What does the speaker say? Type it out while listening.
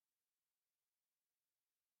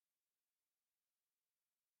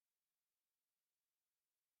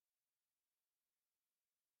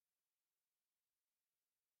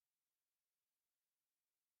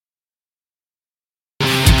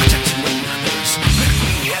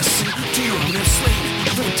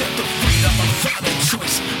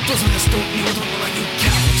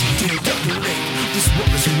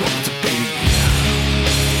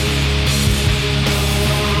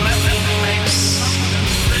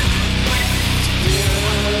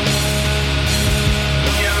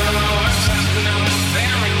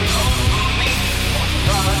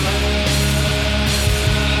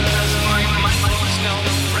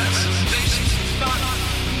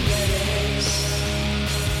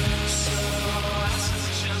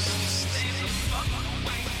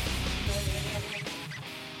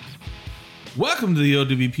Welcome to the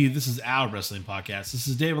OWP. This is our wrestling podcast. This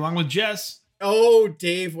is Dave along with Jess. Oh,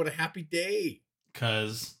 Dave, what a happy day.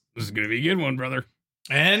 Cuz this is going to be a good one, brother.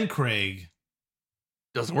 And Craig.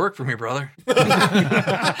 Doesn't work for me, brother.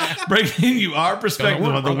 Bringing you our perspective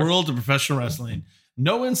on the brother. world of professional wrestling.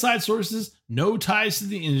 No inside sources, no ties to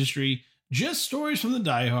the industry, just stories from the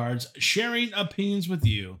diehards, sharing opinions with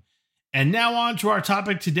you. And now on to our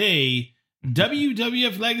topic today,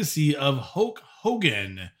 WWF Legacy of Hulk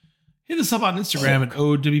Hogan. Hit us up on Instagram at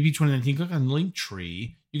OWP2019. Click on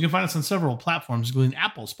Linktree. You can find us on several platforms, including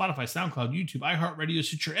Apple, Spotify, SoundCloud, YouTube, iHeartRadio,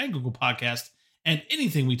 Stitcher, and Google Podcast. And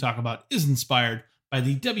anything we talk about is inspired by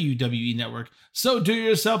the WWE Network. So do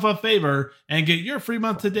yourself a favor and get your free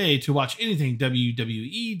month today to watch anything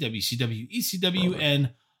WWE, WCW, ECW, and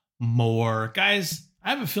more. Guys, I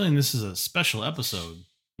have a feeling this is a special episode.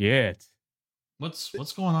 Yeah. What's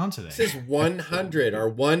going on today? This is 100,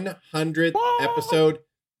 our 100th episode.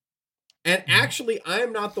 And actually, I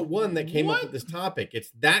am not the one that came up with this topic.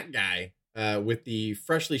 It's that guy with the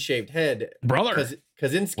freshly shaved head. Brother.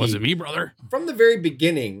 Kaczynski. Was it me, brother? From the very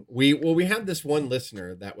beginning, we had this one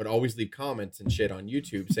listener that would always leave comments and shit on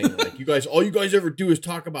YouTube saying, like, all you guys ever do is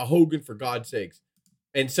talk about Hogan, for God's sakes.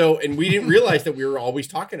 And we didn't realize that we were always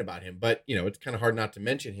talking about him. But, you know, it's kind of hard not to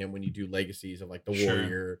mention him when you do legacies of like the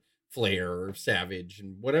Warrior, Flair, or Savage,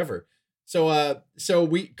 and whatever. So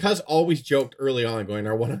Cuz always joked early on, going,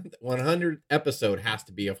 our 100th episode has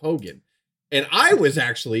to be of Hogan. And I was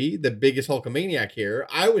actually the biggest Hulkamaniac here.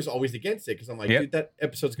 I was always against it because I'm like, dude, that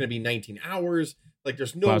episode's going to be 19 hours. Like,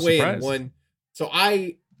 there's no way in one. So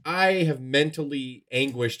I have mentally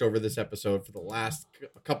anguished over this episode for the last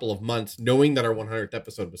couple of months, knowing that our 100th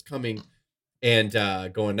episode was coming, and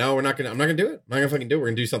going, no, I'm not going to do it. I'm not going to fucking do it. We're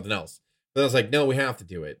going to do something else. But I was like, no, we have to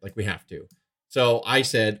do it. Like, we have to. So I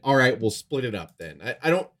said, all right, we'll split it up then.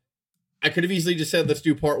 I could have easily just said, let's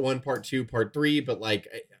do part 1, part 2, part 3. But like,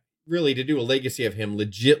 really, to do a legacy of him,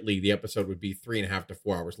 legitly, the episode would be 3.5 to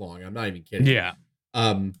 4 hours long. I'm not even kidding. Yeah.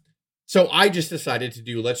 So I just decided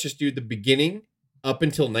to let's just do the beginning up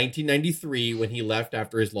until 1993 when he left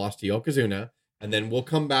after his loss to Yokozuna. And then we'll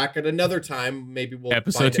come back at another time. Maybe we'll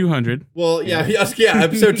episode 200. Well, yeah.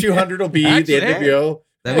 Episode 200 will be Actually, the NWO.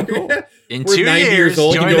 That'd be cool. In We're 2 90 years, years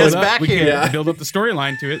old. join us back We can here. build up the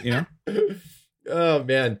storyline to it, you know. Oh,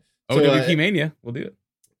 man. OWP Mania. We'll do it.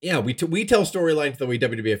 Yeah, we tell storylines the way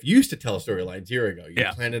WWF used to tell storylines a year ago. You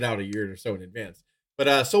plan it out a year or so in advance.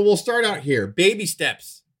 But so we'll start out here. Baby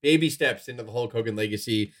steps into the Hulk Hogan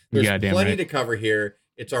legacy. There's plenty to cover here.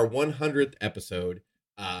 It's our 100th episode.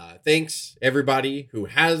 Thanks, everybody who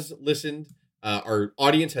has listened. Our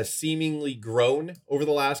audience has seemingly grown over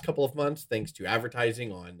the last couple of months, thanks to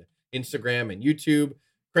advertising on Instagram and YouTube.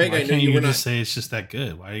 Craig, I know you were not say it's just that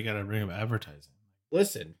good. Why do you got to bring up advertising?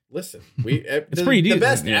 Listen. We it's pretty decent. The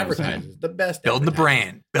best advertisers, the best. Building the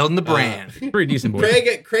brand. Pretty decent,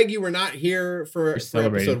 boy. Craig, you were not here for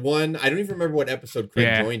episode 1. I don't even remember what episode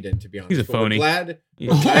Craig joined in, to be honest. He's a phony. We're glad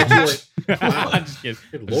you were. Wow. I'm just kidding.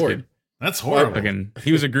 Good Lord. That's horrible. Again,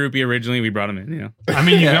 he was a groupie originally. We brought him in, you know. I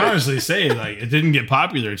mean, you can honestly say, like, it didn't get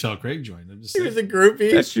popular until Craig joined. I'm just He was a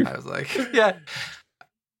groupie. That's true. I was like,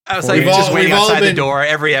 just waiting outside the door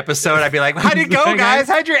every episode. I'd be like, how'd it go, guys?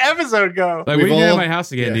 How'd your episode go? Like, what are you doing at my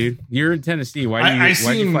house again, dude? You're in Tennessee. Why'd you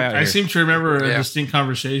fly out here? I seem to remember a distinct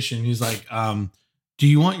conversation. He's like, do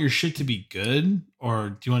you want your shit to be good, or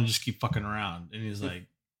do you want to just keep fucking around? And he's like,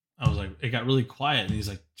 I was like, it got really quiet. And he's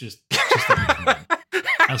like, just let me come on.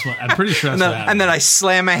 That's what I'm pretty sure. And then I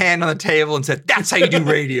slammed my hand on the table and said, "That's how you do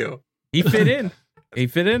radio." He fit in.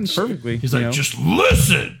 Perfectly. He's like, just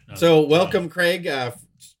listen. So welcome, Craig,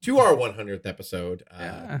 to our 100th episode.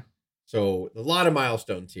 So a lot of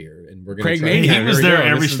milestones here, and we're going to try. He was there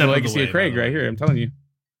every step of the way. Craig, right here. I'm telling you.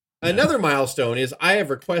 Another milestone is I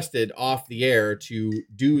have requested off the air to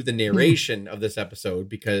do the narration of this episode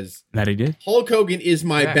because that he did. Hulk Hogan is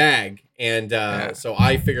my bag. And so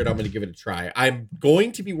I figured I'm going to give it a try. I'm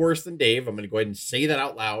going to be worse than Dave. I'm going to go ahead and say that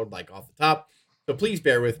out loud, like off the top. So please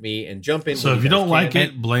bear with me and jump in. So if you don't like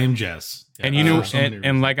it, blame Jess. And you know,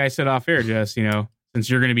 and like I said off air, Jess, you know, since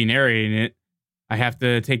you're going to be narrating it, I have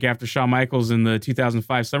to take after Shawn Michaels in the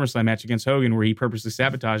 2005 SummerSlam match against Hogan, where he purposely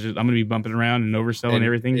sabotaged it. I'm going to be bumping around and overselling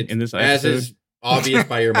everything in this episode. As is obvious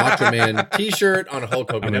by your Macho Man T-shirt on a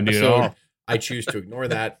Hulk Hogan episode. I choose to ignore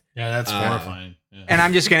that. Yeah, that's horrifying. Yeah. And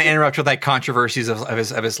I'm just going to interrupt with like controversies of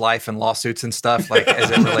his life and lawsuits and stuff, like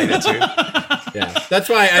as it related to. Yeah, that's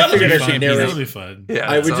why I figured I should narrate. That'll be fun. Yeah,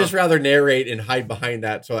 I would just rather narrate and hide behind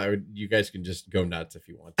that, so you guys can just go nuts if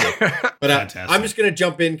you want to. But I'm just going to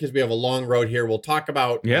jump in because we have a long road here. We'll talk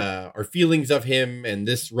about our feelings of him and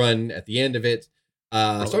this run at the end of it. So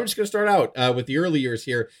I'm just going to start out with the early years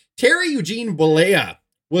here. Terry Eugene Bollea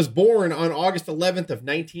was born on August 11th of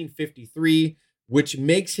 1953, which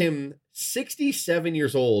makes him 67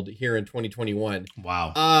 years old here in 2021.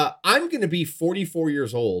 Wow. I'm going to be 44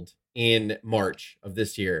 years old in March of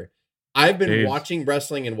this year. I've been watching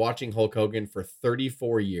wrestling and watching Hulk Hogan for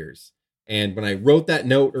 34 years. And when I wrote that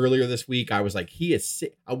note earlier this week, I was like,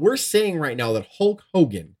 we're saying right now that Hulk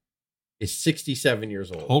Hogan is 67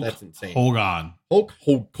 years old. That's insane. Hulk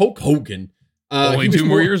Hogan. Only 2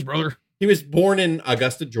 more years, brother. He was born in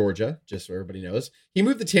Augusta, Georgia, just so everybody knows. He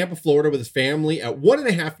moved to Tampa, Florida with his family at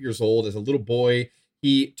 1.5 years old. As a little boy,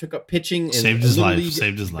 he took up pitching. And saved his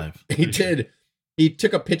life. He did. He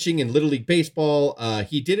took up pitching in Little League Baseball.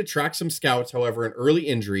 He did attract some scouts. However, an early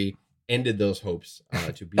injury ended those hopes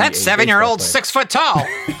to be that 7-year-old 6 foot tall.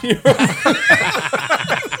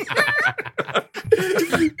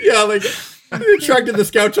 Yeah, like he attracted the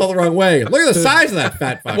scouts all the wrong way. Look at the size of that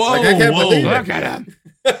fat fuck. Whoa, like, I can't believe Look it. at him.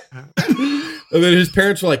 And then his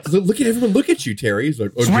parents were like, look at everyone look at you, Terry. He's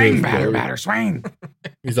like, Swing, batter, swing.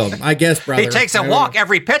 He's all, I guess, brother. He takes a walk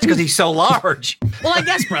every pitch because he's so large. Well, I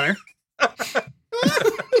guess, brother.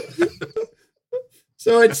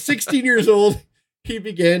 So at 16 years old, he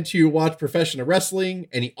began to watch professional wrestling,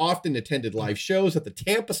 and he often attended live shows at the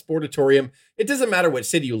Tampa Sportatorium. It doesn't matter what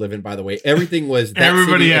city you live in, by the way. Everything was that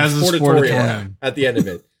Everybody city has and a sportatorium at the end of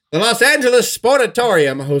it. The Los Angeles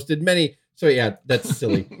Sportatorium hosted many. So yeah, that's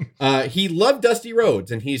silly. He loved Dusty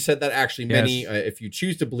Rhodes, and he said that actually many, if you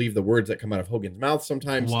choose to believe the words that come out of Hogan's mouth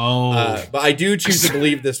sometimes. Whoa. But I do choose to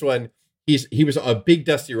believe this one. He was a big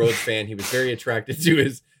Dusty Rhodes fan. He was very attracted to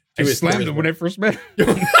his. I slammed him when I first met him. Did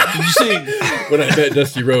you say when I met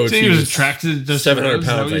Dusty Rhodes? he was attracted to Dusty 700 Rhodes?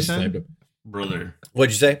 pounds. I slammed him. Brother.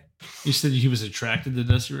 What'd you say? You said he was attracted to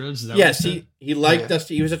Dusty Rhodes? Is that Yes, what you said? he liked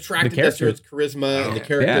Dusty. He was attracted to Dusty Rhodes' charisma and the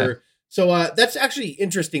character. Yeah. So that's actually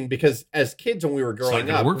interesting because as kids when we were growing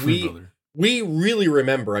up, we really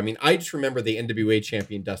remember. I mean, I just remember the NWA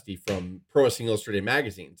champion Dusty from Pro Wrestling Illustrated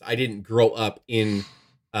magazines. I didn't grow up in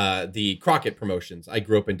the Crockett promotions. I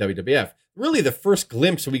grew up in WWF. Really, the first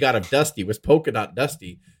glimpse we got of Dusty was Polka Dot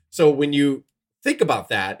Dusty. So when you think about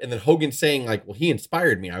that, and then Hogan saying like, well, he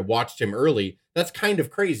inspired me. I watched him early. That's kind of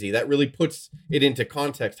crazy. That really puts it into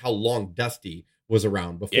context how long Dusty was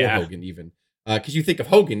around before Hogan even. Because you think of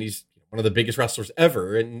Hogan, he's one of the biggest wrestlers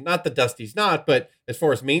ever. And not that Dusty's not, but as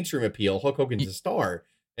far as mainstream appeal, Hulk Hogan's a star.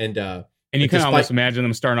 And you can almost imagine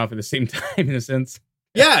them starting off at the same time in a sense.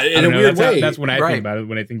 Yeah, in a weird way. That's what I think about it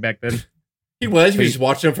when I think back then. He was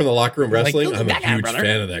watching him from the locker room wrestling. Like, I'm a huge brother.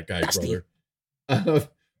 fan of that guy, Dusty. brother.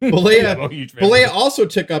 Bollea also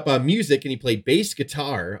took up music, and he played bass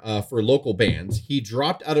guitar for local bands. He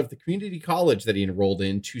dropped out of the community college that he enrolled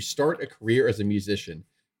in to start a career as a musician.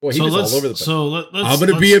 Boy, he was all over the place. I'm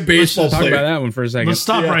going to be a baseball Talk player. about that one for a second. Let's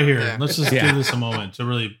stop right here. Yeah. Let's just do this a moment to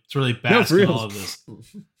really bask in all of this.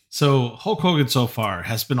 So Hulk Hogan so far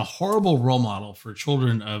has been a horrible role model for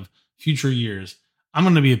children of future years. I'm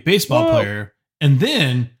going to be a baseball player, and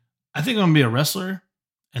then I think I'm going to be a wrestler,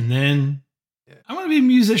 and then I'm going to be a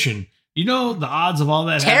musician. You know the odds of all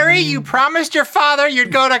that. Terry, happening? you promised your father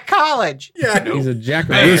you'd go to college. Yeah, He's a jack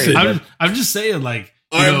of Hey, all trades. I'm just saying, like,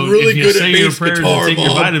 I'm really if you good say at your bass prayers guitar, and take your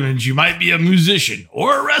Mom. vitamins, you might be a musician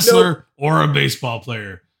or a wrestler or a baseball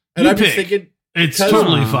player. And You I'm just pick. thinking, It's because-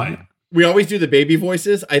 totally fine. we always do the baby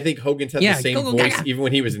voices. I think Hogan's had Yeah, the same go, go, voice gaga. even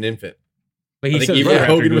when he was an infant. But I he think said even right when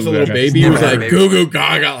after Hogan was a Goo little Gaga. baby, he was like, Baby. goo goo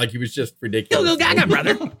gaga. Like he was just ridiculous. Go, go, gaga,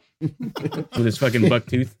 brother. With his fucking buck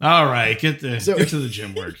tooth. All right, get to the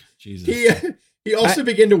gym work. Jesus. He also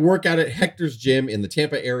began to work out at Hector's Gym in the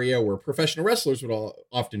Tampa area where professional wrestlers would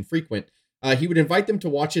often frequent. He would invite them to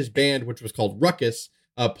watch his band, which was called Ruckus,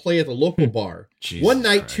 play at the local bar. Jesus One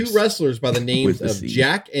night, Christ. two wrestlers by the names With the of C.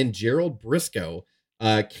 Jack and Gerald Briscoe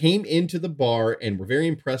came into the bar and were very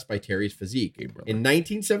impressed by Terry's physique. Hey, brother. In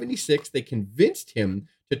 1976, they convinced him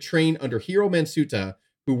to train under Hiro Mansuta,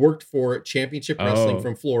 who worked for Championship Wrestling Oh.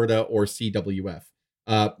 from Florida or CWF.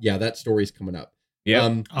 That story's coming up.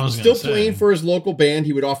 Yeah. I was Still gonna say. playing for his local band,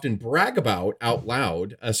 he would often brag about out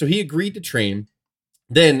loud. So he agreed to train.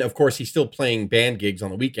 Then, of course, he's still playing band gigs on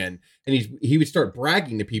the weekend, and he would start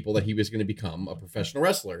bragging to people that he was going to become a professional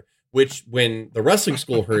wrestler. Which, when the wrestling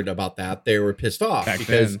school heard about that, they were pissed off Back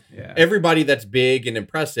because then, yeah. everybody that's big and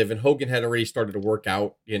impressive, and Hogan had already started to work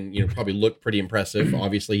out and probably looked pretty impressive.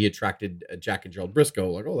 Obviously, he attracted Jack and Gerald Briscoe,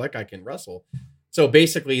 like, oh, that guy can wrestle. So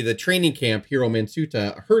basically, the training camp, Hiro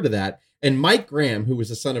Mansuta, heard of that, and Mike Graham, who was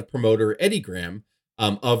the son of promoter Eddie Graham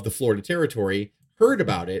of the Florida territory, heard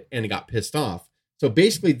about it and got pissed off. So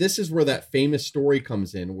basically, this is where that famous story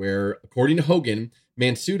comes in, where according to Hogan,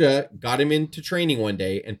 Mansuda got him into training one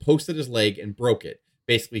day and posted his leg and broke it.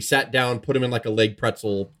 Basically, sat down, put him in like a leg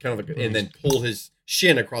pretzel, kind of like, and then pulled his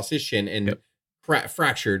shin across his shin and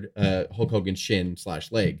fractured Hulk Hogan's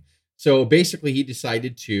shin/leg. So basically, he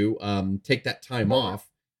decided to take that time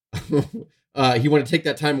off. He wanted to take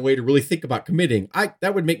that time away to really think about committing.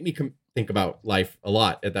 That would make me think about life a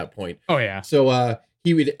lot at that point. Oh yeah. So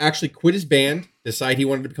he would actually quit his band, decide he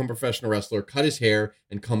wanted to become a professional wrestler, cut his hair,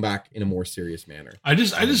 and come back in a more serious manner. I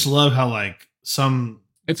just love how like some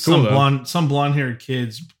blonde haired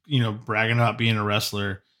kids, bragging about being a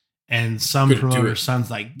wrestler, and some promoter's son's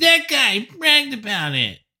like, that guy bragged about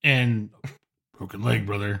it, and broken leg,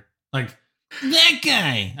 brother. Like that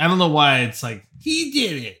guy. I don't know why it's like he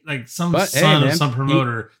did it. Like some of some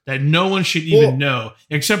promoter that no one should even know,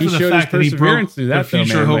 except for the fact that he broke the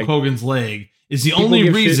future Hulk Hogan's leg. Is the only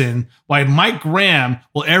reason why Mike Graham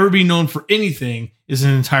will ever be known for anything is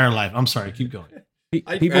an entire life. I'm sorry, keep going.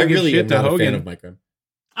 I really am not a fan of Mike Graham.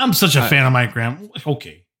 I'm such a fan of Mike Graham.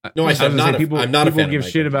 Okay. No, I said I'm not a fan of Mike Graham. People give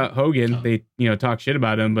shit about Hogan. They talk shit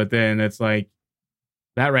about him, but then it's like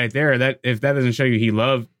that right there. That if that doesn't show you he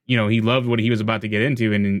loved what he was about to get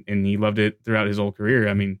into, and he loved it throughout his whole career.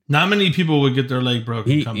 I mean, not many people would get their leg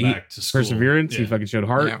broken and come back to school. Perseverance. Yeah. He fucking showed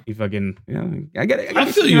heart. Yeah. He fucking.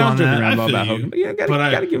 I feel you on that. I feel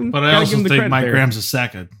you. But I also think Mike Graham's a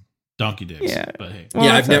sack of donkey dicks. Yeah. But hey.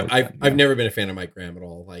 I've never been a fan of Mike Graham at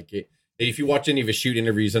all. Like if you watch any of his shoot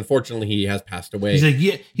interviews, unfortunately he has passed away.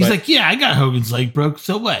 He's like, I got Hogan's leg broke.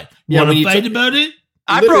 So what? Want to fight about it?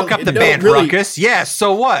 I broke up the band Ruckus. Yeah.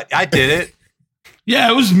 So what? I did it.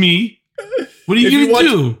 Yeah, it was me. What are you going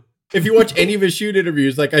to do? If you watch any of his shoot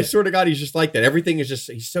interviews, like I swear to God, he's just like that. Everything is just,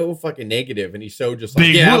 he's so fucking negative and he's so just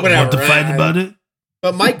like, whatever. Want to fight about it?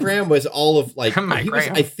 But Mike Graham was all of like, he was,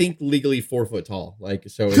 I think, legally 4 foot tall. Like,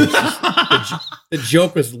 so it was just, the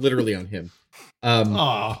joke was literally on him.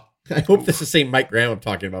 I hope that's the same Mike Graham I'm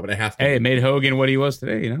talking about, but it has to. Hey, it made Hogan what he was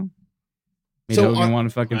today, Made Hogan want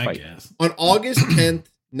to fucking fight. On August 10th,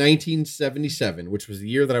 1977, which was the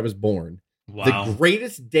year that I was born, the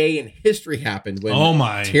greatest day in history happened when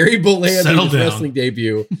Terry Bollea made his wrestling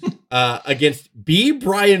debut against B.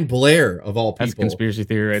 Brian Blair, of all people. That's conspiracy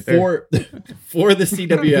theory right there. For the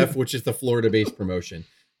CWF, which is the Florida-based promotion.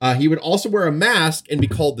 He would also wear a mask and be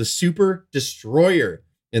called the Super Destroyer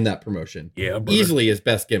in that promotion. Yeah, brother. Easily his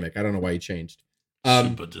best gimmick. I don't know why he changed.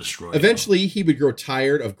 Super Destroyer. Eventually, he would grow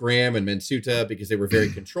tired of Graham and Mansuta because they were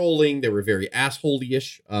very controlling. They were very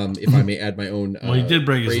asshole-ish, if I may add my own he did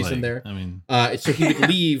break his leg in there. I mean, so he would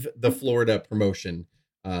leave the Florida promotion.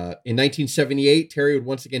 In 1978, Terry would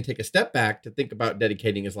once again take a step back to think about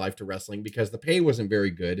dedicating his life to wrestling because the pay wasn't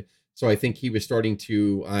very good. So I think he was starting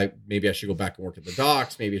to, maybe I should go back and work at the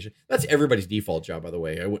docks. Maybe I should. That's everybody's default job, by the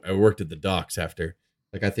way. I worked at the docks after.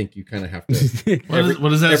 Like, I think you kind of have to.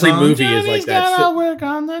 What is that? Every song? movie is like that. So, work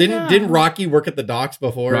on the didn't Rocky work at the docks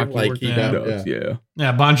before? Yeah,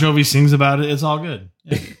 Bon Jovi sings about it. It's all good.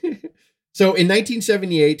 Yeah. So in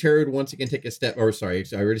 1978, Terry would once again take a step. Or sorry,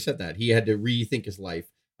 I already said that. He had to rethink his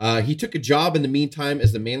life. He took a job in the meantime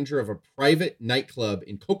as the manager of a private nightclub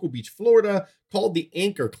in Cocoa Beach, Florida, called the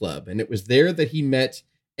Anchor Club, and it was there that he met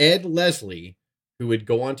Ed Leslie, who would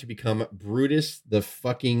go on to become Brutus the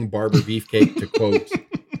fucking Barber Beefcake, to quote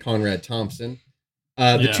Conrad Thompson.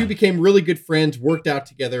 The two became really good friends, worked out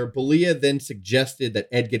together. Bollea then suggested that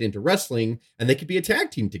Ed get into wrestling and they could be a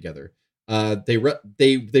tag team together. They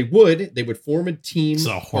would form a team. It's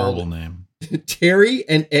a horrible name. Terry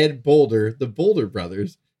and Ed Boulder, the Boulder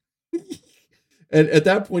brothers. And at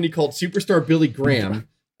that point, he called Superstar Billy Graham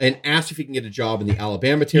and asked if he can get a job in the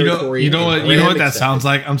Alabama territory. You know what that sounds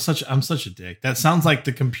like? I'm such a dick. That sounds like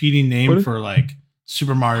the competing name for like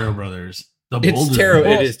Super Mario Brothers. It's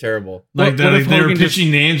terrible. It is terrible. Like they were pitching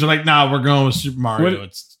names. They're like, nah, we're going with Super Mario.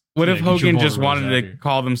 What if Hogan just wanted to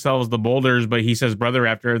call themselves the Boulders, but he says brother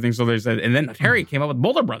after everything? So they said, and then Terry came up with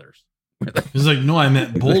Boulder Brothers. He's like, no, I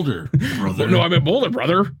meant Boulder brother. No, I meant Boulder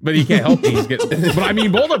brother, but he can't help me. But I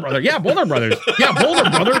mean Boulder brother. Yeah, Boulder brothers. Yeah, Boulder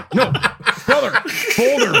brother. No, brother.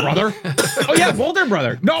 Boulder brother. Oh yeah, Boulder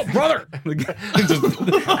brother. No, brother.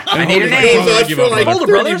 I need a name. For like Boulder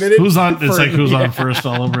brothers. Minutes. Who's on first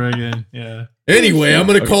all over again? Yeah. Anyway, I'm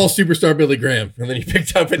gonna call Superstar Billy Graham, and then he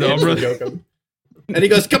picked up and joke him. And he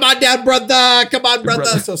goes, come on down, brother. Come on, brother.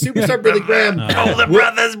 So Superstar Billy Graham. Boulder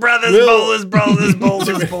brothers,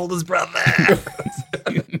 Boulders, brother.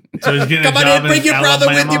 So he's getting come on in, bring your brother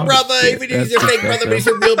with you, brother. Even if he's your fake brother, but he's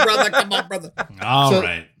a real brother. Come on, brother. All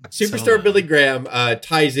right. Superstar Billy Graham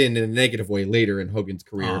ties in a negative way later in Hogan's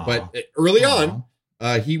career. But early on,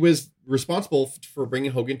 He was responsible for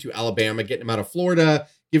bringing Hogan to Alabama, getting him out of Florida,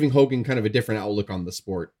 giving Hogan kind of a different outlook on the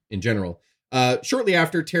sport in general. Shortly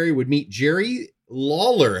after, Terry would meet Jerry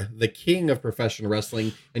Lawler, the king of professional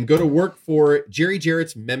wrestling, and go to work for Jerry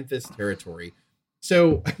Jarrett's Memphis territory.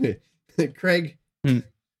 So, Craig,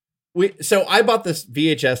 so I bought this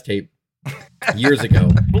VHS tape years ago,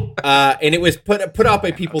 and it was put out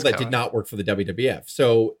by people that did not work for the WWF.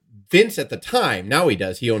 So Vince at the time, now he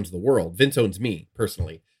does, he owns the world. Vince owns me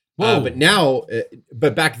personally. But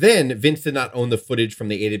back then, Vince did not own the footage from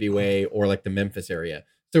the AWA or like the Memphis area.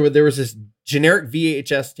 So there was this generic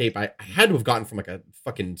VHS tape I had to have gotten from like a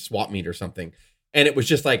fucking swap meet or something. And it was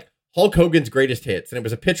just like Hulk Hogan's greatest hits. And it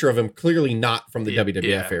was a picture of him clearly not from the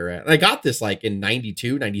WWF era. And I got this like in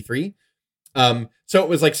 92, 93. So it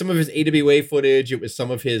was like some of his AWA footage. It was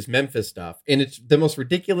some of his Memphis stuff. And it's the most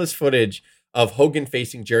ridiculous footage of Hogan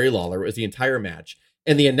facing Jerry Lawler. It was the entire match.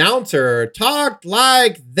 And the announcer talked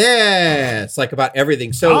like this, like about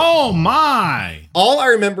everything. So, oh my! All I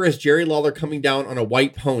remember is Jerry Lawler coming down on a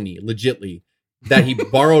white pony, legitly, that he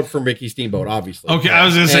borrowed from Ricky Steamboat, obviously. Okay, I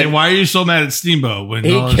was gonna say, why are you so mad at Steamboat? When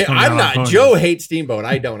I'm not. Joe hates Steamboat.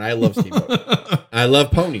 I don't. I love Steamboat. I love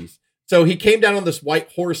ponies. So he came down on this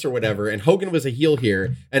white horse or whatever, and Hogan was a heel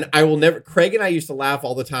here. And I will never. Craig and I used to laugh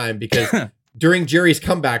all the time because during Jerry's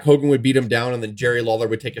comeback, Hogan would beat him down, and then Jerry Lawler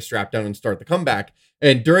would take a strap down and start the comeback.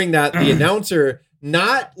 And during that, the announcer,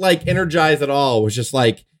 not like energized at all, was just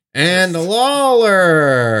like, and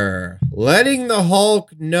Lawler letting the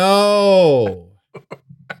Hulk know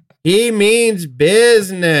he means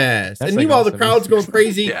business. That's and meanwhile, the crowd's going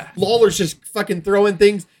crazy. Yeah. Lawler's just fucking throwing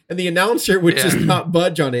things, and the announcer would just not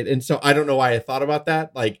budge on it. And so I don't know why I thought about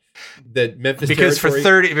that. Like the Memphis because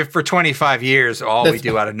territory. for 25 years, all we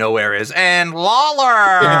do out of nowhere is and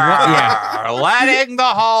Lawler letting the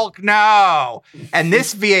Hulk know. And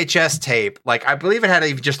this VHS tape, like I believe it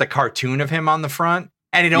had just a cartoon of him on the front.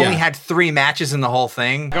 And it only had 3 matches in the whole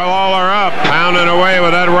thing. Go Lawler up, pounding away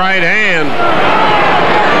with that right hand.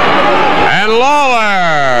 And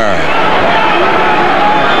Lawler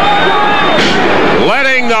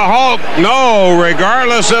letting the Hulk know,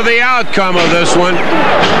 regardless of the outcome of this one,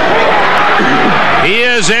 he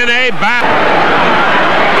is in a battle.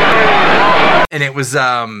 And it was,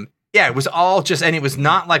 it was all just, and it was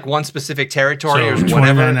not like one specific territory. So it was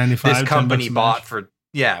whatever this company bought for.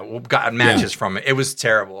 Yeah, got matches from it. It was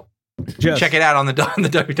terrible. Check it out on the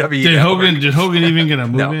WWE. Did Hogan even get a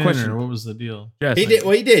move in, or what was the deal? He did.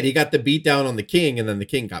 Well, he did. He got the beat down on the King, and then the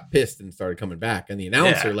King got pissed and started coming back. And the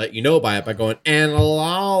announcer let you know by going, and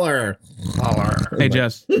Lawler. Hey,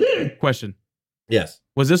 Jess, question. Yes.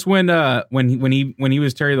 Was this when he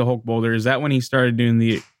was Terry the Hulk Boulder? Is that when he started doing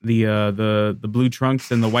the blue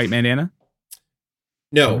trunks and the white bandana?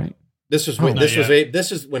 No. Right. This is when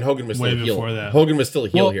Hogan was still a heel. Hogan was still a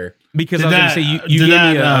heel here. Because I was going to say you gave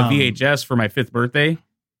me a VHS for my 5th birthday,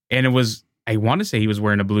 and it was, I want to say he was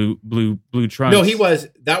wearing a blue trunks. No,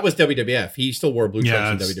 that was WWF. He still wore blue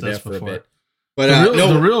trunks in WWF for a bit. But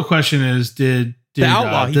the real question is, did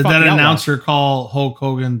that announcer call Hulk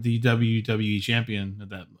Hogan the WWE champion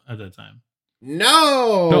at that time?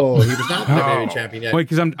 No, he was not the WWE champion yet. Wait,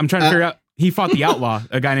 because I'm trying to figure out. He fought the Outlaw,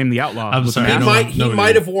 a guy named the Outlaw. I'm sorry. He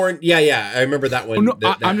might have worn. Yeah. I remember that one. Oh,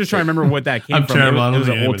 no, I'm just trying to remember what that came from. It was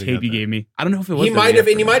an old tape you gave me. I don't know if it was. He might have,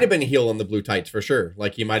 and he might have been a heel on the blue tights for sure.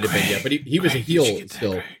 Like he might have been, but he was a heel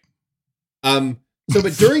still.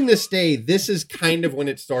 But during this day, this is kind of when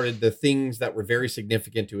it started. The things that were very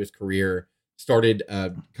significant to his career started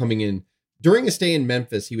coming in. During a stay in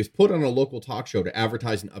Memphis, he was put on a local talk show to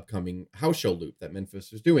advertise an upcoming house show loop that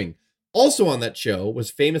Memphis was doing. Also on that show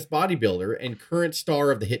was famous bodybuilder and current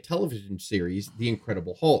star of the hit television series, The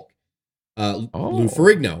Incredible Hulk, Lou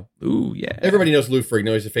Ferrigno. Ooh, yeah. Everybody knows Lou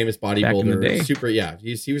Ferrigno. He's a famous bodybuilder.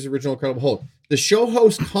 He was original Incredible Hulk. The show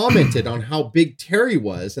host commented on how big Terry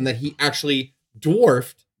was and that he actually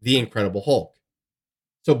dwarfed The Incredible Hulk.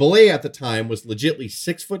 So Belay at the time was legitly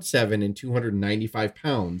 6'7" and 295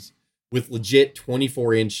 pounds with legit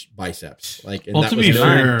 24-inch biceps. To be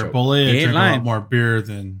fair, Belay drank a lot more beer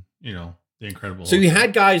than the Incredible Hulk. So you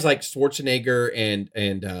had guys like Schwarzenegger and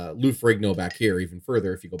Lou Ferrigno back here, even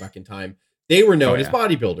further, if you go back in time. They were known as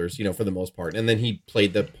bodybuilders, for the most part. And then he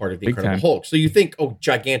played the part of the Incredible Hulk. So you think,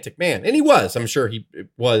 gigantic man. And he was. I'm sure he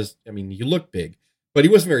was. I mean, he looked big. But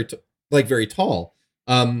he wasn't very tall.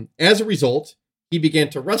 As a result, he began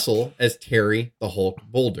to wrestle as Terry the Hulk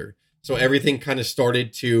Boulder. So everything kind of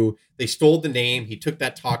started they stole the name. He took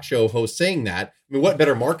that talk show host saying that. I mean, what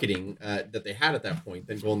better marketing that they had at that point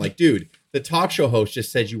than going like, dude, the talk show host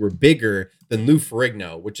just said you were bigger than Lou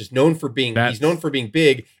Ferrigno, which is known for being, he's known for being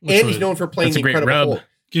big, and he's known for playing the Incredible Hulk.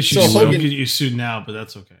 Get you, So don't Hogan- get you sued now, but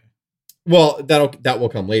that's okay. Well, that will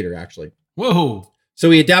come later, actually. Whoa. So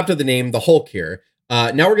he adapted the name the Hulk here.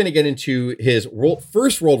 Now we're going to get into his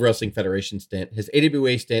first World Wrestling Federation stint, his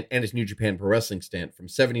AWA stint, and his New Japan Pro Wrestling stint from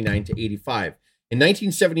 79 to 85. In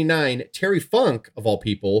 1979, Terry Funk, of all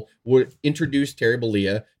people, would introduce Terry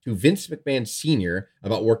Bollea to Vince McMahon Sr.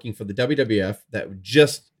 about working for the WWF that would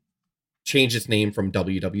just change its name from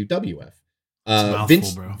WWF.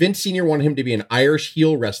 Mouthful, Vince Sr. wanted him to be an Irish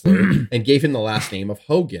heel wrestler and gave him the last name of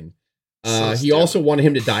Hogan. He also wanted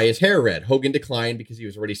him to dye his hair red. Hogan declined because he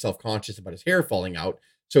was already self-conscious about his hair falling out.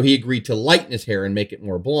 So he agreed to lighten his hair and make it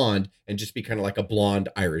more blonde and just be kind of like a blonde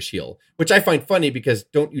Irish heel, which I find funny because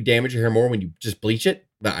don't you damage your hair more when you just bleach it?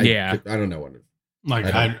 I don't know what. Like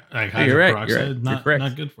I hydrogen right, peroxide, you're not correct.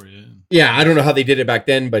 not good for you. Yeah, I don't know how they did it back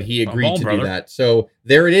then, but he agreed to do that. So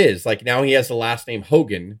there it is. Like now he has the last name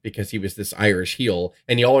Hogan because he was this Irish heel,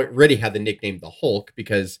 and he already had the nickname the Hulk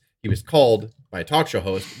because he was called by a talk show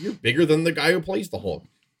host, "You're bigger than the guy who plays the Hulk."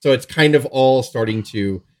 So it's kind of all starting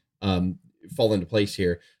to fall into place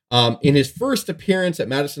here. In his first appearance at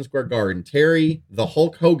Madison Square Garden, Terry the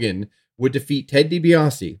Hulk Hogan would defeat Ted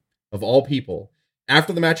DiBiase, of all people.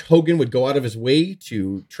 After the match, Hogan would go out of his way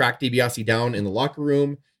to track DiBiase down in the locker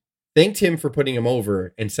room, thanked him for putting him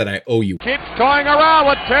over, and said, "I owe you." Keeps toying around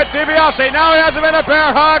with Ted DiBiase. Now he has him in a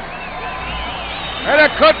bear hug. And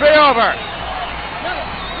it could be over.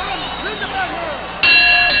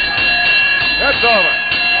 It's over.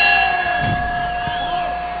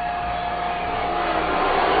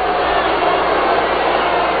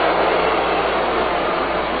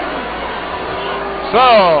 So,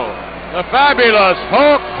 the fabulous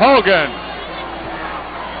Hulk Hogan,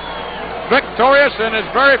 victorious in his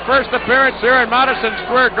very first appearance here in Madison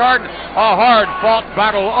Square Garden. A hard-fought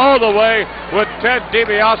battle all the way with Ted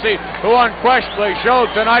DiBiase, who unquestionably showed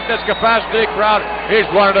tonight this capacity crowd. He's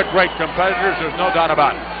one of the great competitors, there's no doubt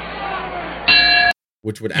about it.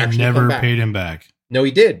 Which would And actually never come back. paid him back. No,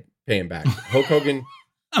 he did pay him back. Hulk Hogan,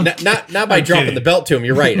 not by I'm dropping kidding. the belt to him.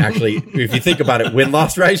 You're right, actually. If you think about it,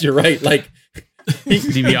 win-loss rise, you're right. Like,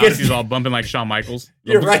 DiBiase's all bumping like Shawn Michaels.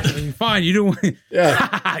 You're right. Fine, you don't.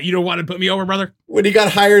 Yeah. You don't want to put me over, brother. When he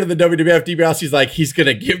got hired in the WWF, DiBiase's like, he's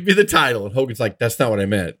gonna give me the title, and Hogan's like, that's not what I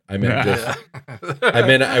meant. I meant just, I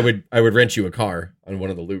meant I would rent you a car on one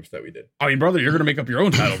of the loops that we did. I mean, brother, you're gonna make up your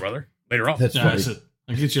own title, brother. Later on. That's Yeah, funny. that's it.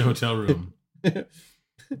 I'll get you a hotel room.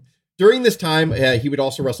 During this time, he would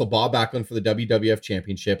also wrestle Bob Backlund for the WWF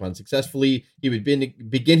Championship. Unsuccessfully, he would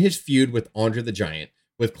begin his feud with Andre the Giant.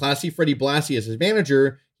 With Classy Freddie Blassie as his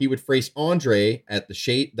manager, he would face Andre at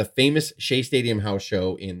the famous Shea Stadium house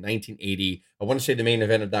show in 1980. I want to say the main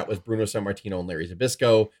event of that was Bruno Sammartino and Larry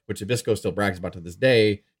Zbyszko, which Zbyszko still brags about to this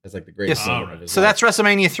day as like the greatest Yes. moment of his So life. that's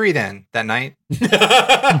WrestleMania 3 then, that night.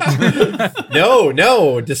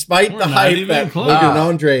 No. Despite We're the not hype even that close. Hogan and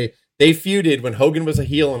Andre, they feuded when Hogan was a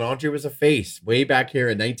heel and Andre was a face way back here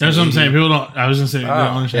in 1980. That's what I'm saying. People don't. I was gonna say, they don't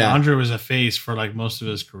understand. Yeah. Andre was a face for like most of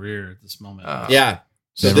his career at this moment. Yeah.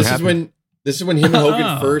 So Never this is when him and Hogan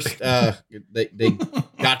Oh. first they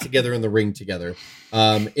got together in the ring together.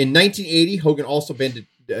 In 1980, Hogan also been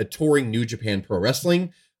touring New Japan Pro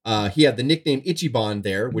Wrestling. He had the nickname Ichiban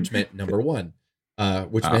there, which meant number one,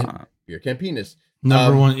 which meant beer can penis.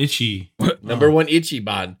 Number one itchy. Number one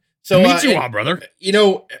Ichiban. So Konnichiwa, brother. you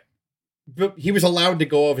know, but he was allowed to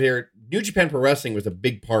go over here. New Japan Pro Wrestling was a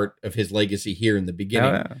big part of his legacy here in the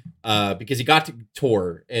beginning. Because he got to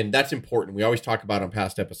tour, and that's important. We always talk about on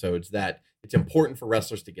past episodes that it's important for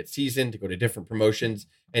wrestlers to get seasoned, to go to different promotions,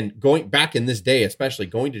 and going back in this day, especially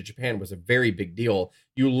going to Japan was a very big deal.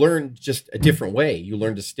 You learned just a different way. You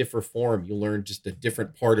learned a stiffer form. You learned just a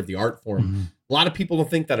different part of the art form. Mhm. A lot of people don't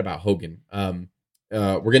think that about Hogan.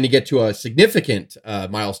 We're going to get to a significant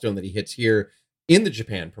milestone that he hits here in the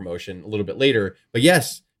Japan promotion a little bit later. But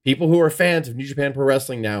yes, people who are fans of New Japan Pro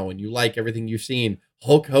Wrestling now and you like everything you've seen,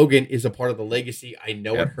 Hulk Hogan is a part of the legacy. I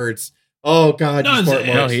know it hurts. Oh, God. No, you smart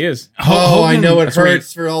No, marks. he is. Oh, I know it that's where he-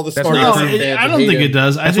 hurts for all the that's smart where he wrestling proved- fans I that don't hate think him. it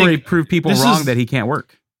does. I That's where he think proved people this wrong is- that he can't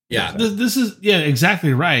work. Yeah. this is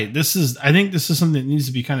exactly right. I think this is something that needs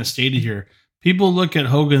to be kind of stated here. People look at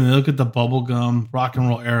Hogan, they look at the bubblegum rock and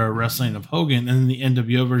roll era wrestling of Hogan, and then the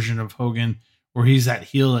NWO version of Hogan, where he's that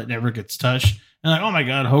heel that never gets touched. And like, oh my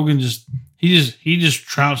God, Hogan just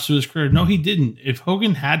trounced through his career. No, he didn't. If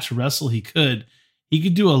Hogan had to wrestle, he could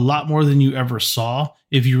do a lot more than you ever saw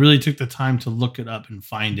if you really took the time to look it up and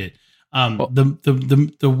find it.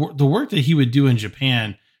 The work that he would do in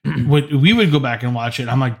Japan, we would go back and watch it.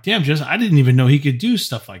 I'm like, damn, I didn't even know he could do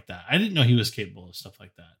stuff like that. I didn't know he was capable of stuff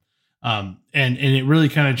like that. And it really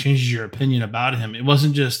kind of changes your opinion about him. It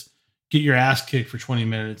wasn't just get your ass kicked for 20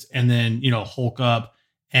 minutes and then, Hulk up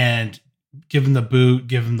and give him the boot,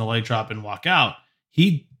 give him the leg drop, and walk out.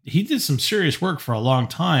 He did some serious work for a long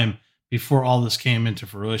time before all this came into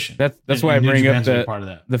fruition. That's why I bring up part of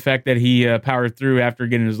that. the fact that he powered through after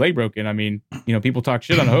getting his leg broken. I mean, people talk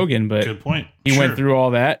shit on Hogan, but good point. He went through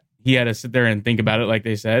all that. He had to sit there and think about it, like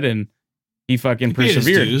they said, and he fucking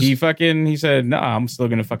persevered. He said, "No, I'm still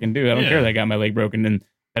gonna fucking do it. I don't care that I got my leg broken, and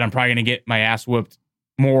that I'm probably gonna get my ass whooped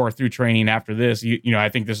more through training after this. I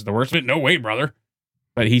think this is the worst of it. No way, brother."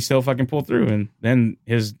 But he still fucking pulled through, and then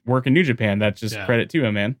his work in New Japan. That's just credit to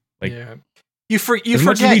him, man. Like, you forget. We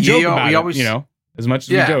always, as much as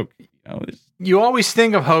we joke, you always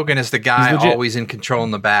think of Hogan as the guy always in control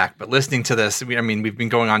in the back. But listening to this, we've been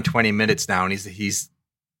going on 20 minutes now, and he's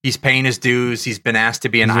paying his dues. He's been asked to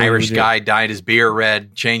be an Irish guy, dyed his beer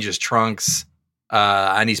red, changed his trunks,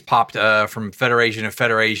 and he's popped from federation to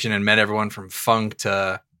federation and met everyone from Funk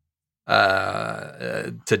to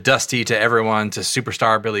Dusty to everyone to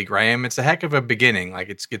superstar Billy Graham. It's a heck of a beginning. Like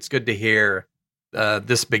it's good to hear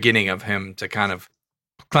this beginning of him to kind of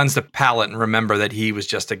cleanse the palate and remember that he was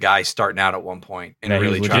just a guy starting out at one point and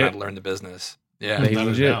really trying to learn the business. Yeah, he's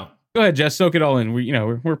legit. Go ahead, Jess. Soak it all in.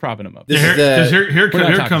 We're propping him up. Here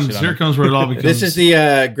comes where it all becomes. This is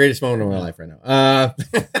the greatest moment of my life right now.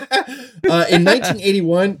 In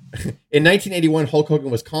 1981, Hulk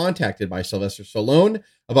Hogan was contacted by Sylvester Stallone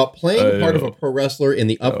about playing part of a pro wrestler in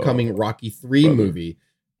the upcoming Rocky III movie.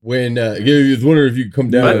 When he was wondering if you could come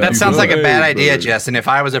down. But that sounds like a bad idea, Jess. And if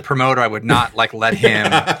I was a promoter, I would not let him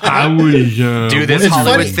I would do this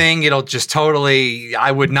Hollywood thing. It'll just totally.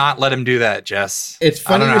 I would not let him do that, Jess. It's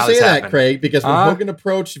funny you say that, Craig, because when Hogan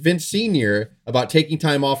approached Vince Sr. about taking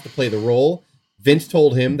time off to play the role, Vince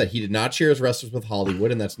told him that he did not share his wrestlers with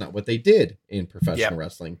Hollywood, and that's not what they did in professional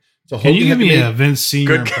wrestling. So can you give me a Vince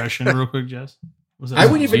Sr. impression real quick, Jess? I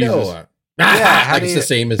wouldn't even know. It's the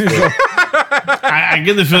same as. I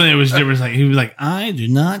get the feeling it was different. Like he was like, I do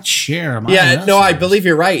not share my. Yeah, wrestlers. no, I believe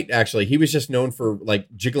you're right. Actually, he was just known for like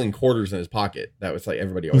jiggling quarters in his pocket. That was like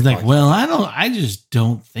everybody always. He's like, well, I just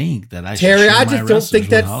don't think that I. Terry, I just don't think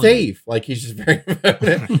that's safe. Like he's just very.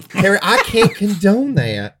 Terry, I can't condone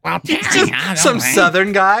that. Well, Terry, some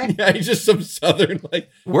Southern guy. Yeah, he's just some Southern like.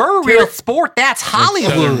 We're a real sport. That's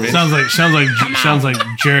Hollywood. Sounds like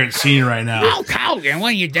Jarrett Senior right now. Oh, Hogan, what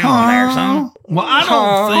are you doing there, son? Well, I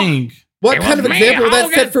don't think. What kind of example would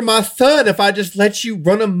that set for my son if I just let you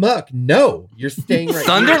run amok? No, you're staying right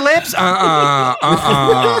Thunder here. Lips?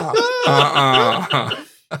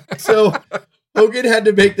 So Hogan had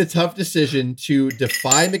to make the tough decision to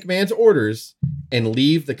defy McMahon's orders and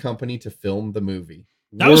leave the company to film the movie.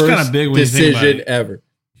 That was kind of big when decision you think ever.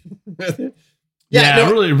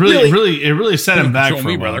 It really set him back for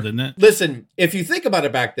a while, didn't it? Listen, if you think about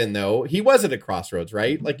it back then, though, he was at a crossroads,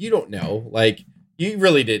 right? Like, you don't know. Like, you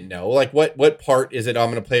really didn't know. Like, what part is it?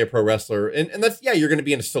 I'm going to play a pro wrestler. And that's, you're going to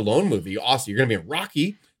be in a Stallone movie. Awesome. You're going to be in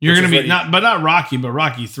Rocky. You're going to be, not Rocky, but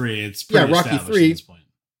Rocky 3. It's pretty Rocky 3. At this point.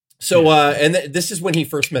 So, this is when he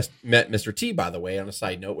first met Mr. T, by the way, on a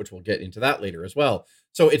side note, which we'll get into that later as well.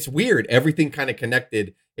 So it's weird. Everything kind of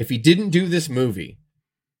connected. If he didn't do this movie,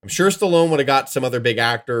 I'm sure Stallone would have got some other big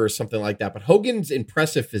actor or something like that. But Hogan's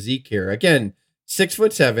impressive physique here, again,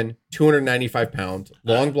 6'7", 295 pounds,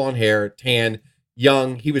 long blonde hair, tan,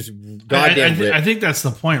 young. He was goddamn ripped. I think that's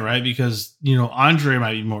the point, right? Because, Andre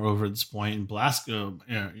might be more over at this point, and Blasco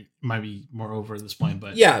might be more over at this point.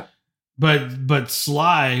 But yeah. But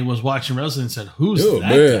Sly was watching wrestling and said, "Who's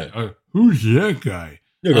that guy? Or, who's that guy?"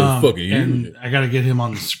 And I got to get him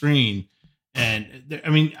on the screen. And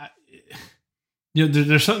I mean,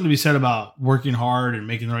 there's something to be said about working hard and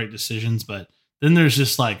making the right decisions. But then there's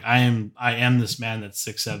just like, I am this man that's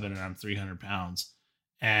 6'7" and I'm 300 pounds,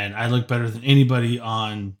 and I look better than anybody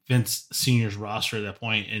on Vince Sr.'s roster at that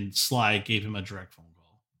point. And Sly gave him a direct phone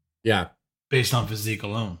call. Yeah, based on physique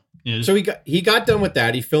alone. So he got done with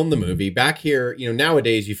that. He filmed the movie. Back here,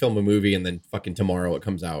 nowadays you film a movie and then fucking tomorrow it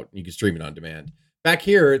comes out and you can stream it on demand. Back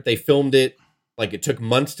here, they filmed it. Like, it took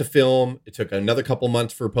months to film. It took another couple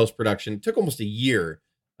months for post-production. It took almost a year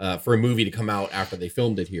for a movie to come out after they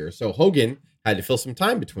filmed it here. So Hogan had to fill some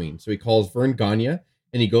time between. So he calls Vern Gagne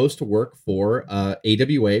and he goes to work for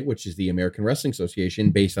AWA, which is the American Wrestling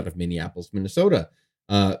Association based out of Minneapolis, Minnesota.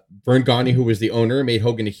 Vern Gagne, who was the owner, made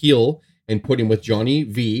Hogan a heel and put him with Johnny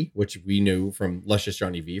V, which we knew from Luscious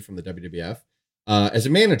Johnny V from the WWF, as a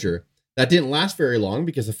manager. That didn't last very long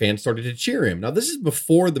because the fans started to cheer him. Now, this is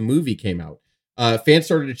before the movie came out. Fans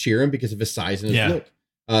started to cheer him because of his size and his look.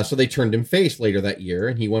 So they turned him face later that year,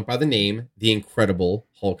 and he went by the name The Incredible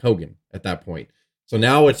Hulk Hogan at that point. So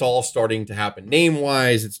now it's all starting to happen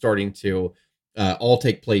name-wise. It's starting to all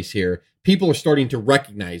take place here, people are starting to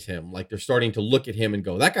recognize him. Like they're starting to look at him and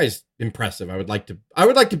go, that guy's impressive. I would like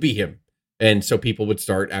to be him. And so people would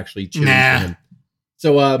start actually cheering for him.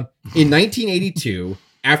 So in 1982,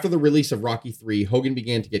 after the release of Rocky III, Hogan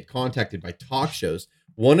began to get contacted by talk shows.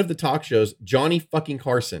 One of the talk shows, Johnny fucking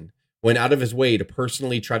Carson, went out of his way to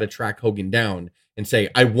personally try to track Hogan down and say,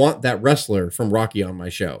 I want that wrestler from Rocky on my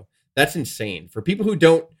show. That's insane. For people who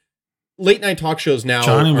don't, late night talk shows now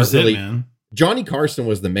Johnny was really, it, man. Johnny Carson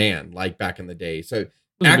was the man, like back in the day. So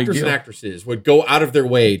actors and actresses would go out of their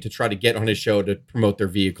way to try to get on his show to promote their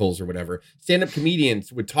vehicles or whatever. Stand-up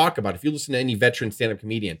comedians would talk about, if you listen to any veteran stand-up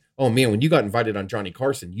comedian, oh man, when you got invited on Johnny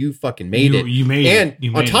Carson, you fucking made it. You made it.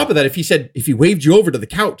 And on top of that, if he waved you over to the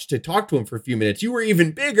couch to talk to him for a few minutes, you were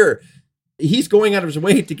even bigger. He's going out of his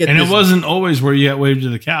way to get and this, it wasn't always where you got waved to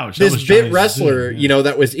the couch. That this was bit Johnny's wrestler, decision, you know,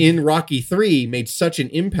 that was in Rocky III made such an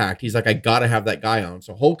impact. He's like, I gotta have that guy on.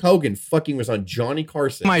 So Hulk Hogan fucking was on Johnny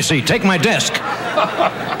Carson. My seat, take my desk.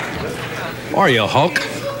 Are you, Hulk?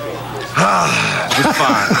 Just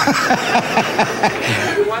fine.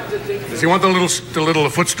 Does he want the little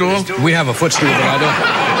footstool? We have a footstool, but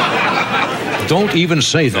I don't even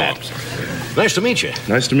say that. Nice to meet you.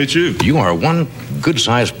 Nice to meet you. You are one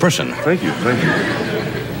good-sized person. Thank you.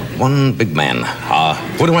 One big man.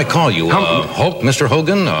 What do I call you? Hulk, Mr.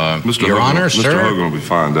 Hogan? Mr. Your Hogan. Honor, sir? Mr. Hogan will be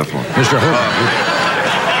fine, definitely. Mr. Hogan.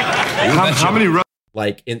 How many...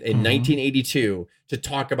 Like in 1982 to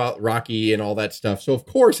talk about Rocky and all that stuff. So of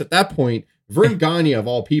course, at that point, Vern Gagne of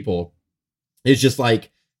all people is just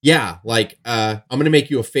like, yeah, like, I'm going to make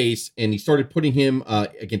you a face. And he started putting him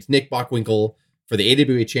against Nick Bockwinkel for the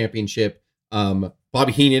AWA championship.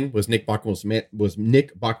 Bobby Heenan was Nick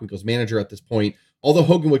Bockwinkel's manager at this point. Although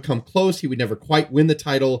Hogan would come close, he would never quite win the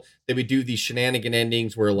title. They would do these shenanigan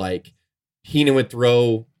endings where like Heenan would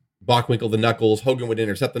throw Bockwinkel the knuckles, Hogan would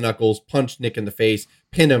intercept the knuckles, punch Nick in the face,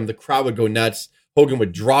 pin him, the crowd would go nuts. Hogan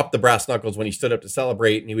would drop the brass knuckles when he stood up to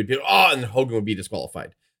celebrate, and he would be, and Hogan would be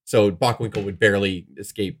disqualified. So Bockwinkel would barely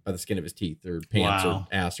escape by the skin of his teeth or pants or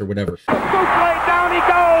ass or whatever. Bootblade, down he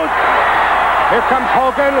goes. Here comes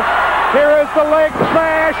Hogan. Here is the leg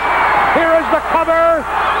smash. Here is the cover.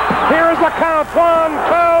 Here is the count. 1,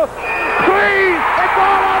 2, 3. It's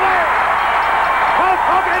all over. Hulk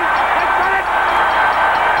Hogan has done it.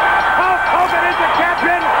 Hulk Hogan is the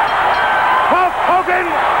champion. Hulk Hogan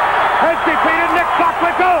has defeated Nick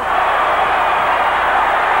Bockwinkel.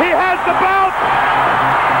 He has the belt.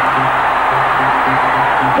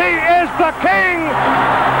 He is the king.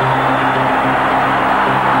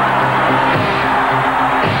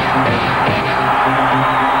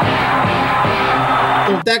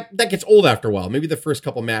 So that gets old after a while. Maybe the first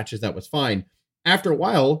couple matches, that was fine. After a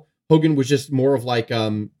while, Hogan was just more of like,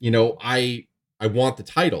 I want the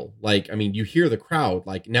title. Like, I mean, you hear the crowd,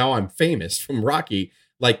 like, now I'm famous from Rocky.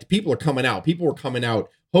 Like, people are coming out. People were coming out.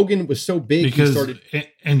 Hogan was so big, because he started.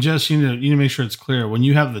 And just, you need to make sure it's clear when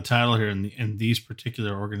you have the title here in these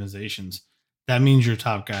particular organizations, that means you're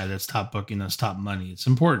top guy. That's top booking. That's top money. It's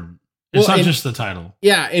important. It's not just the title.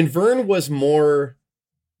 Yeah, and Vern was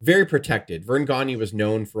very protected. Vern Gagne was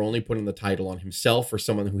known for only putting the title on himself or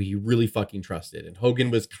someone who he really fucking trusted. And Hogan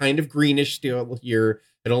was kind of greenish still here.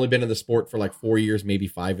 Had only been in the sport for like 4 years, maybe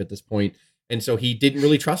 5 at this point. And so he didn't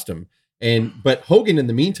really trust him. But Hogan, in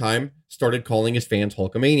the meantime, started calling his fans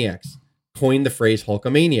Hulkamaniacs, coined the phrase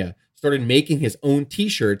Hulkamania, started making his own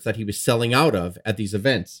t-shirts that he was selling out of at these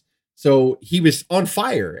events. So he was on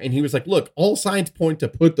fire, and he was like, look, all signs point to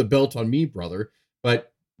put the belt on me, brother.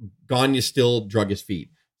 But Gagne still drug his feet.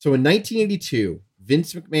 So in 1982,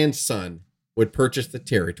 Vince McMahon's son would purchase the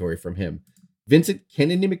territory from him. Vincent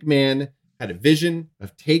Kennedy McMahon had a vision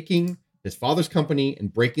of taking his father's company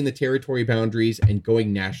and breaking the territory boundaries and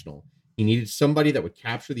going national. He needed somebody that would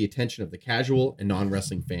capture the attention of the casual and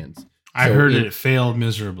non-wrestling fans. I heard it failed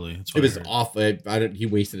miserably. It was awful. He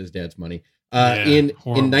wasted his dad's money. In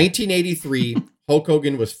 1983, Hulk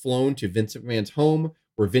Hogan was flown to Vince McMahon's home,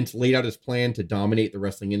 where Vince laid out his plan to dominate the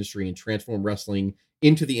wrestling industry and transform wrestling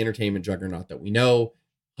into the entertainment juggernaut that we know.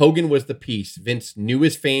 Hogan was the piece. Vince knew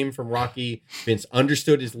his fame from Rocky. Vince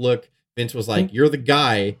understood his look. Vince was like, you're the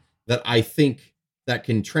guy that I think that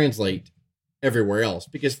can translate everywhere else.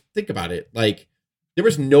 Because think about it. Like, there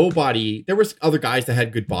was other guys that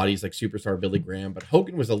had good bodies like Superstar Billy Graham, but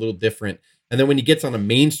Hogan was a little different. And then when he gets on a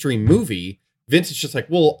mainstream movie, Vince is just like,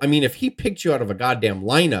 well, I mean, if he picked you out of a goddamn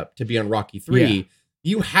lineup to be on Rocky 3,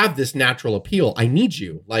 you have this natural appeal. I need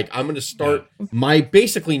you. Like, I'm going to start my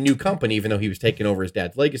basically new company, even though he was taking over his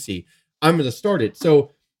dad's legacy. I'm going to start it.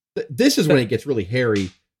 So this is when it gets really hairy.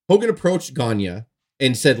 Hogan approached Gagne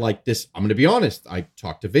and said like this, I'm going to be honest. I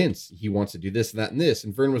talked to Vince. He wants to do this and that and this.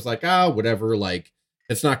 And Vern was like, whatever. Like,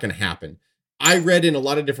 it's not going to happen. I read in a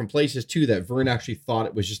lot of different places too, that Vern actually thought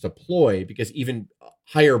it was just a ploy because even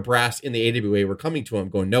higher brass in the AWA were coming to him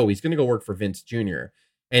going, no, he's going to go work for Vince Jr.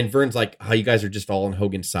 And Vern's like, you guys are just all on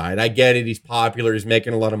Hogan's side. I get it. He's popular. He's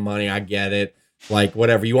making a lot of money. I get it. Like,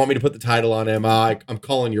 whatever. You want me to put the title on him? I'm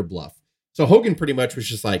calling your bluff. So Hogan pretty much was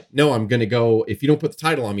just like, no, I'm going to go. If you don't put the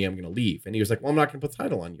title on me, I'm going to leave. And he was like, well, I'm not going to put the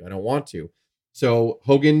title on you. I don't want to. So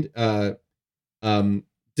Hogan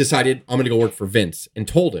decided, I'm going to go work for Vince, and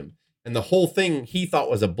told him. And the whole thing he thought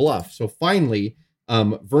was a bluff. So finally,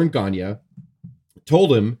 Vern Gagne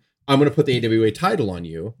told him, I'm going to put the AWA title on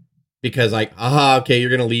you because like, okay, you're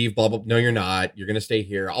going to leave, blah, blah. No, you're not. You're going to stay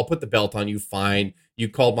here. I'll put the belt on you. Fine. You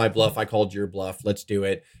called my bluff. I called your bluff. Let's do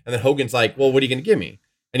it. And then Hogan's like, well, what are you going to give me?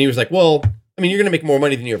 And he was like, well, I mean, you're going to make more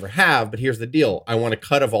money than you ever have, but here's the deal. I want a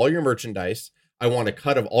cut of all your merchandise. I want a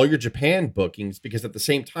cut of all your Japan bookings, because at the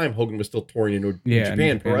same time, Hogan was still touring in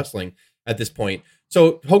Japan pro wrestling at this point.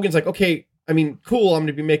 So Hogan's like, okay, I mean, cool. I'm going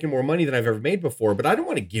to be making more money than I've ever made before, but I don't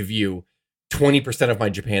want to give you 20% of my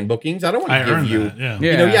Japan bookings. I don't want to give you,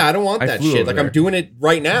 I don't want that shit. Like, I'm doing it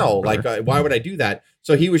right now. Like, why would I do that?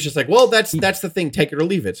 So he was just like, well, that's the thing. Take it or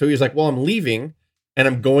leave it. So he was like, well, I'm leaving and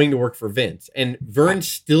I'm going to work for Vince. And Vern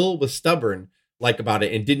still was stubborn like about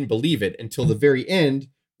it and didn't believe it until the very end,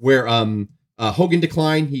 where Hogan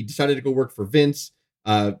declined. He decided to go work for Vince.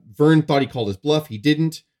 Vern thought he called his bluff. He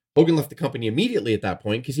didn't. Hogan left the company immediately at that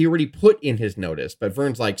point because he already put in his notice. But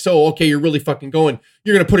Vern's like, so, okay, you're really fucking going.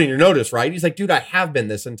 You're going to put in your notice, right? He's like, dude, I have been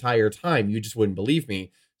this entire time. You just wouldn't believe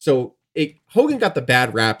me. So Hogan got the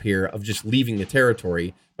bad rap here of just leaving the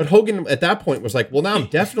territory. But Hogan at that point was like, well, now I'm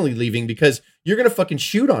definitely leaving because you're going to fucking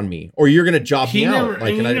shoot on me or you're going to job me out.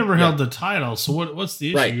 Like, he never held the title. So what's the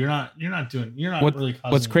issue? Right. You're not really causing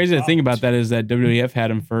what's crazy to think about that is that WWF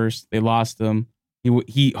had him first. They lost him.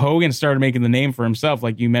 Hogan started making the name for himself,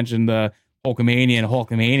 like you mentioned, the Hulkamania and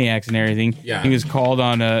Hulkamaniacs and everything. Yeah. He was called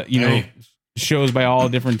on shows by all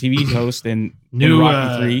different TV hosts and new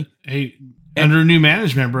Rocky 3. Under new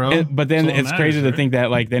management, bro. But then it's crazy to think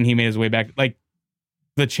that like then he made his way back. Like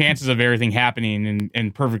the chances of everything happening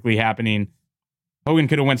and perfectly happening, Hogan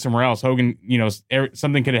could have went somewhere else. Hogan,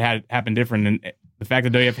 something could have happened different. And the fact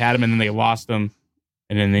that WWF had him and then they lost him,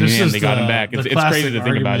 and then in the end they got him back. It's crazy to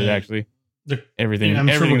think about it actually. Everything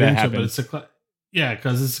that happened.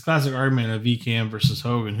 Because it's a classic argument of EKM versus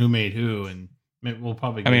Hogan, who made who, and we'll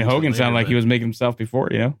probably. Hogan sounded like he was making himself before.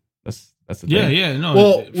 That's the thing. Yeah. No.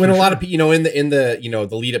 Well, when a lot of people, in the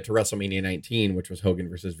the lead up to WrestleMania 19, which was Hogan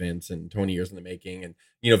versus Vince and 20 years in the making, and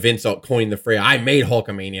Vince coined the phrase, "I made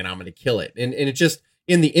Hulkamania and I'm going to kill it," and it just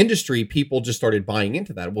in the industry, people just started buying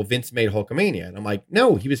into that. Well, Vince made Hulkamania, and I'm like,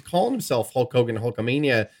 no, he was calling himself Hulk Hogan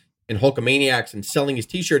Hulkamania. And Hulkamaniacs and selling his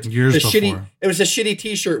t-shirts. It was a shitty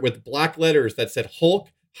t-shirt with black letters that said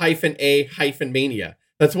Hulk-A-Mania.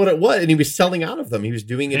 That's what it was. And he was selling out of them. He was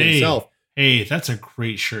doing it himself. Hey, that's a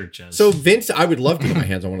great shirt, Jess. So Vince, I would love to get my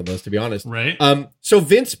hands on one of those, to be honest. Right. So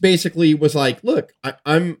Vince basically was like, look,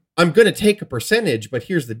 I'm going to take a percentage, but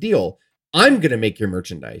here's the deal. I'm going to make your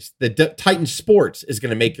merchandise. The Titan Sports is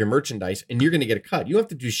going to make your merchandise and you're going to get a cut. You don't have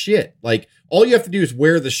to do shit. Like, all you have to do is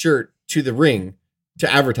wear the shirt to the ring to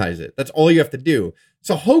advertise it. That's all you have to do.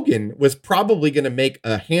 So Hogan was probably going to make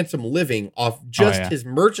a handsome living off just his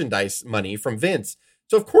merchandise money from Vince.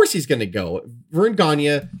 So of course he's going to go. Vern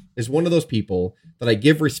Gagne is one of those people that I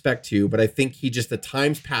give respect to, but I think the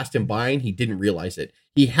times passed him by and he didn't realize it.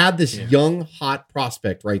 He had this young, hot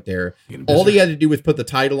prospect right there. All he had to do was put the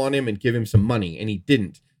title on him and give him some money, and he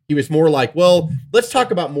didn't. He was more like, well, let's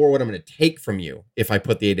talk about more what I'm going to take from you if I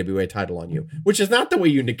put the AWA title on you, which is not the way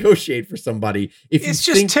you negotiate for somebody. It's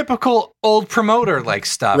just typical old promoter like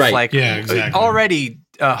stuff. Right. Like, exactly. Already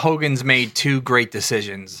Hogan's made two great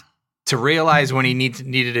decisions to realize when he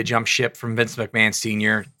needed to jump ship from Vince McMahon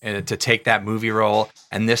Sr. To take that movie role,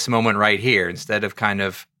 and this moment right here, instead of kind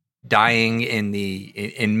of dying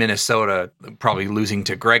in Minnesota, probably losing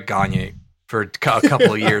to Greg Gagne for a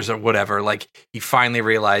couple of years or whatever, like he finally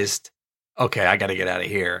realized, okay, I got to get out of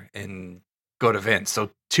here and go to Vince. So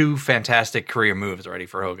two fantastic career moves already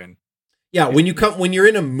for Hogan. Yeah, when you're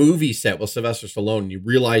in a movie set with Sylvester Stallone, you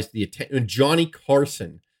realize when Johnny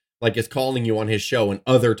Carson is calling you on his show and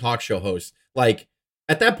other talk show hosts, like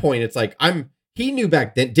at that point, it's like he knew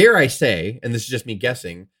back then, dare I say, and this is just me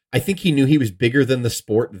guessing, I think he knew he was bigger than the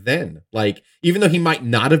sport then. Like, even though he might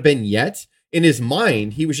not have been yet, in his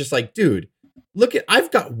mind, he was just like, dude,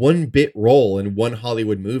 I've got one bit role in one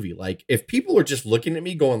Hollywood movie. Like, if people are just looking at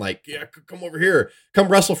me going like, yeah, come over here, come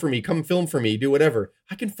wrestle for me, come film for me, do whatever,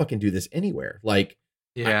 I can fucking do this anywhere. Like,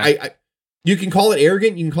 yeah, You can call it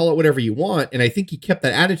arrogant, you can call it whatever you want, and I think he kept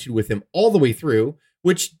that attitude with him all the way through,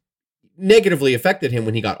 which negatively affected him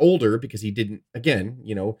when he got older because he didn't, again,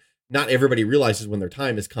 not everybody realizes when their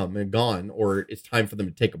time has come and gone or it's time for them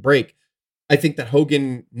to take a break. I think that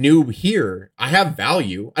Hogan knew here, I have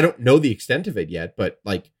value. I don't know the extent of it yet, but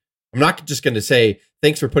like, I'm not just going to say,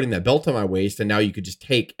 thanks for putting that belt on my waist and now you could just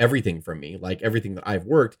take everything from me, like everything that I've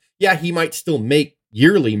worked. Yeah, he might still make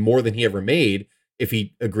yearly more than he ever made if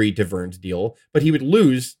he agreed to Vern's deal, but he would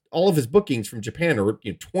lose all of his bookings from Japan, or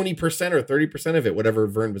 20% or 30% of it, whatever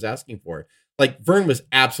Vern was asking for. Like, Vern was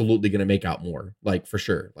absolutely going to make out more, like, for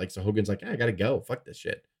sure. Like, so Hogan's like, I got to go. Fuck this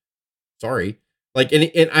shit. Sorry. Like,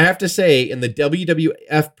 and I have to say, in the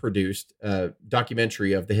WWF produced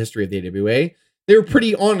documentary of the history of the AWA, they were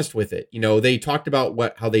pretty honest with it. They talked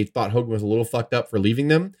about how they thought Hogan was a little fucked up for leaving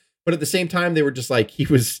them, but at the same time, they were just like, he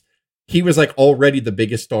was like already the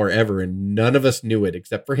biggest star ever, and none of us knew it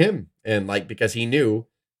except for him. And like, because he knew,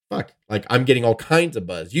 fuck, like, I'm getting all kinds of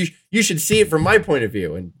buzz. You should see it from my point of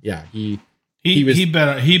view. And yeah, he bet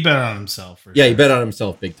on himself. Yeah, he bet on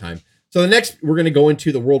himself big time. So the next, we're going to go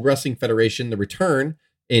into the World Wrestling Federation, the return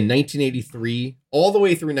in 1983, all the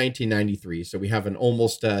way through 1993. So we have an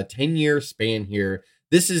almost 10-year span here.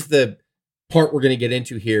 This is the part we're going to get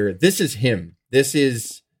into here. This is him. This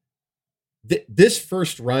is this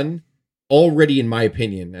first run already, in my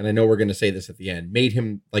opinion, and I know we're going to say this at the end, made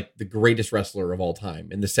him like the greatest wrestler of all time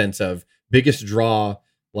in the sense of biggest draw,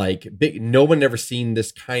 like big. No one ever seen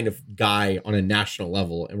this kind of guy on a national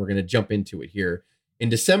level. And we're going to jump into it here. In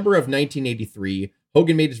December of 1983,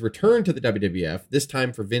 Hogan made his return to the WWF, this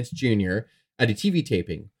time for Vince Jr. at a TV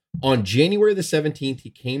taping. On January the 17th, he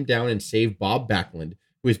came down and saved Bob Backlund,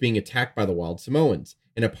 who was being attacked by the Wild Samoans.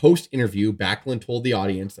 In a post-interview, Backlund told the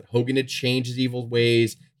audience that Hogan had changed his evil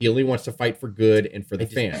ways. He only wants to fight for good and for the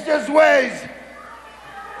fans. His ways.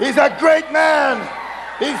 He's a great man.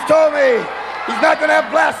 He's told me he's not going to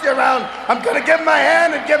have Blassie around. I'm going to give him my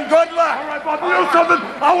hand and give him good luck. All right, Bob, you know something?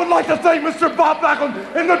 I would like to thank Mr. Bob Backlund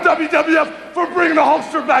and the WWF for bringing the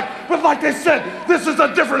Hulkster back. But like they said, this is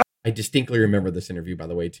a different... I distinctly remember this interview, by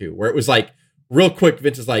the way, too, where it was like, real quick,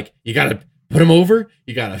 Vince is like, you got to put him over.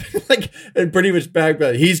 You got to, like, and pretty much back,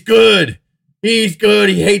 but he's good. He's good.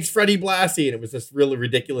 He hates Freddie Blassie. And it was this really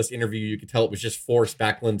ridiculous interview. You could tell it was just forced.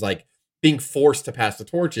 Backlund's like being forced to pass the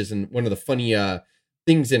torches. And one of the funny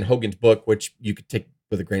things in Hogan's book, which you could take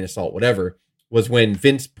with a grain of salt, whatever, was when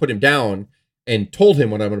Vince put him down and told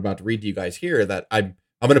him what I'm about to read to you guys here, that I'm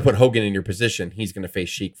going to put Hogan in your position. He's going to face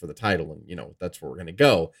Sheik for the title. And, that's where we're going to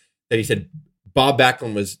go. That he said Bob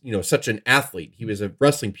Backlund was, such an athlete. He was a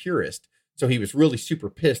wrestling purist. So he was really super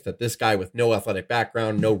pissed that this guy with no athletic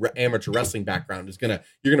background, no amateur wrestling background you're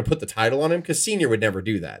going to put the title on him, because Senior would never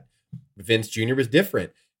do that. Vince Jr. was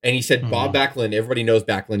different. And he said, Bob Backlund, everybody knows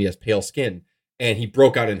Backlund, he has pale skin. And he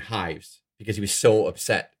broke out in hives because he was so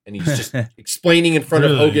upset. And he's just explaining in front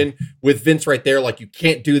of Hogan with Vince right there, like, you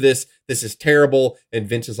can't do this. This is terrible. And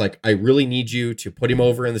Vince is like, I really need you to put him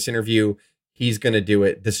over in this interview. He's going to do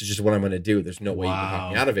it. This is just what I'm going to do. There's no way you can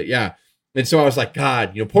talk me out of it. Yeah. And so I was like,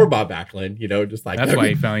 God, poor Bob Backlund, just like. That's why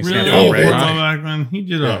he finally said, Bob Backlund, he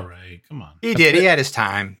did all right. Come on. He did. He had his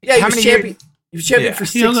time. Yeah, he was champion. He was champion for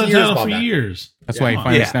 6 years. He held that title for years. That's why he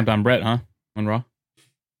finally snapped on Brett, huh? On Raw.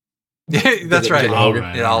 That's right. It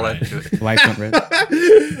all into it. Lights went red.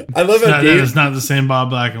 I love how Dave is not the same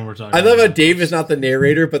Bob Backlund we're talking. I love how Dave is not the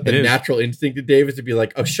narrator, but the natural instinct of Dave is to be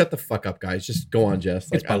like, "Oh, shut the fuck up, guys! Just go on,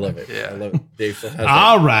 Jess." Like, I love it. Yeah, I love it. Dave still has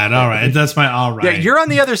all right. That's my all right. Yeah, you're on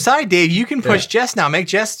the other side, Dave. You can push Jess now. Make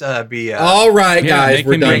Jess be all right, guys.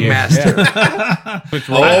 We're done. Master.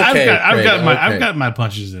 I've got my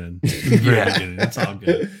punches in. It's all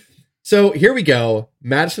good. So here we go.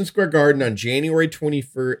 Madison Square Garden on January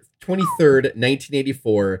 23rd,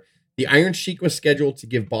 1984. The Iron Sheik was scheduled to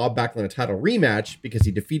give Bob Backlund a title rematch because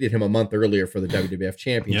he defeated him a month earlier for the WWF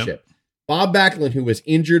Championship. Yep. Bob Backlund, who was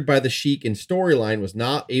injured by the Sheik in storyline, was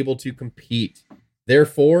not able to compete.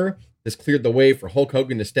 Therefore, this cleared the way for Hulk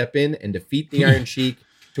Hogan to step in and defeat the Iron Sheik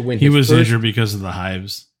to win. He was injured because of the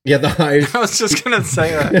hives. Yeah, the hives. I was just going to say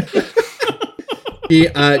that. He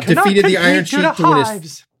defeated the Iron Sheik to win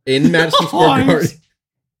his... In Madison Square Garden.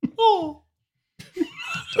 Oh.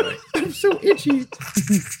 Sorry. I'm so itchy.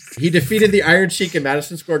 He defeated the Iron Sheik in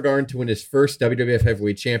Madison Square Garden to win his first WWF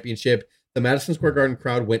Heavyweight Championship. The Madison Square Garden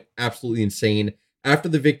crowd went absolutely insane. After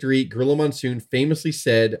the victory, Gorilla Monsoon famously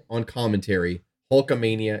said on commentary,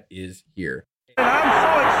 Hulkamania is here. I'm so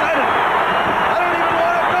excited. I don't even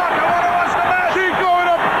want to talk. I want to watch the match. She's going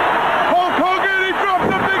up. Hulk Hogan, he drops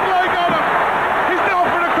the big leg on him. He's down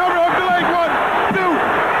for the cover of the leg. 1, 2.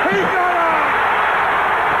 He got out.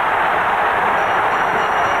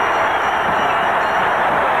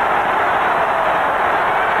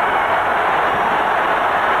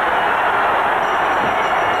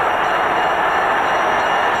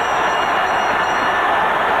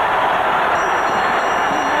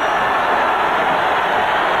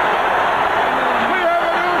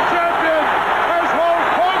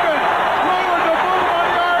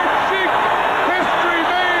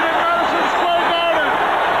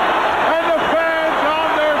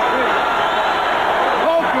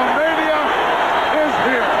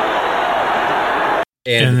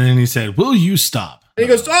 said, "Will you stop?" And he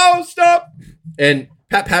goes, "Oh, stop!" And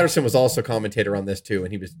Pat Patterson was also a commentator on this too,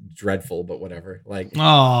 and he was dreadful, but whatever. Like,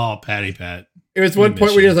 oh, Patty Pat. It was one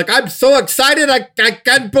point where he was like, "I'm so excited, I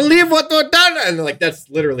can't believe what they've done," and like that's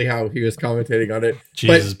literally how he was commentating on it.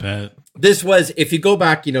 Jesus, Pat. This was, if you go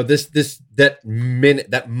back, you know,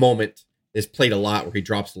 that moment is played a lot where he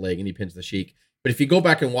drops the leg and he pins the Sheik. But if you go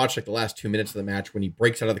back and watch like the last 2 minutes of the match when he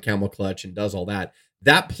breaks out of the camel clutch and does all that,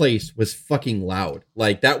 that place was fucking loud.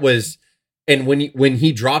 Like that was, and when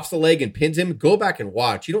he drops the leg and pins him, go back and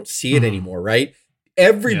watch. You don't see it anymore, right?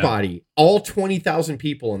 Everybody, all 20,000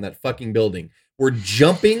 people in that fucking building were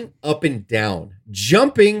jumping up and down.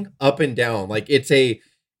 Like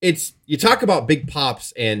it's you talk about big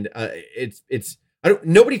pops, and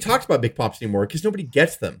nobody talks about big pops anymore because nobody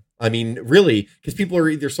gets them. I mean, really, because people are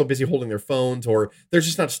either so busy holding their phones or they're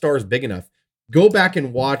just not stars big enough. Go back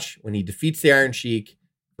and watch when he defeats the Iron Sheik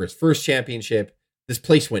for his first championship. This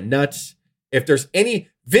place went nuts. If there's any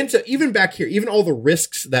Vince, even back here, even all the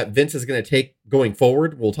risks that Vince is going to take going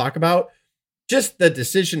forward, we'll talk about. Just the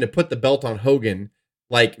decision to put the belt on Hogan,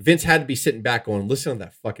 like Vince had to be sitting back going, listen to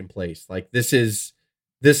that fucking place. Like this is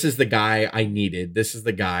the guy I needed. This is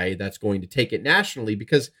the guy that's going to take it nationally,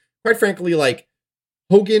 because quite frankly, like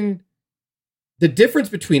Hogan, the difference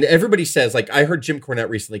between, everybody says, like I heard Jim Cornette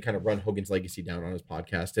recently kind of run Hogan's legacy down on his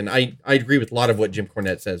podcast. And I agree with a lot of what Jim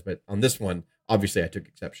Cornette says, but on this one, obviously I took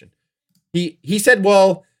exception. He said,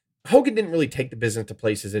 well, Hogan didn't really take the business to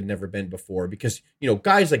places it had never been before because, you know,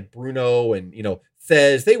 guys like Bruno and, you know,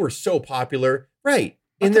 Thez, they were so popular, right?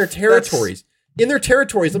 In their territories. In their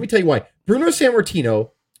territories, let me tell you why. Bruno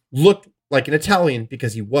Sammartino looked like an Italian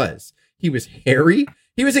because he was. He was hairy.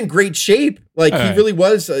 He was in great shape. Like he really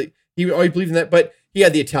was. He always believed in that. But he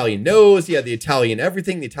had the Italian nose. He had the Italian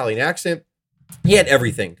everything, the Italian accent. He had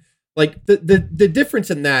everything. Like the difference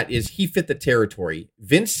in that is he fit the territory.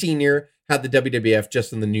 Vince Sr. had the WWF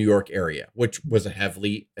just in the New York area, which was a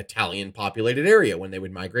heavily Italian populated area. When they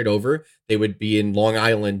would migrate over, they would be in Long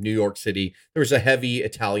Island, New York City. There was a heavy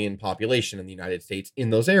Italian population in the United States in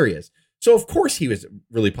those areas. So of course he was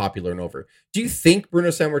really popular and over. Do you think Bruno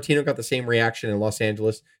Sammartino got the same reaction in Los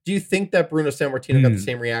Angeles? Do you think that Bruno Sammartino got the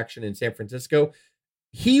same reaction in San Francisco?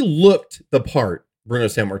 He looked the part, Bruno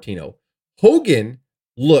Sammartino. Hogan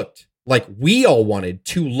looked like we all wanted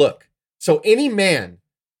to look. So any man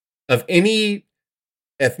of any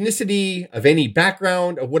ethnicity, of any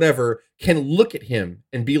background, of whatever, can look at him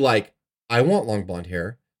and be like, I want long blonde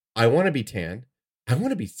hair. I want to be tan. I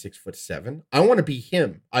want to be 6'7". I want to be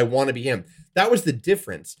him. I want to be him. That was the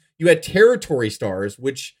difference. You had territory stars,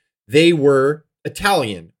 which they were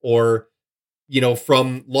Italian or, you know,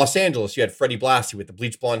 from Los Angeles. You had Freddie Blassie with the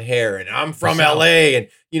bleach blonde hair, and I'm from LA. And,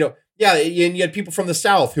 you know, yeah, and you had people from the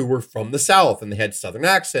South who were from the South, and they had Southern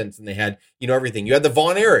accents, and they had, you know, everything. You had the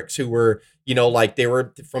Von Erichs who were, you know, like they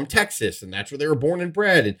were from Texas, and that's where they were born and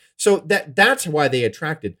bred. And so that's why they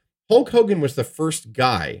attracted. Hulk Hogan was the first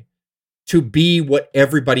guy to be what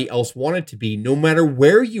everybody else wanted to be, no matter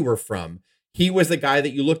where you were from. He was the guy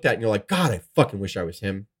that you looked at and you're like, God, I fucking wish I was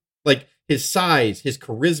him. Like his size, his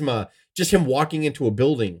charisma, just him walking into a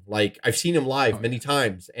building. Like I've seen him live many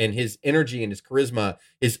times, and his energy and his charisma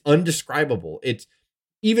is undescribable. It's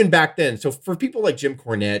even back then. So for people like Jim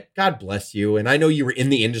Cornette, God bless you. And I know you were in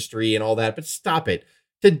the industry and all that, but stop it.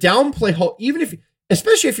 To downplay Hulk,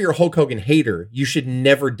 especially if you're a Hulk Hogan hater, you should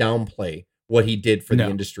never downplay what he did for the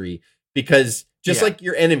industry. Because just like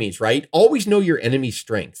your enemies, right? Always know your enemy's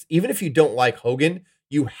strengths. Even if you don't like Hogan,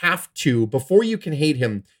 you have to, before you can hate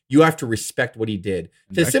him, you have to respect what he did.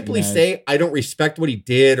 To simply say, I don't respect what he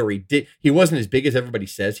did, or he wasn't as big as everybody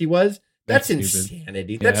says he was, that's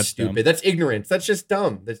insanity. Yeah, that's stupid. dumb. That's ignorance. That's just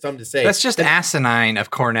dumb. That's dumb to say. That's just asinine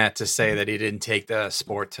of Cornette to say that he didn't take the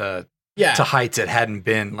sport to heights it hadn't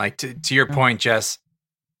been. Like to your point, Jess,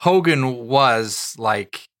 Hogan was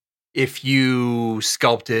like, if you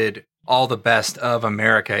sculpted all the best of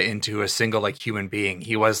America into a single like human being,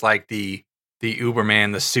 he was like the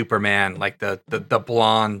Uberman, the Superman, like the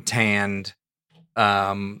blonde tanned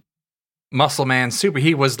muscle man super.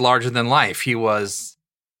 He was larger than life. He was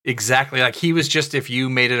exactly like, he was just, if you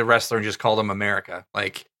made it a wrestler and just called him America,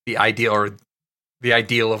 like the ideal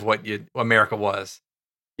of what America was.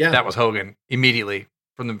 Yeah, that was Hogan immediately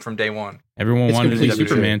from day one. Everyone wanted to be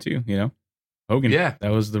Superman too, you know. Hogan, yeah, that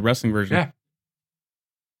was the wrestling version. Yeah.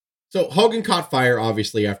 So Hogan caught fire,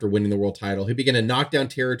 obviously, after winning the world title. He began to knock down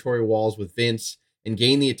territory walls with Vince and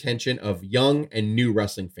gain the attention of young and new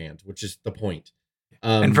wrestling fans, which is the point.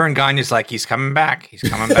 And Vern Gagne's like, he's coming back. He's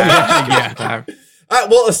coming back. Yeah.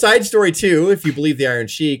 Well, a side story, too, if you believe the Iron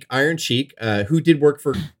Sheik, who did work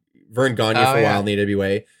for Vern Gagne for a while in the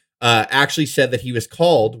AWA, actually said that he was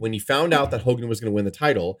called when he found out that Hogan was going to win the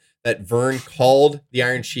title, that Vern called the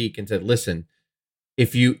Iron Sheik and said, listen,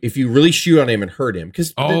 if you really shoot on him and hurt him,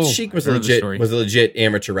 because the Sheik was a legit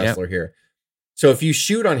amateur wrestler here. So if you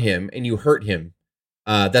shoot on him and you hurt him,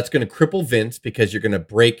 that's going to cripple Vince because you're going to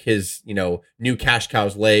break his, new cash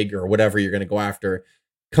cow's leg or whatever you're going to go after.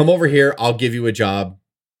 Come over here. I'll give you a job,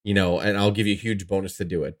 and I'll give you a huge bonus to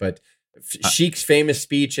do it. But Sheik's famous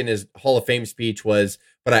speech and his Hall of Fame speech was,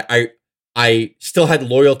 but I still had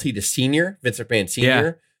loyalty to Senior, Vince McMahon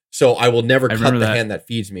Senior. So I will never cut the hand that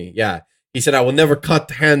feeds me. Yeah. He said, I will never cut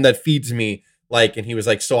the hand that feeds me. And he was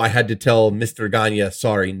like, so I had to tell Mr. Gagne,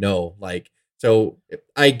 sorry, no. So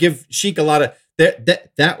I give Sheik a lot of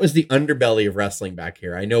that was the underbelly of wrestling back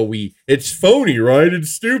here. I know it's phony, right?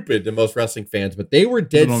 It's stupid to most wrestling fans, but they were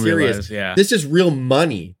dead serious. This is real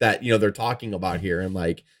money that, they're talking about here. And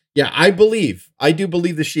I do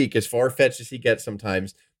believe the Sheik, as far-fetched as he gets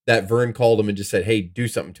sometimes, that Vern called him and just said, hey, do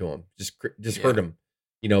something to him. Just hurt him.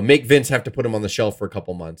 Make Vince have to put him on the shelf for a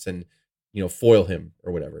couple months and, foil him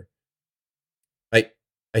or whatever.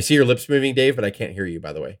 I see your lips moving, Dave, but I can't hear you,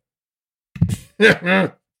 by the way.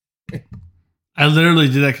 I literally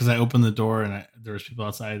did that because I opened the door and there was people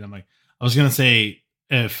outside. And I'm like, I was going to say,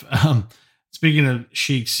 if, speaking of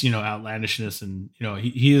Sheik's, outlandishness and,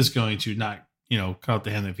 he is going to not, cut out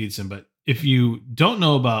the hand that feeds him. But if you don't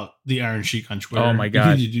know about the Iron Sheik on Twitter, oh my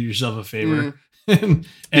God, you need to do yourself a favor and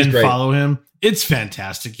follow him. It's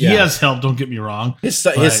fantastic. He has help. Don't get me wrong. His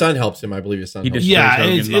son helps him. I believe his son.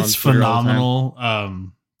 It's phenomenal.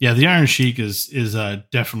 The Iron Sheik is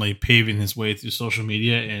definitely paving his way through social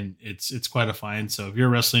media, and it's quite a find. So if you're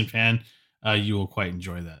a wrestling fan, you will quite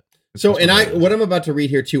enjoy that. So, what I'm about to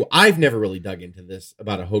read here too, I've never really dug into this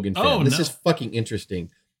about a Hogan fan. This is fucking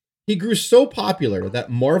interesting. He grew so popular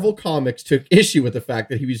that Marvel Comics took issue with the fact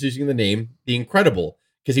that he was using the name The Incredible,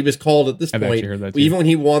 because he was called at this point, even when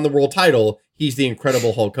he won the world title, he's the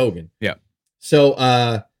Incredible Hulk Hogan. Yeah. So,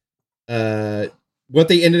 what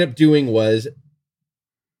they ended up doing was,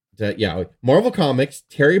 Marvel Comics,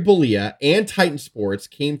 Terry Bollea, and Titan Sports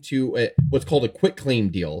came to what's called a quick claim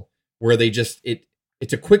deal, where they just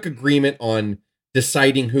it's a quick agreement on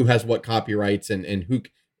deciding who has what copyrights and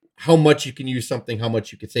how much you can use something, how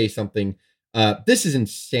much you could say something. This is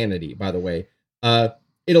insanity, by the way.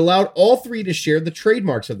 It allowed all three to share the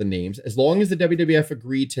trademarks of the names as long as the WWF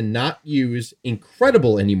agreed to not use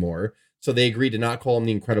Incredible anymore. So they agreed to not call him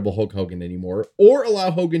the Incredible Hulk Hogan anymore, or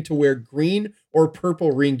allow Hogan to wear green or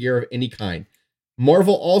purple ring gear of any kind.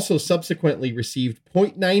 Marvel also subsequently received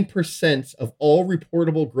 0.9% of all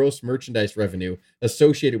reportable gross merchandise revenue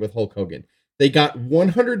associated with Hulk Hogan. They got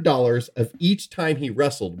 $100 of each time he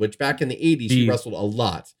wrestled, which back in the 80s, he wrestled a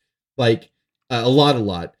lot. A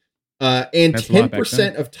lot. And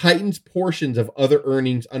 10% of Titan's portions of other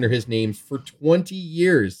earnings under his names for 20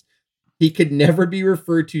 years. He could never be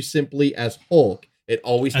referred to simply as Hulk. It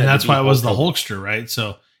always had and that's to be why it was Hulk the Hogan. Hulkster, right?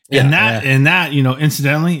 So and that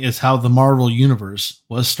incidentally is how the Marvel Universe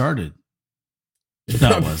was started.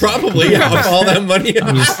 Probably all that money.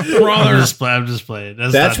 I'm just playing.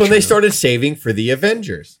 That's when they started saving for the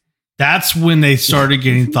Avengers. That's when they started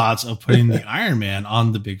getting thoughts of putting the Iron Man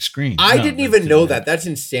on the big screen. I didn't even know that. That's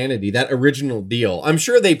insanity. That original deal. I'm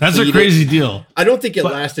sure that's a crazy deal. I don't think it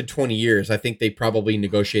lasted 20 years. I think they probably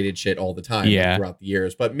negotiated shit all the time throughout the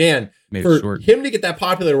years. But man, for him to get that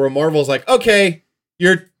popular where Marvel's like, okay,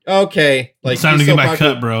 you're okay. It's time to get my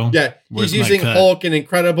cut, bro. Yeah. He's using Hulk and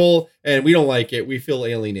Incredible, and we don't like it. We feel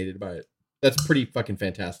alienated by it. That's pretty fucking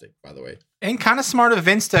fantastic, by the way. And kind of smart of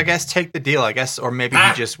Vince to, I guess, take the deal, I guess, or maybe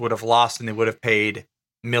he just would have lost and they would have paid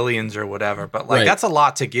millions or whatever. But that's a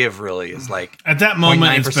lot to give, really. Is at that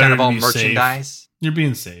moment, 0.9% of all merchandise. Safe. You're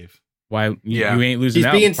being safe. Why? You ain't losing.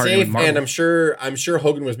 He's being safe, and I'm sure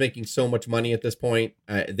Hogan was making so much money at this point.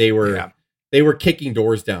 They were kicking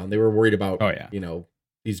doors down. They were worried about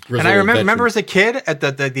these grizzled and I remember as a kid at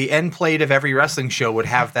the end plate of every wrestling show would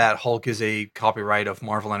have that Hulk is a copyright of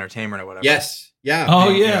Marvel Entertainment or whatever. Yes. Yeah. Oh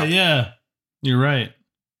yeah. You're right.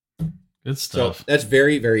 Good stuff. So that's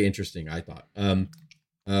very, very interesting, I thought. In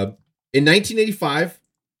 1985,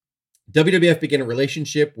 WWF began a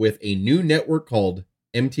relationship with a new network called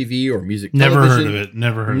MTV or Music Never Television. heard of it.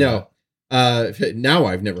 Never heard of it. Now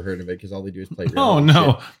I've never heard of it because all they do is play real Oh,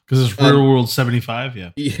 no. Because it's Real World 75.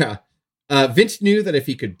 Yeah. Yeah. Vince knew that if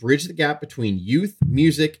he could bridge the gap between youth,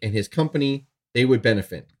 music, and his company, they would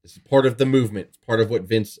benefit. This is part of the movement. It's part of what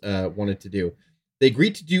Vince wanted to do. They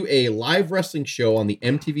agreed to do a live wrestling show on the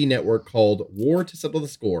MTV network called War to Settle the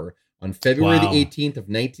Score on February the 18th of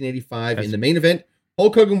 1985. In the main event,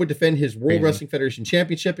 Hulk Hogan would defend his World Wrestling Federation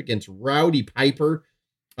Championship against Rowdy Piper.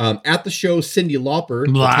 At the show, Cyndi Lauper,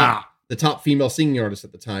 the top female singing artist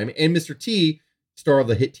at the time, and Mr. T, star of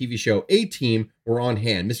the hit TV show A-Team, were on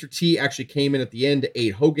hand. Mr. T actually came in at the end to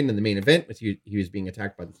aid Hogan in the main event as he was being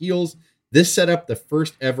attacked by the heels. This set up the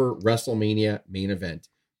first ever WrestleMania main event.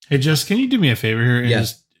 Hey, Jess, can you do me a favor here and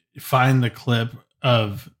Yes. just find the clip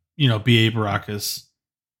of, B.A. Baracus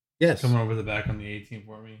coming over the back on the 18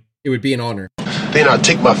 for me? It would be an honor. Then I'll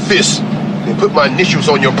take my fist and put my initials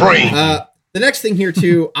on your brain. The next thing here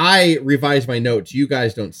too, I revised my notes. You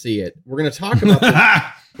guys don't see it. We're going to talk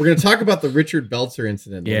about the Richard Belzer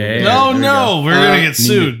incident. We're going to get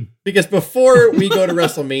sued. Because before we go to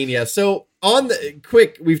WrestleMania, so on the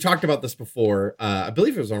quick, we've talked about this before. I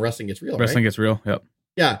believe it was on Wrestling Gets Real. Wrestling right? Gets Real. Yep.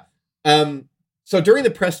 Yeah. So during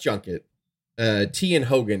the press junket, T and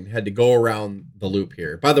Hogan had to go around the loop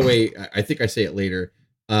here. By the way, I think I say it later.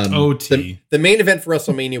 OT. The main event for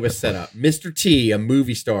WrestleMania was set up. Mr. T, a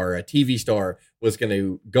movie star, a TV star, was going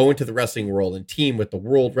to go into the wrestling world and team with the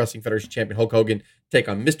World Wrestling Federation champion Hulk Hogan, take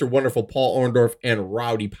on Mr. Wonderful Paul Orndorff and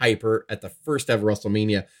Rowdy Piper at the first ever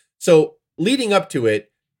WrestleMania. So leading up to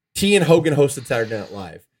it, T and Hogan hosted Saturday Night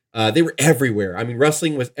Live. They were everywhere. I mean,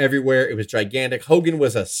 wrestling was everywhere. It was gigantic. Hogan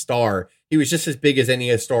was a star. He was just as big as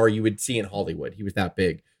any star you would see in Hollywood. He was that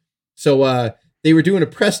big. So they were doing a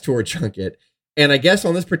press tour junket. And I guess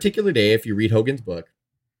on this particular day, if you read Hogan's book,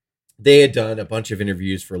 they had done a bunch of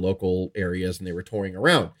interviews for local areas and they were touring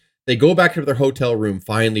around. They go back to their hotel room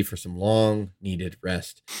finally for some long needed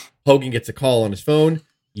rest. Hogan gets a call on his phone.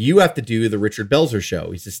 You have to do the Richard Belzer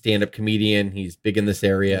show. He's a stand-up comedian. He's big in this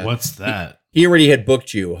area. What's that? He already had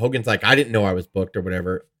booked you. Hogan's like, I didn't know I was booked or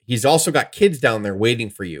whatever. He's also got kids down there waiting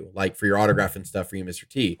for you, like for your autograph and stuff for you, Mr.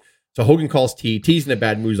 T. So Hogan calls T. T's in a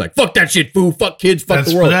bad mood. He's like, fuck that shit, fool. Fuck kids. Fuck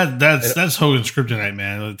the world. That's Hogan's kryptonite,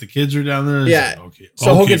 man. Like, the kids are down there. Yeah. Like, okay.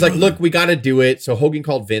 So Hogan's like, look, we got to do it. So Hogan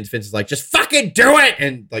called Vince. Vince is like, just fucking do it.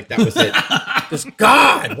 And like, that was it. Just,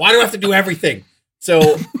 God, why do I have to do everything?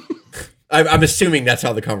 So I'm assuming that's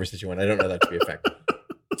how the conversation went. I don't know that to be a fact.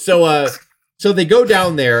 So they go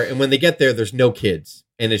down there, and when they get there, there's no kids.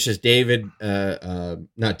 And it's just David,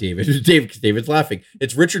 not David, it's David because David's laughing.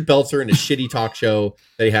 It's Richard Belzer and his shitty talk show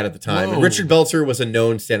that he had at the time. And Richard Belzer was a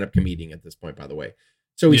known stand-up comedian at this point, by the way.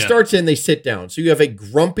 So he starts in, they sit down. So you have a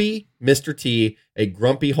grumpy Mr. T, a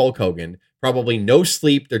grumpy Hulk Hogan, probably no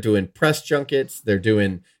sleep. They're doing press junkets. They're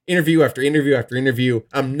doing interview after interview after interview.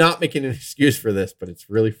 I'm not making an excuse for this, but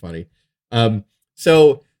it's really funny.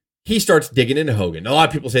 So he starts digging into Hogan. A lot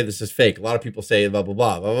of people say this is fake. A lot of people say blah, blah,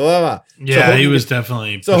 blah, blah, blah, blah. Yeah, so Hogan, he was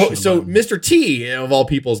definitely. So Mr. T, of all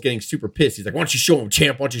people, is getting super pissed. He's like, why don't you show him,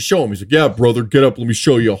 champ? Why don't you show him? He's like, yeah, brother, get up. Let me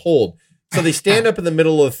show you a hold. So they stand up in the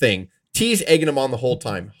middle of the thing. T's egging him on the whole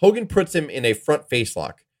time. Hogan puts him in a front face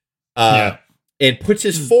lock and puts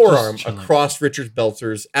his forearm across Richard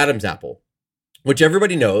Belzer's Adam's apple, which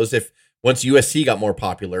everybody knows if once USC got more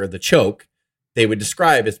popular, the choke, they would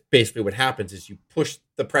describe as basically what happens is you push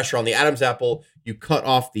the pressure on the Adam's apple, you cut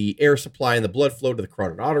off the air supply and the blood flow to the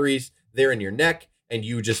carotid arteries there in your neck, and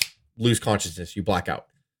you just lose consciousness. You black out.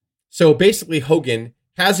 So basically, Hogan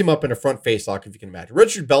has him up in a front face lock, if you can imagine.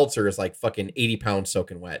 Richard Belzer is like fucking 80 pounds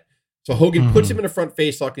soaking wet. So Hogan puts him in a front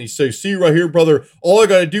face lock and he says, see right here, brother, all I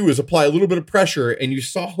got to do is apply a little bit of pressure. And you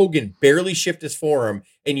saw Hogan barely shift his forearm.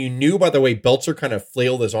 And you knew by the way Belzer kind of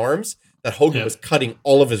flailed his arms that Hogan was cutting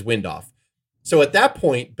all of his wind off. So at that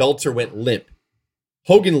point, Belzer went limp.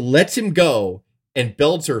 Hogan lets him go, and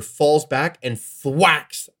Belzer falls back and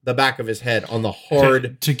thwacks the back of his head on the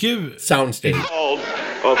hard to give soundstage.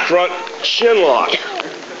 A front chin lock.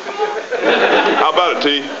 How about it,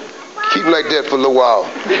 T? Keep like that for a little while.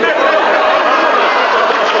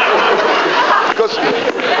 Because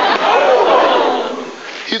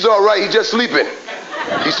he's all right. He's just sleeping.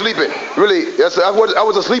 He's sleeping. Really, I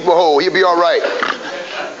was a sleeper hole. He'll be all right.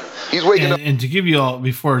 He's waking up. And to give you all,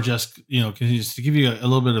 before just, continues, to give you a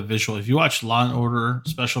little bit of visual, if you watch Law and Order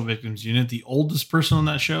Special Victims Unit, the oldest person on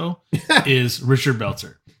that show is Richard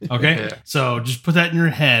Belzer. Okay? So just put that in your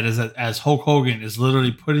head as Hulk Hogan is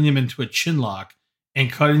literally putting him into a chin lock and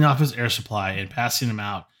cutting off his air supply and passing him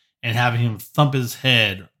out and having him thump his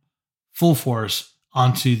head full force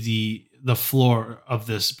onto the floor of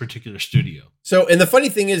this particular studio. So, and the funny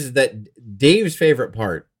thing is that Dave's favorite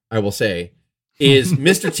part, I will say, is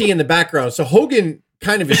Mr. T in the background. So Hogan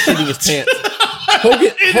kind of is shitting his pants.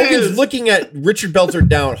 Hogan's looking at Richard Belzer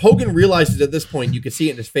down. Hogan realizes at this point, you can see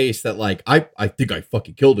it in his face that like, I think I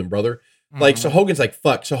fucking killed him, brother. Like, so Hogan's like,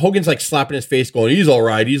 fuck. So Hogan's like slapping his face going, he's all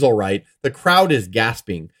right. He's all right. The crowd is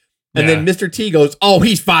gasping. And then Mr. T goes, oh,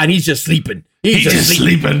 he's fine. He's just sleeping. He's just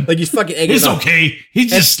sleeping. Like he's fucking egging It's it on. okay.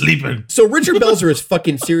 He's just sleeping. So Richard Belzer is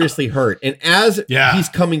fucking seriously hurt. And as he's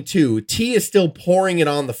coming to, T is still pouring it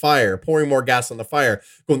on the fire, pouring more gas on the fire,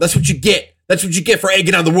 going, that's what you get. That's what you get for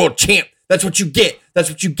egging on the world champ. That's what you get. That's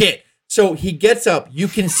what you get. So he gets up. You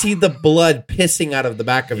can see the blood pissing out of the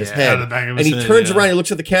back of his head. And he turns around, he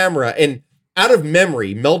looks at the camera, and out of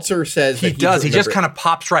memory, Meltzer says he does. He just kind of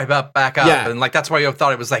pops right back up. Yeah. And like that's why you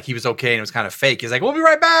thought it was like he was okay and it was kind of fake. He's like, we'll be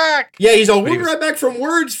right back. Yeah, he's all, we'll be right back from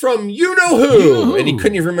words from you-know-who. And he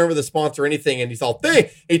couldn't even remember the sponsor or anything. And he's all,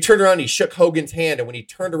 hey. He turned around, he shook Hogan's hand. And when he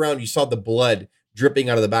turned around, you saw the blood dripping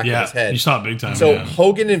out of the back of his head. You saw it big time. So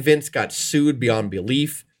Hogan and Vince got sued beyond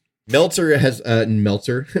belief. Belzer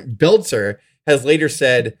has later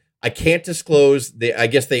said, I can't disclose. I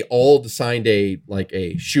guess they all signed a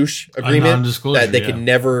shoosh agreement that they can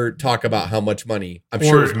never talk about how much money. I'm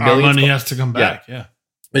sure it's millions. Our money has to come back. Yeah.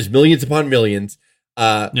 There's millions upon millions.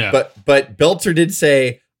 But Belzer did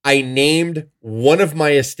say, I named one of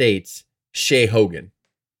my estates Shea Hogan.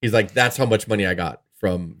 He's like, that's how much money I got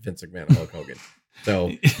from Vince McMahon and Hulk Hogan.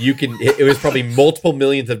 So you can, it was probably multiple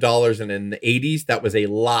millions of dollars. And in the 80s, that was a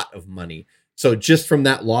lot of money. So just from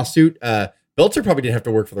that lawsuit, Belzer probably didn't have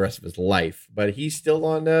to work for the rest of his life, but he's still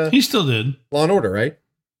on. He still did Law and Order, right?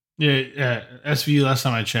 Yeah, SVU. Last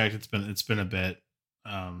time I checked, it's been a bit.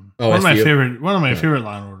 One SVU? of my favorite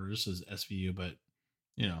Law and Orders is SVU, but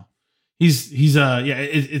he's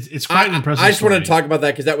it's quite an impressive. I just wanted to talk about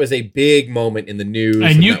that because that was a big moment in the news,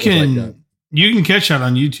 and you can catch that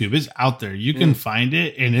on YouTube. It's out there. You can find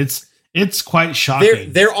it, and it's quite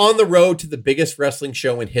shocking. They're on the road to the biggest wrestling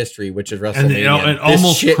show in history, which is WrestleMania. And it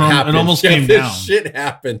almost came down. Shit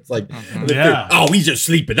happens. Like, he's just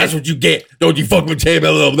sleeping. That's what you get. Don't you fuck with him?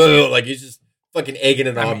 Like, he's just fucking egging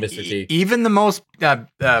it on, Mr. T. Even the most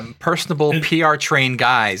personable PR trained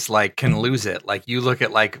guys can lose it. Like you look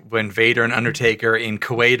at when Vader and Undertaker in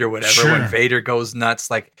Kuwait or whatever, when Vader goes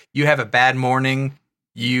nuts, like you have a bad morning.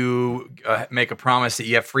 You make a promise that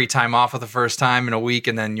you have free time off for the first time in a week,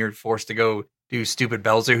 and then you're forced to go do stupid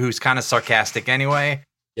Belzer, who's kind of sarcastic anyway.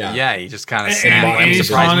 Yeah, he just kind of snapped. I'm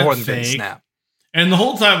surprised more than didn't snap. And the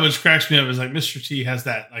whole time, which cracks me up, is like Mr. T has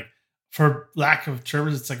that, for lack of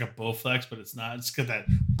terms, it's like a Bowflex, but it's not. It's got that.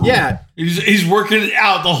 Yeah, he's working it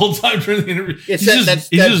out the whole time during the interview. It's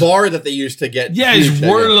that bar that they used to get. Yeah, he's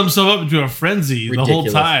whirling himself up into a frenzy the whole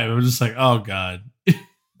time. I'm just like, oh god.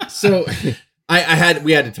 So.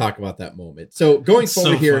 We had to talk about that moment. So going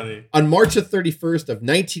forward here, on March the 31st of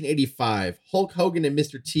 1985, Hulk Hogan and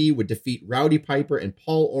Mr. T would defeat Rowdy Piper and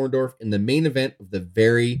Paul Orndorff in the main event of the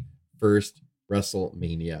very first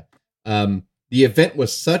WrestleMania. The event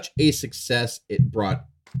was such a success, it brought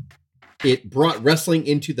wrestling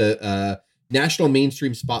into the national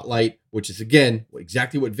mainstream spotlight, which is, again,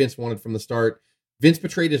 exactly what Vince wanted from the start. Vince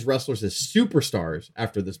portrayed his wrestlers as superstars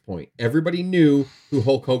after this point. Everybody knew who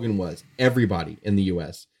Hulk Hogan was. Everybody in the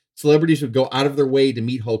U.S. Celebrities would go out of their way to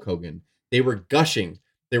meet Hulk Hogan. They were gushing.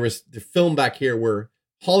 There was the film back here where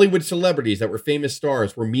Hollywood celebrities that were famous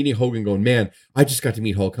stars were meeting Hogan going, man, I just got to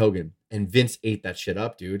meet Hulk Hogan. And Vince ate that shit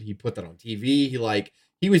up, dude. He put that on TV.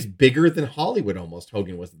 He was bigger than Hollywood almost,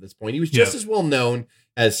 Hogan was at this point. He was just as well known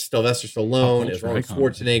as Sylvester Stallone, as Arnold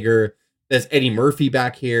Schwarzenegger, as Eddie Murphy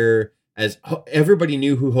back here. As everybody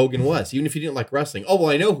knew who Hogan was, even if you didn't like wrestling. Oh,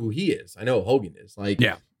 well, I know who he is. I know who Hogan is.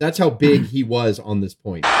 That's how big he was on this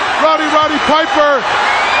point. Rowdy Piper,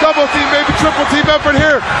 double team, maybe triple team effort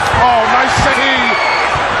here. Oh, nice save.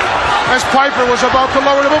 As Piper was about to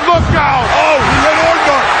lower him. Look out. Oh, he hit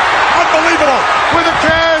Orndorff. Unbelievable. With a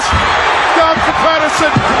cash. Down to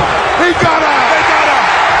Patterson. He got him. They got him.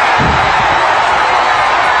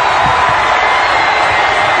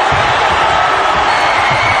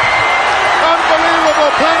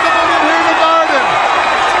 Pandemonium here in the Garden.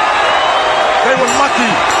 They were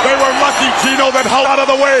lucky, Gino, that Hulk out of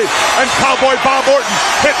the way. And Cowboy Bob Orton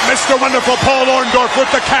hit Mr. Wonderful Paul Orndorff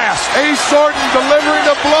with the cast. Ace Orton delivering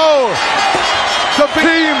the blow. The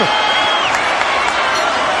beam.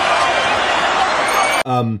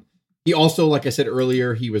 He also, like I said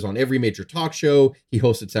earlier, he was on every major talk show. He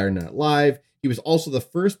hosted Saturday Night Live. He was also the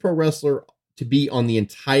first pro wrestler to be on the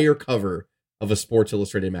entire cover of a Sports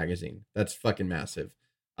Illustrated magazine. That's fucking massive.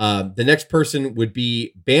 The next person would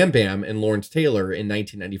be Bam Bam and Lawrence Taylor in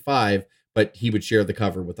 1995, but he would share the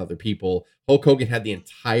cover with other people. Hulk Hogan had the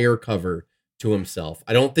entire cover to himself.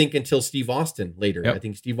 I don't think until Steve Austin later. Yep. I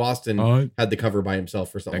think Steve had the cover by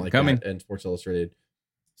himself or something like that in Sports Illustrated.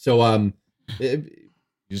 So,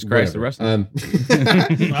 Jesus Christ, the rest of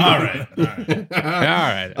All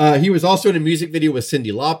right. He was also in a music video with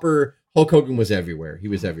Cyndi Lauper. Hulk Hogan was everywhere. He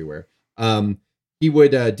was everywhere. He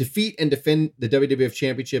would defeat and defend the WWF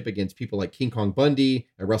Championship against people like King Kong Bundy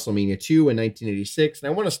at WrestleMania 2 in 1986. And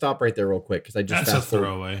I want to stop right there real quick because I just That's a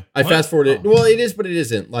throwaway. fast forwarded. Well, it is, but it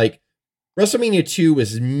isn't. Like WrestleMania 2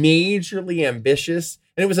 was majorly ambitious,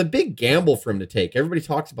 and it was a big gamble for him to take. Everybody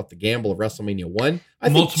talks about the gamble of WrestleMania 1. I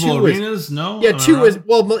think multiple 2 arenas? No? Yeah, 2 was,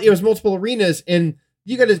 well, it was multiple arenas, and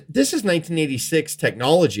you got to, this is 1986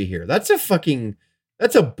 technology here. That's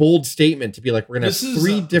a bold statement to be like, we're going to have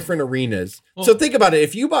 3 different arenas. Well, so think about it.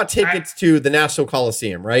 If you bought tickets to the Nassau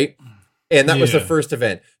Coliseum, right? And that was the first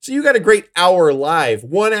event. So you got a great 1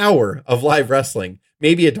 hour of live wrestling,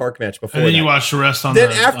 maybe a dark match before. And then you watch the rest on then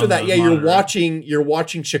the, after on that, the monitor. you're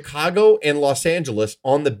watching Chicago and Los Angeles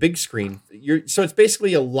on the big screen. So it's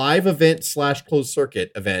basically a live event / closed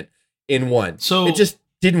circuit event in one. So it just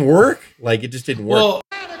didn't work. Like, it just didn't work. Well,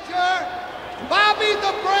 Bobby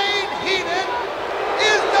the Brain Heenan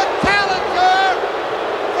is the challenger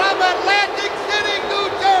from Atlantic City, New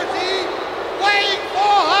Jersey, weighing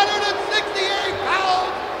 468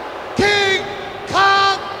 pounds, King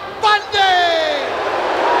Kong Bundy.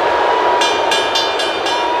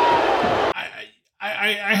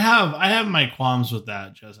 I have my qualms with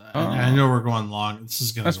that, Jess. I know we're going long. This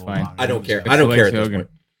is going to go long. I don't care. I don't care at this point.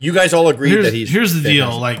 You guys all agree that here's the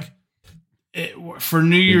deal. Like for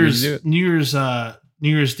New Year's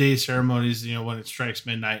Day ceremonies, you know, when it strikes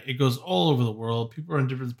midnight, it goes all over the world. People are in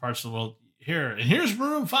different parts of the world. Here's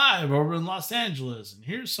Maroon 5 over in Los Angeles, and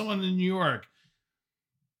here's someone in New York.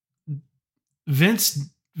 Vince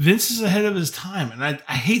is ahead of his time, and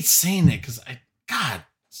I hate saying it because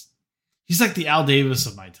he's like the Al Davis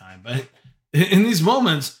of my time. But in these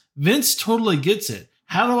moments, Vince totally gets it.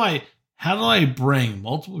 How do I bring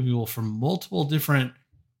multiple people from multiple different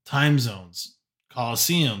time zones,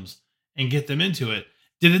 coliseums, and get them into it?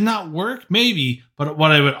 Did it not work? Maybe. But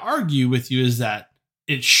what I would argue with you is that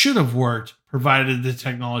it should have worked provided the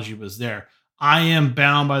technology was there. I am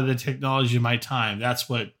bound by the technology of my time. That's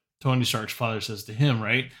what Tony Stark's father says to him,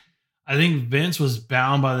 right? I think Vince was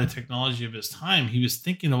bound by the technology of his time. He was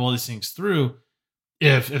thinking of all these things through.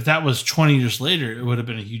 If that was 20 years later, it would have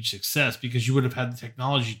been a huge success because you would have had the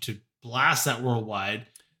technology to blast that worldwide.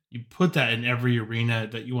 You put that in every arena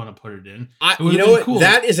that you want to put it in. You know what? Cool.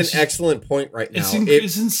 That is an excellent point right now.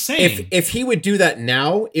 It's insane. If he would do that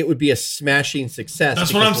now, it would be a smashing success.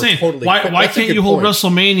 That's what I'm saying. Why can't you hold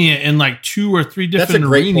WrestleMania in like 2 or 3 different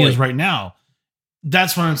arenas right now?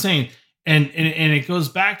 That's what I'm saying. And it goes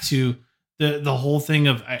back to the whole thing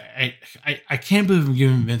of I can't believe I'm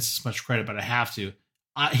giving Vince this much credit, but I have to.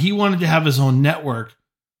 He wanted to have his own network.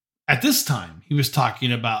 At this time, he was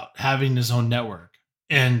talking about having his own network.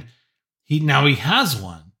 And he has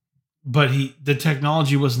one, but the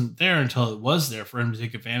technology wasn't there until it was there for him to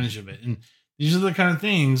take advantage of it. And these are the kind of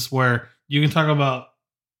things where you can talk about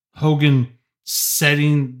Hogan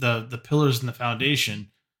setting the pillars and the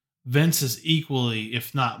foundation. Vince is equally,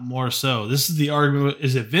 if not more so. This is the argument: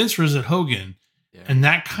 is it Vince or is it Hogan? Yeah. And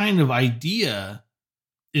that kind of idea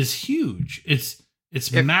is huge. It's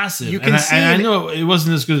massive. And I know it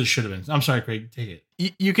wasn't as good as it should have been. I'm sorry, Craig, take it.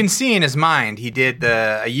 You can see in his mind, he did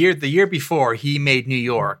the year before, he made New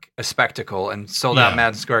York a spectacle and sold out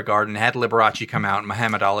Madison Square Garden, had Liberace come out and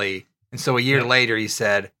Muhammad Ali. And so a year later, he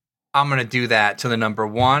said, I'm going to do that to the number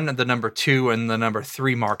 1, the number 2, and the number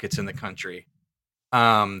 3 markets in the country.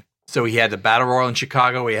 So he had the Battle Royal in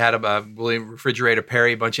Chicago. He had William Refrigerator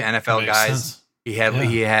Perry, a bunch of NFL guys. Sense. He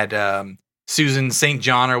had Susan St.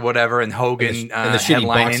 John or whatever, and Hogan and the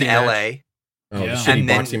headline in L.A. Oh, the shitty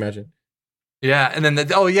boxing match. Yeah, and then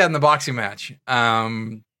in the boxing match.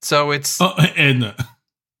 So it's... I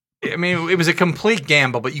mean, it was a complete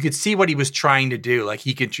gamble, but you could see what he was trying to do. Like,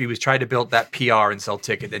 he was trying to build that PR and sell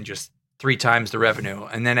ticket and just 3 times the revenue.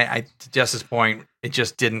 And then to Jess's point, it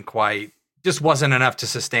just didn't quite... just wasn't enough to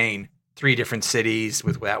sustain 3 different cities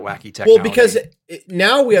with that wacky technology. Well, because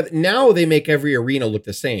now they make every arena look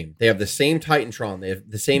the same. They have the same Titantron. They have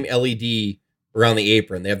the same LED around the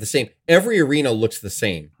apron. They have the same. Every arena looks the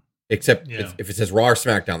same, except if it says Raw or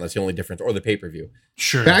SmackDown. That's the only difference, or the pay-per-view.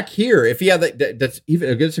 Sure. Back here, if he had that's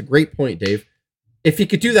a great point, Dave. If he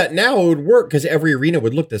could do that now, it would work because every arena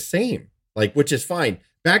would look the same, which is fine.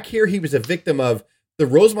 Back here, he was a victim of the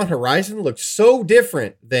Rosemont Horizon looked so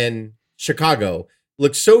different than Chicago,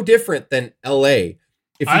 looks so different than LA.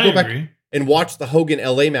 If you go back and watch the Hogan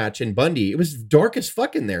LA match in Bundy, it was dark as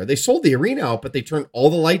fuck in there. They sold the arena out, but they turned all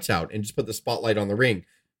the lights out and just put the spotlight on the ring.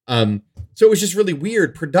 So it was just really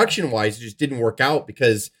weird. Production wise, it just didn't work out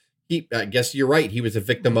because I guess you're right. He was a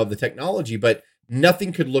victim of the technology, but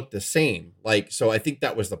nothing could look the same. So I think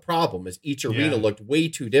that was the problem is each arena looked way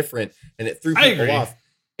too different and it threw people off.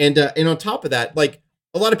 And on top of that,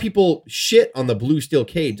 a lot of people shit on the blue steel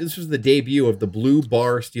cage. This was the debut of the blue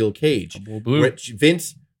bar steel cage, which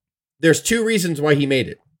Vince, there's 2 reasons why he made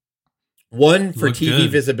it. 1, for TV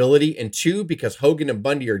visibility, and 2, because Hogan and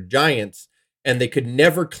Bundy are giants and they could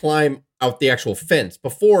never climb out the actual fence.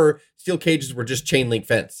 Before, steel cages were just chain link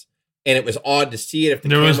fence. And it was odd to see it if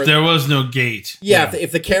there was no gate. Yeah,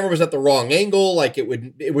 if the camera was at the wrong angle, like it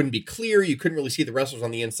wouldn't be clear. You couldn't really see the wrestlers on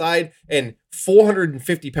the inside. And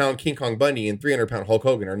 450-pound King Kong Bundy and 300-pound Hulk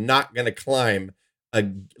Hogan are not going to climb a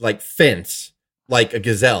fence like a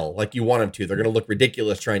gazelle, like you want them to. They're going to look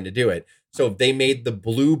ridiculous trying to do it. So they made the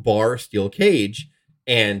blue bar steel cage,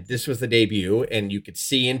 and this was the debut, and you could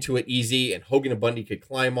see into it easy, and Hogan and Bundy could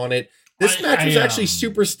climb on it. This match was actually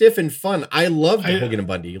super stiff and fun. I love Hogan and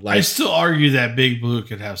Bundy. Like, I still argue that Big Blue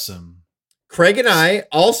could have some. Craig and I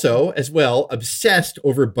also, as well, obsessed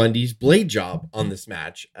over Bundy's blade job on this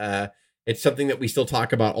match. It's something that we still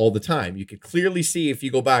talk about all the time. You could clearly see if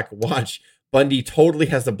you go back, watch, Bundy totally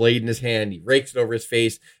has the blade in his hand. He rakes it over his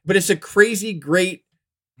face. But it's a crazy, great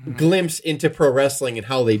glimpse into pro wrestling and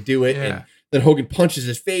how they do it. Yeah. And then Hogan punches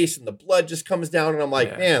his face and the blood just comes down. And I'm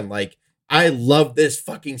like, man, like, I love this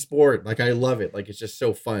fucking sport. Like, I love it. Like, it's just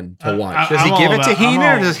so fun to watch. Does he give it to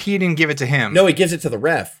Heenan or does Heenan give it to him? No, he gives it to the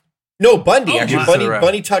ref. No, Bundy. Actually,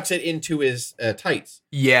 Bundy tucks it into his tights.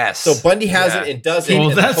 Yes. So Bundy has it and does it.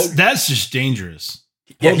 Well, that's just dangerous.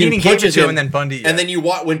 Yeah, Heenan gave it to him and then Bundy. Yeah. And then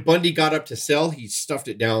when Bundy got up to sell, he stuffed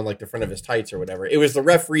it down like the front of his tights or whatever. It was the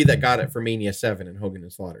referee that got it for Mania 7 and Hogan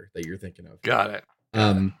and Slaughter that you're thinking of. Got it.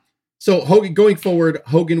 So Hogan, going forward,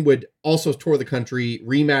 Hogan would also tour the country,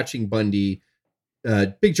 rematching Bundy,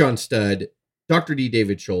 Big John Studd, Dr. D.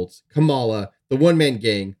 David Schultz, Kamala, the One Man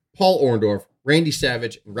Gang, Paul Orndorff, Randy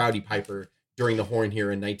Savage, and Rowdy Piper during the Horn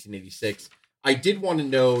here in 1986. I did want to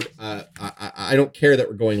note, I don't care that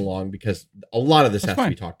we're going long because a lot of this has to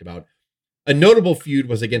be talked about. A notable feud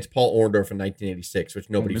was against Paul Orndorff in 1986, which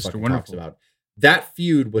nobody fucking talks about. That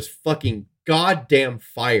feud was fucking goddamn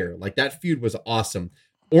fire. Like, that feud was awesome.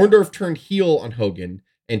 Orndorff turned heel on Hogan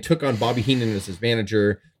and took on Bobby Heenan as his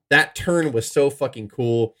manager. That turn was so fucking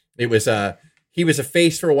cool. It was he was a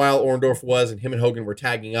face for a while, Orndorff was, and him and Hogan were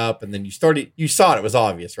tagging up, and then you saw it, it was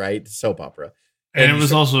obvious, right? It's a soap opera. And it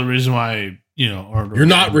was also the reason why, Orndorff, you're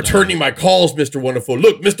not returning my calls, Mr. Wonderful.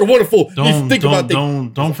 Look, Mr. Wonderful,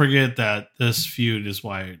 don't forget that this feud is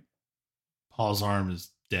why Paul's arm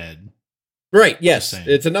is dead. Right, yes.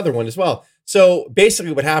 It's another one as well. So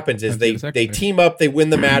basically what happens is they team up, they win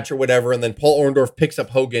the match or whatever, and then Paul Orndorff picks up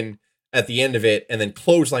Hogan at the end of it and then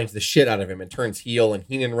clotheslines the shit out of him and turns heel, and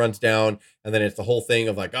Heenan runs down, and then it's the whole thing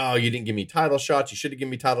of like, oh, you didn't give me title shots. You should have given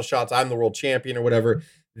me title shots. I'm the world champion or whatever.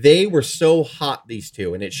 They were so hot, these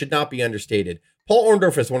two, and it should not be understated. Paul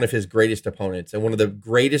Orndorff is one of his greatest opponents and one of the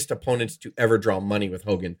greatest opponents to ever draw money with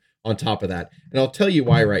Hogan on top of that. And I'll tell you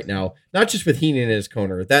why right now. Not just with Heenan in his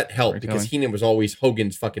corner. That helped because Heenan was always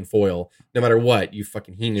Hogan's fucking foil. No matter what, you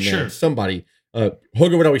fucking Heenan and somebody.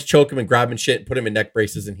 Hogan would always choke him and grab him and shit and put him in neck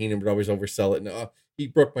braces, and Heenan would always oversell it. And he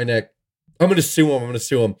broke my neck. I'm going to sue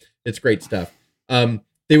him. It's great stuff.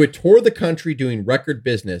 They would tour the country doing record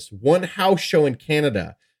business. One house show in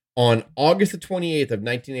Canada on August the 28th of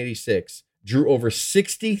 1986 drew over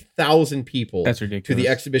 60,000 people to the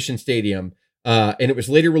exhibition stadium. And it was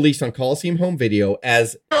later released on Coliseum Home Video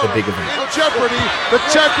as the big event. In jeopardy, the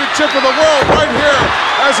championship of the world right here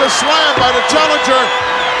as a slam by the challenger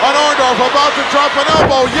on Orndorff, about to drop an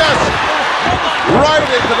elbow. Yes, right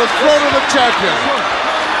into the throat of the champion.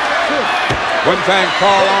 One thing,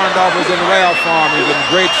 Paul Orndorff is in rare form. He's in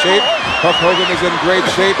great shape. Hulk Hogan is in great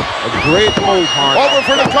shape. A great move, Orndorff. Over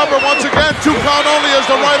for the cover once again. 2 count only as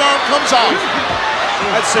the right arm comes out.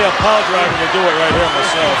 I'd say a power driver to do it right here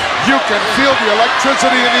myself. You can feel the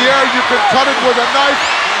electricity in the air. You can cut it with a knife.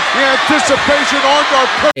 The anticipation,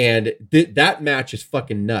 Orndorff. And that match is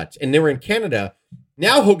fucking nuts. And they were in Canada.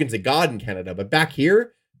 Now Hogan's a god in Canada. But back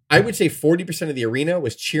here, I would say 40% of the arena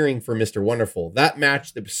was cheering for Mr. Wonderful. That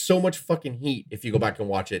match, there was so much fucking heat if you go back and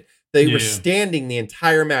watch it. They were standing the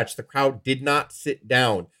entire match. The crowd did not sit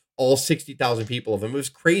down. All 60,000 people of them. It was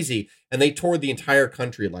crazy. And they toured the entire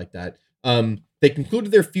country like that. They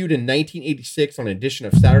concluded their feud in 1986 on an edition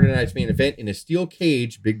of Saturday Night's Main Event in a steel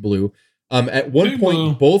cage, Big Blue. At one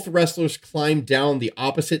point, both wrestlers climbed down the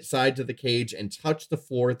opposite sides of the cage and touched the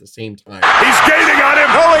floor at the same time. He's gaining on him.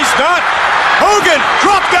 No, he's not. Hogan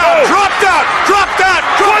dropped out. Dropped out. Dropped out.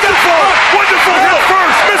 Wonderful. Wonderful hit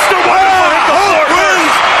first. Mr. Wonderful hit the floor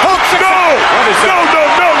first.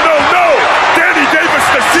 No. Danny Davis,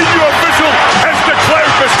 the senior official, has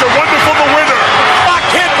declared Mr. Wonderful the winner. I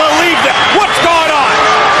can't believe that. What's going on?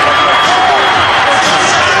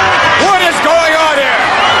 What is going on here?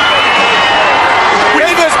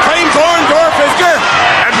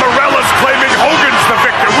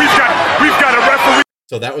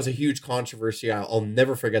 So that was a huge controversy. I'll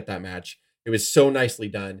never forget that match. It was so nicely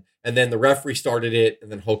done. And then the referee started it,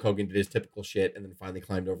 and then Hulk Hogan did his typical shit, and then finally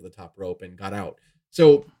climbed over the top rope and got out.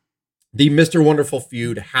 So the Mr. Wonderful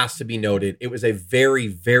feud has to be noted. It was a very,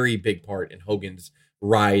 very big part in Hogan's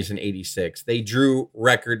rise in 86. They drew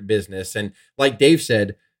record business. And like Dave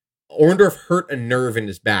said, Orndorff hurt a nerve in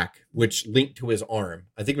his back, which linked to his arm.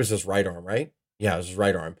 I think it was his right arm, right? Yeah, it was his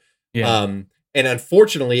right arm. Yeah. And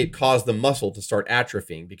unfortunately, it caused the muscle to start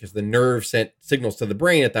atrophying because the nerve sent signals to the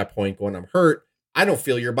brain at that point going, I'm hurt. I don't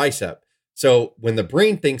feel your bicep. So when the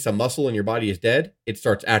brain thinks a muscle in your body is dead, it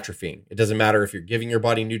starts atrophying. It doesn't matter if you're giving your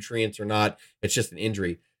body nutrients or not. It's just an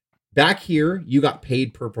injury. Back here, you got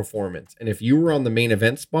paid per performance. And if you were on the main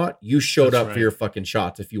event spot, you showed up for your fucking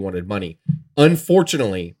shots if you wanted money.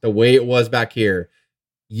 Unfortunately, the way it was back here,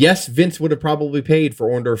 yes, Vince would have probably paid for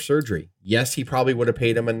Orndorff's surgery. Yes, he probably would have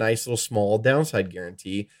paid him a nice little small downside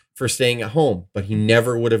guarantee for staying at home, but he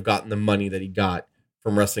never would have gotten the money that he got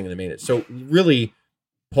from wrestling in the main event. So really,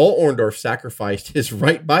 Paul Orndorff sacrificed his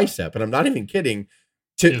right bicep, and I'm not even kidding,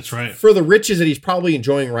 for the riches that he's probably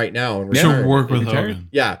enjoying right now. And to work with Hogan.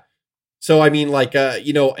 Yeah. So, I mean, like,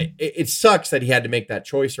 it sucks that he had to make that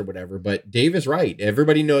choice or whatever, but Dave is right.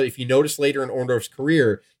 Everybody knows, if you notice later in Orndorff's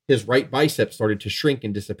career, his right bicep started to shrink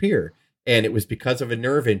and disappear. And it was because of a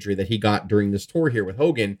nerve injury that he got during this tour here with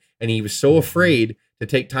Hogan. And he was so afraid to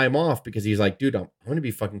take time off because he's like, dude, I'm going to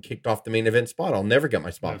be fucking kicked off the main event spot. I'll never get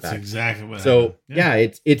my spot back. That's exactly what happened. Yeah. Yeah,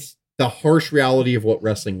 it's the harsh reality of what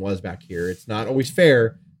wrestling was back here. It's not always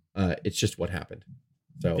fair. It's just what happened.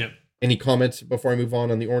 So, any comments before I move on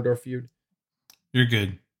the Orndorff feud? You're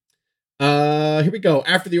good. Here we go.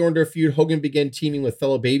 After the Orndorff feud, Hogan began teaming with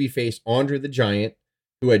fellow babyface Andre the Giant,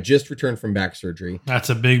 who had just returned from back surgery. That's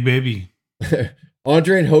a big baby.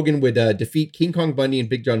 Andre and Hogan would defeat King Kong Bundy and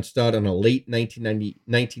Big John Studd on a late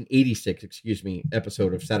 1986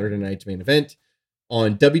 episode of Saturday Night's Main Event.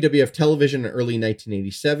 On WWF television in early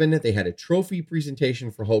 1987, they had a trophy presentation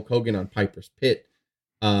for Hulk Hogan on Piper's Pit.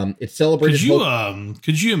 It celebrated.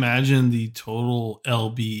 Could you imagine the total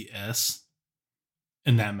LBS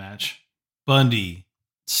in that match? Bundy,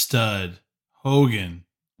 Studd, Hogan,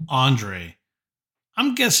 Andre.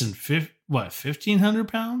 I'm guessing 1,500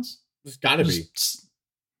 pounds. It's got to be.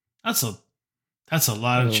 That's a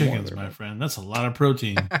lot of chickens, my friend. That's a lot of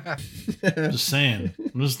protein. Just saying.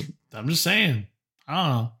 I'm just saying. I don't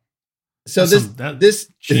know. So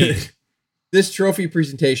this trophy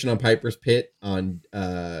presentation on Piper's Pit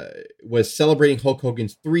was celebrating Hulk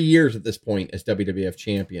Hogan's 3 years at this point as WWF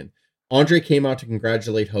champion. Andre came out to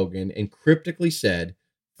congratulate Hogan and cryptically said,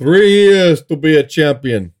 3 years to be a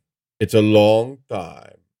champion. It's a long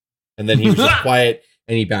time. And then he was just quiet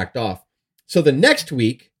and he backed off. So the next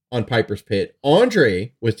week on Piper's Pit,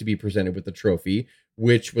 Andre was to be presented with the trophy,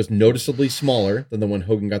 which was noticeably smaller than the one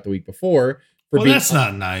Hogan got the week before. That's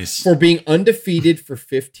not nice. For being undefeated for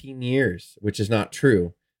 15 years, which is not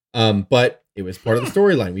true. But it was part of the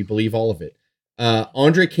storyline. We believe all of it.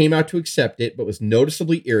 Andre came out to accept it, but was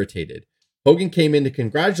noticeably irritated. Hogan came in to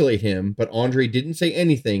congratulate him, but Andre didn't say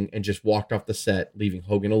anything and just walked off the set, leaving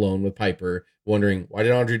Hogan alone with Piper, wondering, why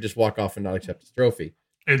did Andre just walk off and not accept his trophy?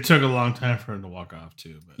 It took a long time for him to walk off,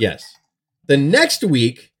 too. But. Yes. The next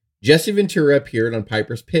week, Jesse Ventura appeared on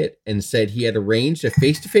Piper's Pit and said he had arranged a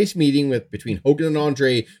face-to-face meeting between Hogan and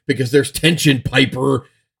Andre because there's tension, Piper.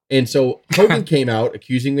 And so Hogan came out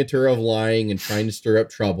accusing Ventura of lying and trying to stir up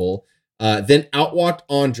trouble. Then outwalked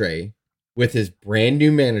Andre with his brand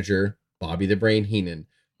new manager, Bobby the Brain Heenan.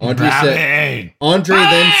 Andre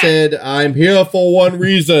then said, I'm here for one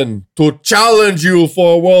reason, to challenge you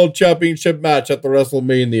for a world championship match at the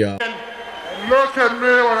WrestleMania. Look at me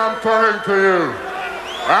when I'm talking to you.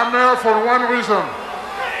 I'm here for one reason,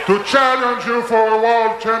 to challenge you for a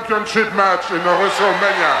world championship match in the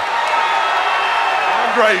WrestleMania.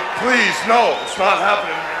 Andre, please, no, it's not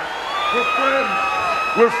happening.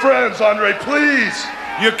 We're friends, Andre, please.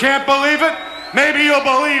 You can't believe it? Maybe you'll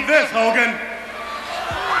believe this, Hogan.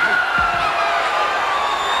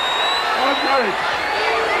 Andre,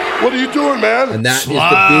 what are you doing, man? And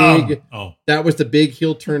that was the big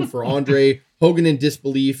heel turn for Andre. Hogan, in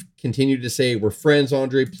disbelief, continued to say, we're friends,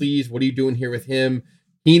 Andre, please. What are you doing here with him?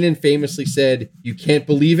 Heenan famously said, you can't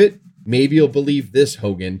believe it? Maybe you'll believe this,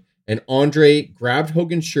 Hogan. And Andre grabbed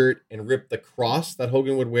Hogan's shirt and ripped the cross that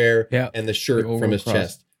Hogan would wear and the shirt from his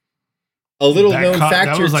chest. A little known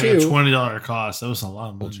factor, that was like too, a $20 cost. That was a lot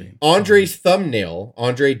of money. Andre's thumbnail,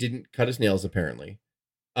 Andre didn't cut his nails apparently,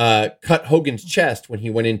 cut Hogan's chest when he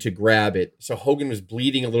went in to grab it. So Hogan was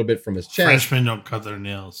bleeding a little bit from his chest. Frenchmen don't cut their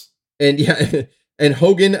nails. And And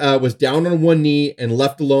Hogan was down on one knee and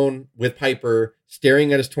left alone with Piper,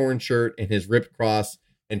 staring at his torn shirt and his ripped cross.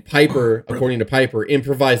 And Piper, according to Piper,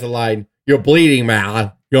 improvised the line, "You're bleeding,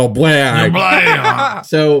 man. You're bleeding."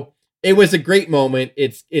 So it was a great moment.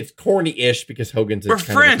 It's corny-ish because Hogan's We're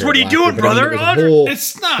friends. What are you doing, brother?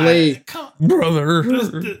 It's not. Brother.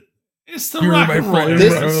 It's the rock and roll.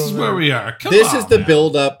 This is where we are. This is the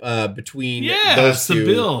build-up between those it's two. the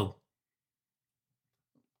build.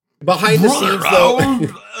 Behind the scenes,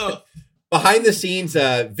 though, behind the scenes,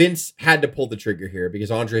 Vince had to pull the trigger here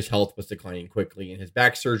because Andre's health was declining quickly, and his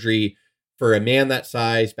back surgery for a man that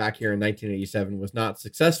size back here in 1987 was not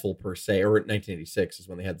successful per se, or 1986 is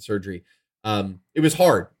when they had the surgery. It was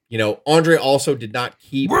hard. You know, Andre also did not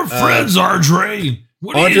keep. We're friends, Andre.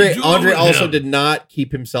 What are you doing Andre with also him? did not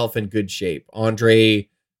keep himself in good shape. Andre,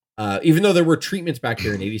 even though there were treatments back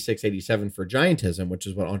here in 86, 87 for giantism, which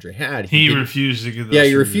is what Andre had. He refused to get those. Yeah,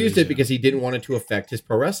 he refused it because he didn't want it to affect his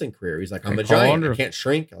pro wrestling career. He's like, I'm a giant. I can't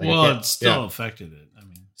shrink. Like, Well, it still affected it. I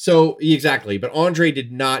mean, so exactly. But Andre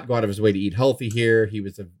did not go out of his way to eat healthy here. He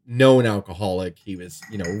was a known alcoholic. He was,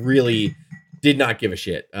 really did not give a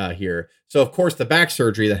shit here. So of course the back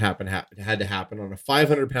surgery that happened had to happen on a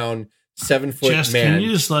 500-pound, 7-foot Jess, man. can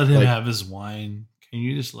you just let him have his wine? Can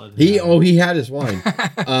you just let him? He had his wine.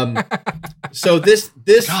 So this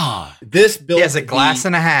build. He has a glass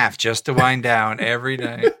and a half just to wind down every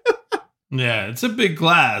night. Yeah, it's a big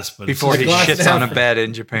glass, but before he shits on a bed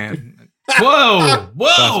in Japan. Whoa!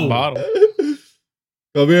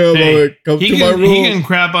 Come here, boy. Come to my room. He can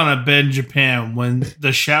crap on a bed in Japan when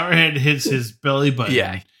the shower head hits his belly button.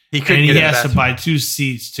 Yeah, he has to buy 2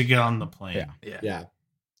 seats to get on the plane. Yeah.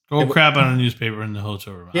 Go crap on a newspaper in the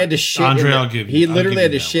hotel room. He had to shit. Andre, I'll give you. He literally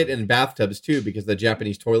had to shit in bathtubs too because the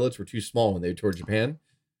Japanese toilets were too small when they toured Japan.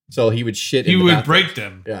 So he would shit. He in the would bathtub. break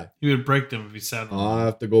them. Yeah, he would break them if he sat. I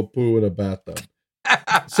have to go poo in a bathtub.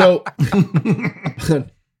 So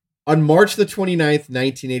on March the 29th,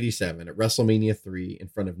 1987, at WrestleMania 3, in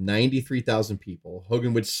front of 93,000 people,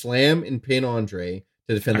 Hogan would slam and pin Andre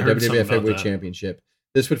to defend the WWF Heavyweight Championship.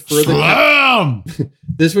 This would further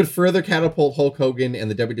catapult Hulk Hogan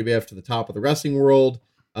and the WWF to the top of the wrestling world.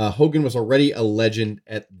 Hogan was already a legend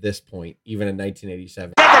at this point, even in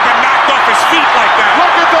 1987. Never been knocked off his feet like that.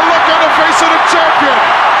 Look at the look on the face of the champion.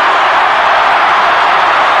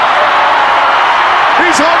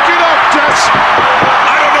 He's hulking up, Jess.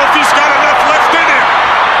 I don't know if he's got enough left in him.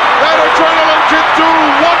 That adrenaline can do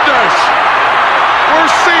wonders.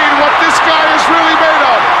 We're seeing what this guy is really made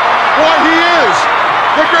of. What he is.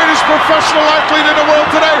 The greatest professional athlete in the world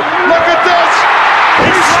today. Look at this.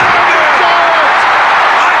 He's slammed it.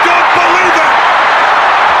 I don't believe it.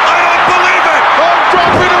 I don't believe it. Oh,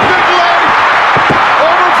 dropping a big leg.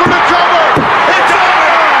 Over for the cover. It's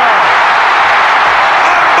over.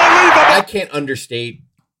 Unbelievable. I can't understate.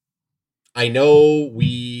 I know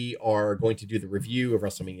we are going to do the review of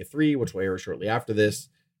WrestleMania 3, which will air shortly after this.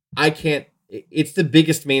 It's the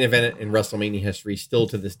biggest main event in WrestleMania history still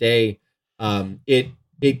to this day.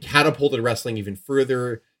 It catapulted wrestling even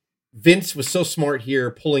further. Vince was so smart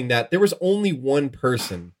here pulling that. There was only one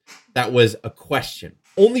person that was a question.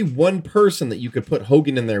 Only one person that you could put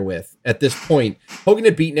Hogan in there with at this point. Hogan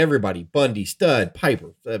had beaten everybody. Bundy, Stud,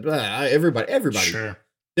 Piper, everybody. Sure.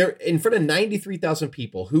 They're in front of 93,000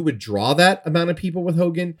 people. Who would draw that amount of people with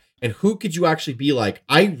Hogan? And who could you actually be like,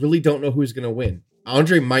 I really don't know who's going to win.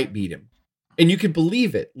 Andre might beat him. And you could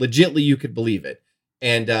believe it. Legitly, you could believe it.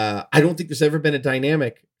 And I don't think there's ever been a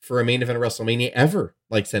dynamic for a main event of WrestleMania ever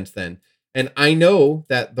like since then. And I know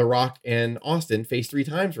that The Rock and Austin faced 3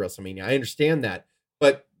 times WrestleMania. I understand that.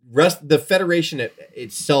 But the Federation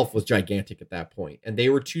itself was gigantic at that point. And they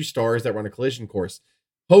were 2 stars that were on a collision course.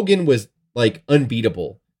 Hogan was like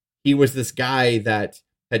unbeatable. He was this guy that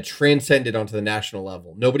had transcended onto the national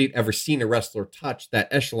level. Nobody had ever seen a wrestler touch that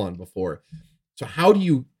echelon before. So how do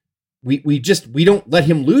you... We don't let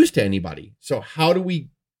him lose to anybody. So how do we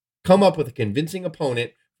come up with a convincing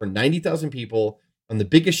opponent for 90,000 people on the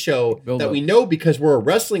biggest show we know because we're a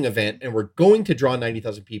wrestling event and we're going to draw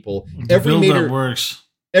 90,000 people. Every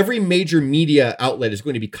major media outlet is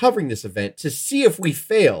going to be covering this event to see if we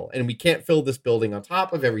fail and we can't fill this building on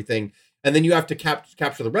top of everything. And then you have to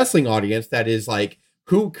capture the wrestling audience that is like,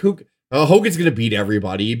 Hogan's going to beat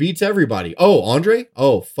everybody. He beats everybody. Oh, Andre?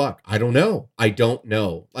 Oh, fuck. I don't know.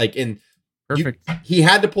 Like, he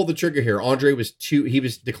had to pull the trigger here. Andre was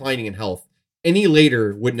declining in health. Any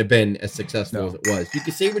later wouldn't have been as successful as it was. You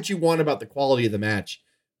can say what you want about the quality of the match,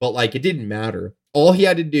 but like, it didn't matter. All he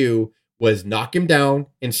had to do was knock him down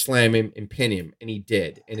and slam him and pin him. And he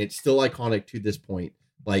did. And it's still iconic to this point.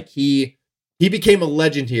 Like, he became a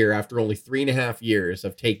legend here after only 3.5 years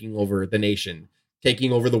of taking over the nation.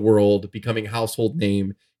 taking over the world, becoming a household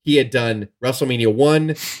name. He had done WrestleMania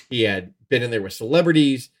 1. He had been in there with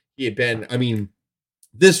celebrities. He had been, I mean,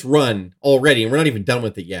 this run already, and we're not even done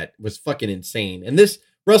with it yet, was fucking insane. And this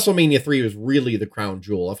WrestleMania 3 was really the crown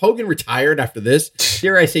jewel. If Hogan retired after this,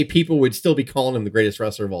 dare I say, people would still be calling him the greatest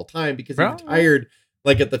wrestler of all time because he retired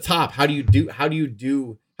like at the top. How do you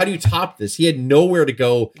top this? He had nowhere to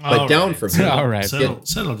go but down from here. All right.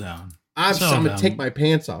 Settle down. I'm going to take my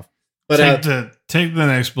pants off. But take the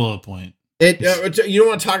next bullet point. You don't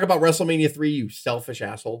want to talk about WrestleMania 3, you selfish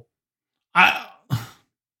asshole? I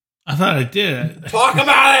thought I did. Talk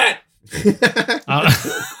about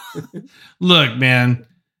it! Look, man.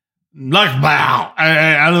 Wow.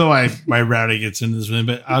 I don't know why Rowdy gets into this one,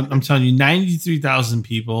 but I'm telling you, 93,000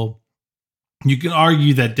 people. You can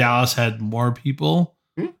argue that Dallas had more people,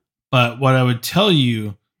 but what I would tell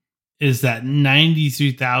you is that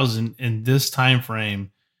 93,000 in this time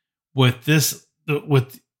frame, with the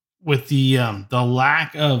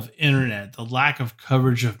lack of internet, the lack of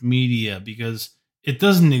coverage of media, because it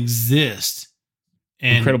doesn't exist.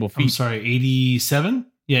 And incredible feat. I'm sorry, 87?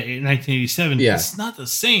 Yeah, 1987. Yeah. It's not the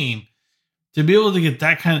same to be able to get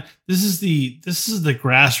that kind of. This is the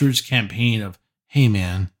grassroots campaign of, hey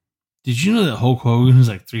man, did you know that Hulk Hogan, who's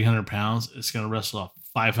like 300 pounds, is going to wrestle a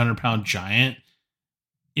 500-pound giant?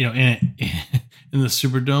 You know, in the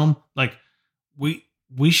Superdome. Like we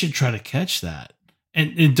should try to catch that.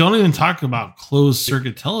 And don't even talk about closed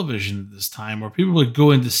circuit television at this time, where people would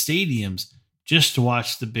go into stadiums just to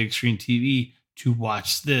watch the big screen TV, to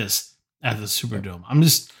watch this at the Superdome. I'm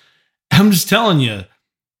just telling you,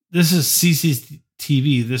 this is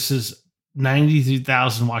CCTV. This is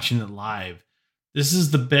 93,000 watching it live. This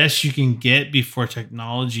is the best you can get before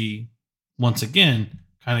technology, once again,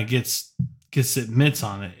 kind of gets its mitts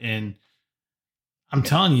on it. And I'm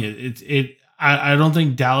telling you, I don't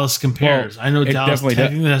think Dallas compares. Well, I know Dallas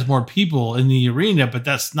technically has more people in the arena, but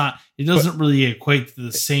that's not. It doesn't really equate to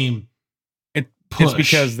the same. It's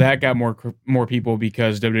because that got more people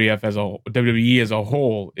because WWE as a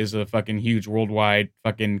whole is a fucking huge worldwide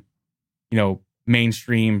fucking,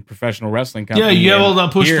 mainstream professional wrestling company. Yeah, you have all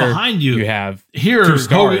that push behind you. You have here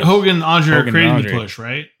Hogan, Andre created the push,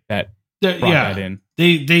 right? That in.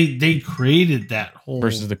 They created that whole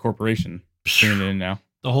versus the corporation bringing it in now.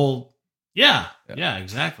 The whole yeah,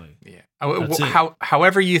 exactly. Yeah.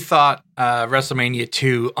 However you thought WrestleMania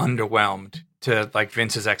 2 underwhelmed to like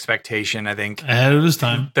Vince's expectation, I think ahead of his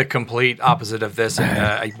time. The complete opposite of this.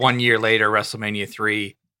 1 year later, WrestleMania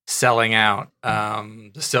 3 selling out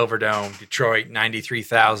the Silverdome, Detroit,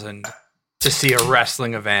 93,000 to see a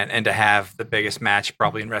wrestling event and to have the biggest match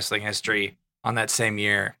probably in wrestling history on that same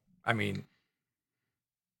year. I mean,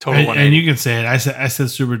 total 180. And you can say it. I said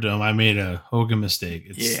Superdome. I made a Hogan mistake.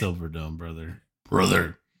 It's Silverdome, brother.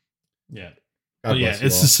 Yeah. But yeah,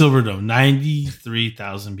 it's the Silverdome.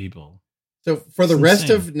 93,000 people. So for the rest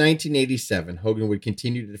of 1987, Hogan would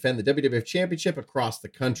continue to defend the WWF Championship across the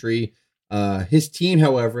country. His team,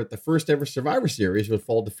 however, at the first ever Survivor Series would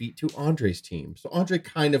fall defeat to Andre's team. So Andre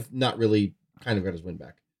kind of got his win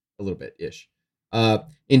back a little bit ish.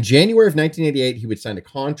 In January of 1988, he would sign a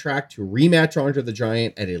contract to rematch Andre the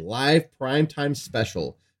Giant at a live primetime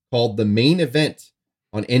special called The Main Event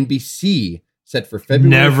on NBC, set for February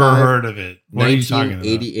Never 5, heard of it. What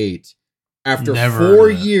 1988. After 4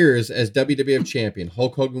 years as WWF champion,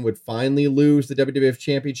 Hulk Hogan would finally lose the WWF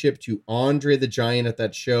Championship to Andre the Giant at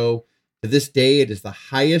that show. To this day, it is the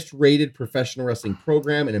highest rated professional wrestling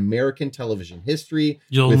program in American television history.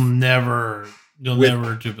 You'll never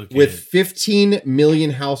duplicate with 15 million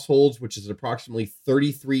households, which is approximately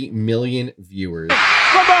 33 million viewers.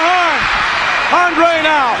 From behind, Andre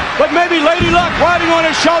now, but maybe Lady Luck riding on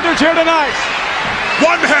his shoulders here tonight.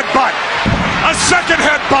 One headbutt, a second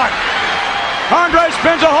headbutt. Andre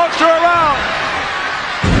spins a Hulkster around.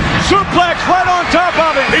 Suplex right on top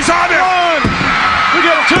of him. He's on him. One. We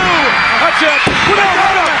get a 2. That's it. He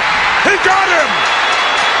got him. He got him.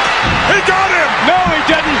 He got him. No, he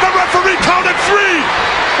didn't. The referee counted 3.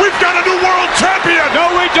 We've got a new world champion.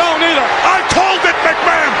 No, we don't either. I told it,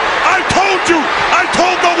 McMahon. I told you. I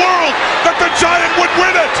told the world that the Giant would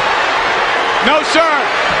win it. No, sir.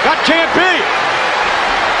 That can't be.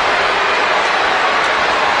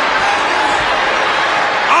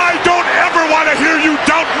 I don't ever want to hear you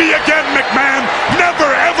doubt me again, McMahon. Never,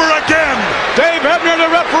 ever again. Dave Hebner, the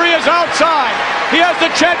referee, is outside. He has the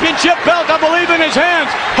championship belt, I believe, in his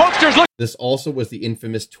hands. Hulkster's look. This also was the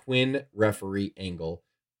infamous twin referee angle.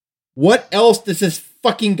 What else does this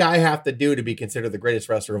fucking guy have to do to be considered the greatest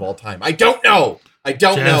wrestler of all time? I don't know. I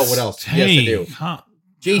don't know what else he has to do.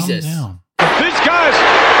 Jesus. These guys.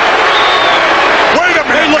 Wait a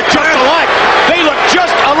minute. They look just alike. They They look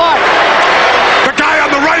just alike. The guy on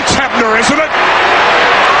the right's Hebner, isn't it?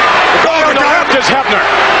 The guy on the left is Hebner.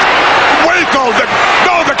 Wait, though.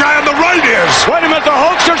 The guy on the right is. Wait a minute, the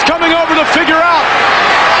Hulkster's coming over to figure out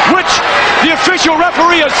which the official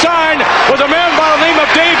referee assigned was a man by the name of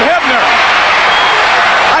Dave Hebner.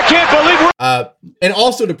 I can't believe we're... And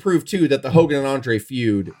also to prove, too, that the Hogan and Andre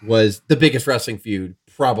feud was the biggest wrestling feud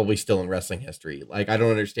probably still in wrestling history. Like, I don't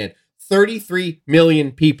understand. 33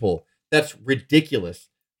 million people. That's ridiculous.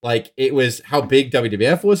 Like, it was how big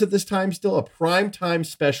WWF was at this time still. A primetime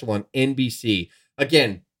special on NBC.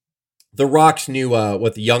 Again, The Rock's new,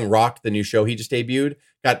 The Young Rock, the new show he just debuted,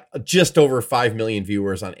 got just over 5 million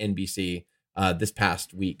viewers on NBC this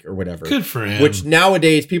past week or whatever. Good for him. Which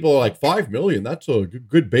nowadays people are like, 5 million, that's a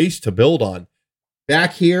good base to build on.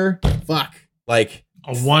 Back here, fuck. Like,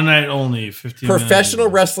 a one night only, 15 professional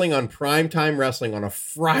wrestling on primetime wrestling on a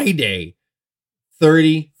Friday,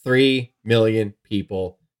 33 million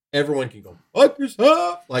people. Everyone can go fuck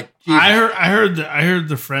yourself. Like, Jesus. I heard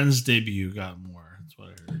the Friends debut got more. That's what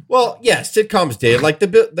I heard. Well, yeah, sitcoms did. Like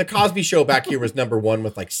the Cosby Show back here was number one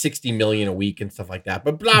with like 60 million a week and stuff like that.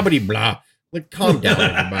 But blah blah blah. Like, calm down,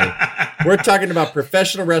 everybody. We're talking about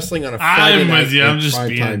professional wrestling on a Friday night. I'm with you. I'm just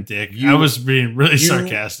being a dick. I was being really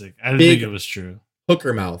sarcastic. I didn't think it was true.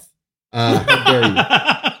 Hooker mouth. How dare you?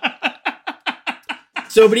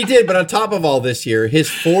 So, but he did. But on top of all this here, his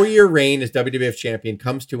 4-year reign as WWF champion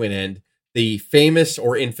comes to an end. The famous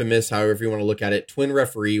or infamous, however you want to look at it, twin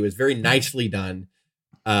referee was very nicely done.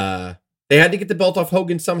 They had to get the belt off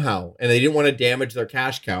Hogan somehow, and they didn't want to damage their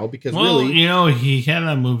cash cow because really, he had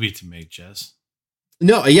a movie to make, Jess.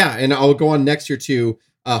 No, yeah, and I'll go on next year too.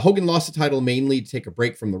 Hogan lost the title mainly to take a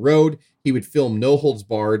break from the road. He would film No Holds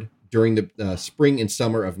Barred during the spring and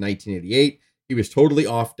summer of 1988. He was totally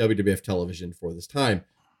off WWF television for this time.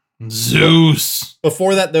 Zeus.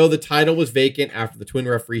 Before that, though, the title was vacant after the twin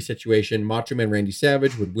referee situation. Macho Man Randy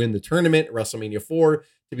Savage would win the tournament at WrestleMania 4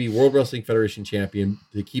 to be World Wrestling Federation champion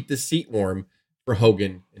to keep the seat warm for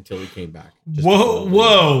Hogan until he came back.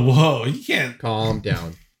 Whoa. You can't. Calm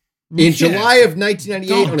down. In July of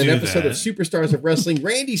 1998, on an episode of Superstars of Wrestling,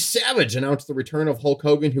 Randy Savage announced the return of Hulk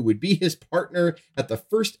Hogan, who would be his partner at the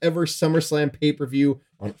first ever SummerSlam pay-per-view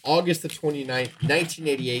on August the 29th,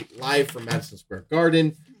 1988, live from Madison Square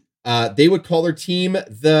Garden. They would call their team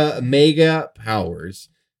the Mega Powers,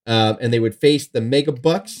 and they would face the Mega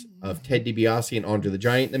Bucks of Ted DiBiase and Andre the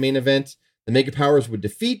Giant in the main event. The Mega Powers would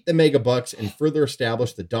defeat the Mega Bucks and further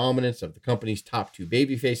establish the dominance of the company's top two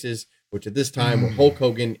babyfaces, which at this time were Hulk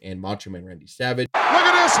Hogan and Macho Man Randy Savage. Look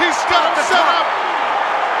at this. He's got him set up.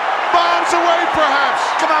 Bombs away, perhaps.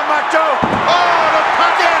 Come on, Macho. Oh, the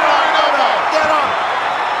packet. Get on.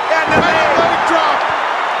 And the leg drop.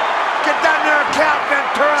 Get down there and count,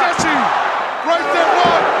 Ventura. Jesse. Right there.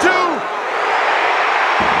 1, 2.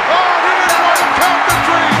 Oh, he didn't want to count the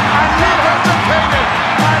 3. I hesitated.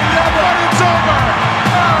 But it's over.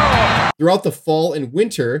 Oh. Throughout the fall and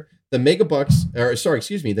winter, the Mega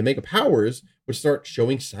Powers would start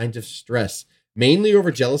showing signs of stress, mainly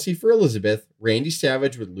over jealousy for Elizabeth. Randy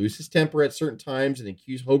Savage would lose his temper at certain times and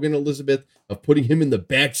accuse Hogan and Elizabeth of putting him in the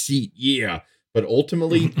back seat. Yeah. But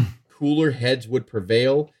ultimately, cooler heads would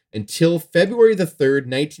prevail until February the 3rd,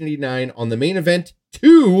 1989, on the Main Event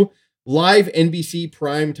 2 live NBC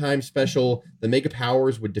primetime special. The Mega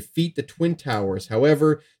Powers would defeat the Twin Towers.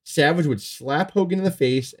 However, Savage would slap Hogan in the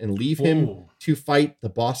face and leave him to fight the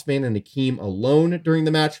Boss Man and Akeem alone during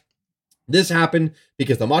the match. This happened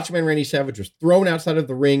because the Macho Man Randy Savage was thrown outside of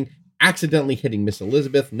the ring, accidentally hitting Miss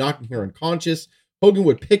Elizabeth, knocking her unconscious. Hogan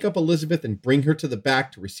would pick up Elizabeth and bring her to the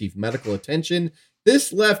back to receive medical attention.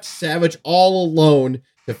 This left Savage all alone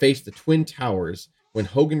to face the Twin Towers. When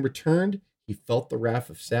Hogan returned, he felt the wrath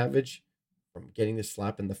of Savage from getting the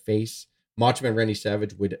slap in the face. Macho Man Randy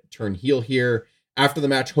Savage would turn heel here. After the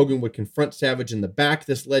match, Hogan would confront Savage in the back.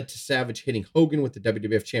 This led to Savage hitting Hogan with the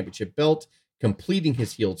WWF Championship belt, completing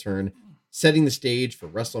his heel turn, setting the stage for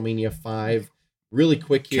WrestleMania 5. Really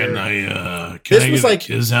quick here. Can I get the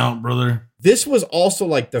kids out, brother? This was also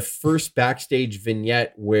like the first backstage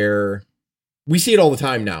vignette where we see it all the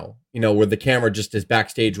time now, where the camera just is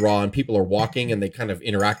backstage raw and people are walking and they kind of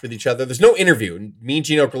interact with each other. There's no interview. Me and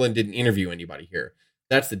Gene Okerlund didn't interview anybody here.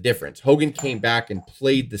 That's the difference. Hogan came back and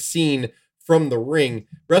played the scene from the ring.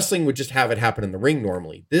 Wrestling would just have it happen in the ring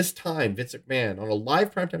normally. This time, Vince McMahon, on a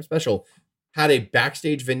live primetime special, had a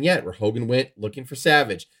backstage vignette where Hogan went looking for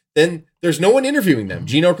Savage. Then there's no one interviewing them.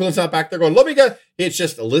 Gene Okerlund's not back there going, let me go. It's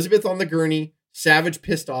just Elizabeth on the gurney, Savage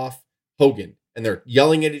pissed off, Hogan. And they're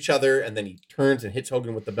yelling at each other, and then he turns and hits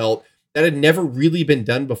Hogan with the belt. that had never really been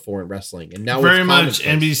done before in wrestling, and now very it's much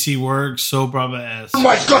commonplace. NBC work, soap opera-esque.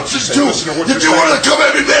 My guts is due. If you want to come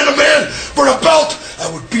at me man to man for a belt,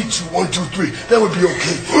 I would beat you 1, 2, 3. That would be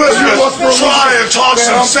okay. Try and talk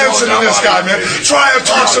some sense into this guy, man. Try and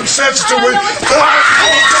talk some sense into it.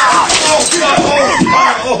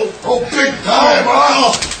 Oh, big time.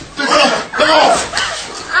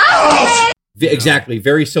 Exactly,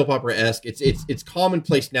 very soap opera-esque. It's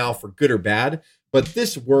commonplace now for good or bad, but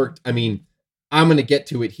this worked. I mean, I'm going to get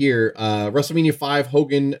to it here. WrestleMania 5,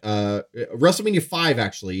 Hogan, WrestleMania 5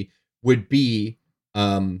 actually would be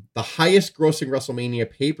the highest grossing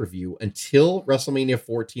WrestleMania pay-per-view until WrestleMania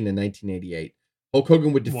 14 in 1988. Hulk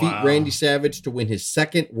Hogan would defeat Randy Savage to win his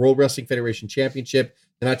second World Wrestling Federation Championship.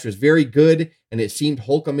 The match was very good, and it seemed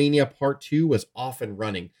Hulkamania Part 2 was off and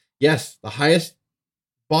running. Yes, the highest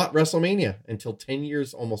bought WrestleMania until 10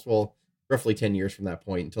 years, roughly 10 years from that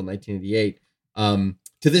point, until 1988. To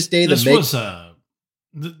this day, this was a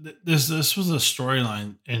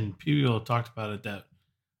storyline, and people talked about it that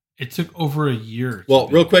it took over a year. Well,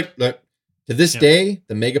 real quick, look, to this day,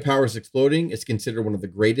 the Mega Powers exploding is considered one of the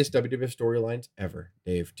greatest WWF storylines ever.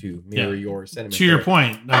 Dave, to mirror your sentiment. To your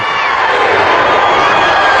point, I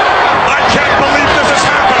can't believe this is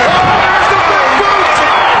happening. There's the big boot.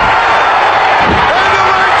 And the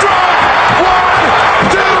leg drop. 1,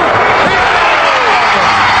 2,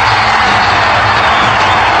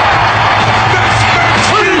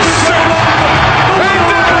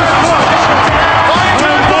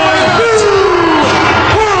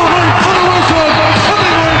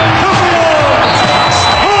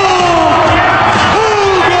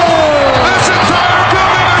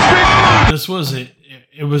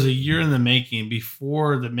 it was a year in the making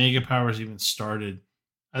before the Mega Powers even started.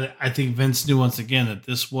 I think Vince knew once again that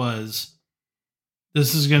this is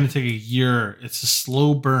going to take a year. It's a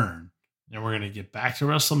slow burn, and we're going to get back to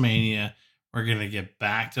WrestleMania. We're going to get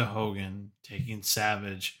back to Hogan taking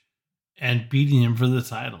Savage and beating him for the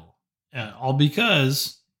title, all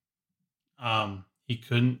because he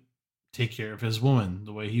couldn't take care of his woman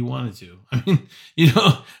the way he wanted to. I mean,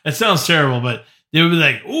 that sounds terrible, but they would be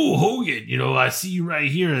like, "Oh, Hogan, I see you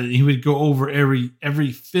right here." And he would go over every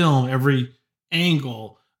film, every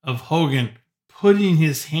angle of Hogan putting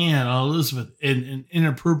his hand on Elizabeth in an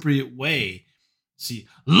inappropriate way. See,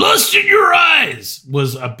 lust in your eyes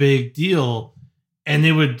was a big deal, and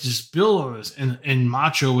they would just build on this, and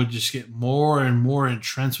Macho would just get more and more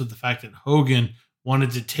entrenched with the fact that Hogan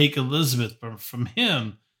wanted to take Elizabeth from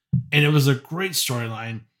him, and it was a great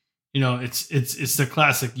storyline. It's the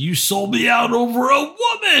classic "you sold me out over a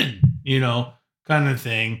woman," kind of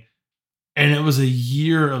thing. And it was a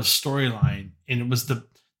year of storyline, and it was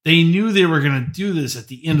they knew they were going to do this at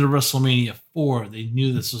the end of WrestleMania 4. They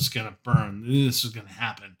knew this was going to burn. They knew this was going to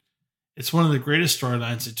happen. It's one of the greatest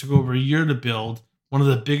storylines. It took over a year to build. One of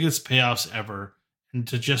the biggest payoffs ever. And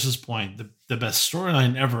to Jess's point, the best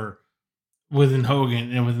storyline ever within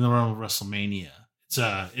Hogan and within the realm of WrestleMania.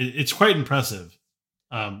 It's quite impressive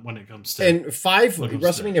when it comes to. And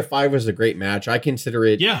WrestleMania 5 was a great match. I consider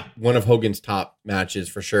it one of Hogan's top matches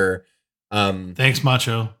for sure. Thanks,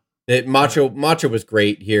 Macho. Macho was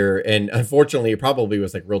great here, and unfortunately, it probably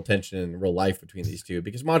was like real tension in real life between these two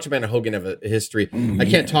because Macho Man and Hogan have a history. I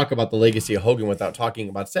can't talk about the legacy of Hogan without talking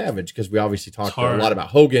about Savage because we obviously talked a lot about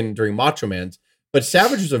Hogan during Macho Man's, but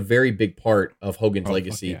Savage was a very big part of Hogan's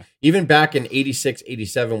legacy. Yeah. Even back in 86,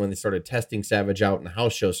 87, when they started testing Savage out in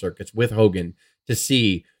house show circuits with Hogan to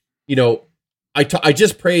see, I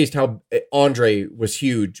just praised how Andre was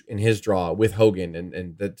huge in his draw with Hogan,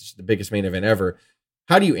 and that's the biggest main event ever.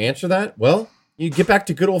 How do you answer that? Well, you get back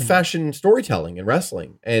to good old-fashioned storytelling and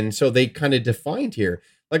wrestling. And so they kind of defined here.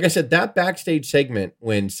 Like I said, that backstage segment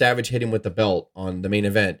when Savage hit him with the belt on the main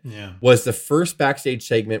event was the first backstage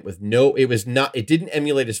segment with it didn't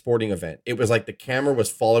emulate a sporting event. It was like the camera was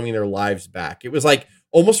following their lives back. It was like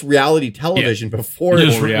almost reality television before there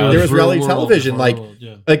was reality television.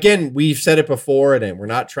 Again, we've said it before, and we're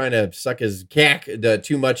not trying to suck his cack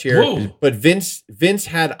too much here. Whoa. But Vince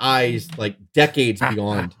had eyes like decades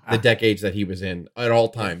beyond the decades that he was in at all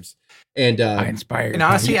times. And I inspired. And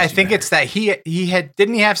honestly, I think it's that he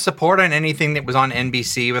didn't he have support on anything that was on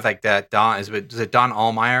NBC with like that Don? Was it Don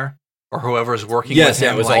Allmeyer or whoever was working with him? Yes,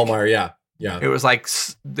 it was Allmeyer. Yeah. It was like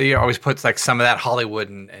they always put like some of that Hollywood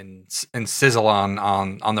and sizzle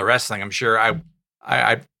on the wrestling. I'm sure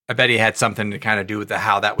I bet he had something to kind of do with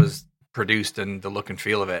how that was produced and the look and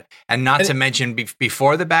feel of it. And not to mention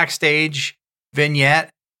before the backstage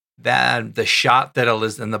vignette, that the shot that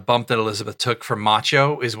and the bump that Elizabeth took from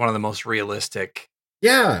Macho is one of the most realistic.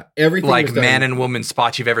 Yeah, everything like man and woman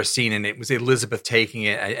spots you've ever seen, and it was Elizabeth taking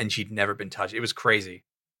it, and she'd never been touched. It was crazy.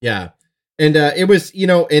 Yeah. And it was, you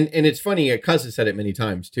know, and it's funny, Cuz has said it many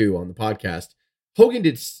times too on the podcast. Hogan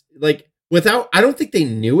did, like, without, I don't think they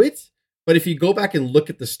knew it, but if you go back and look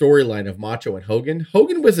at the storyline of Macho and Hogan,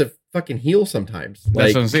 Hogan was a fucking heel sometimes. That's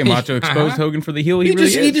like, what I'm saying. Macho exposed Hogan for the heel he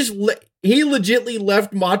legitly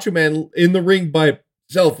left Macho Man in the ring by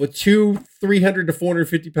himself with 300 to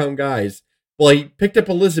 450 pound guys. Well, he picked up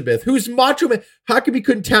Elizabeth, who's Macho Man. How come he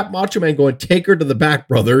couldn't tap Macho Man going, take her to the back,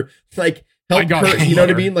 brother? Like, help her, you know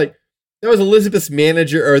what I mean? Like, that was Elizabeth's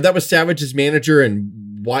manager, or that was Savage's manager,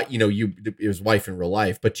 and what, you know, it was wife in real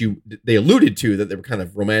life, but they alluded to that they were kind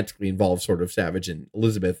of romantically involved, sort of, Savage and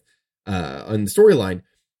Elizabeth on the storyline.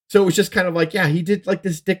 So it was just kind of like, yeah, he did like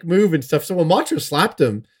this dick move and stuff. So when Macho slapped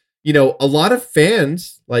him, you know, a lot of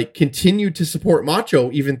fans like continued to support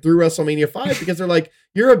Macho even through WrestleMania 5 because they're like,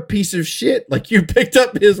 you're a piece of shit. Like, you picked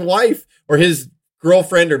up his wife or his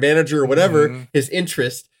girlfriend or manager or whatever, his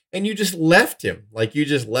interest, and you just left him. Like, you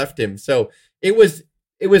just left him. So it was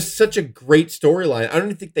such a great storyline. I don't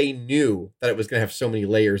even think they knew that it was going to have so many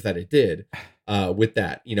layers that it did with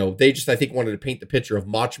that. You know, they just, I think, wanted to paint the picture of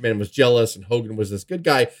Macho Man was jealous and Hogan was this good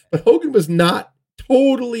guy, but Hogan was not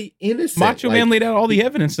totally innocent. Macho Man laid out all the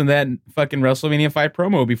evidence in that fucking WrestleMania 5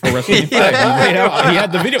 promo before WrestleMania 5. He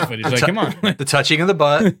had the video footage. Like, come on. The touching of the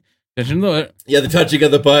butt. The touching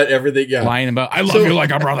of the butt, everything. Yeah. Lying about, I love you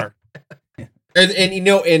like a brother. And you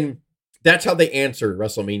know, and that's how they answered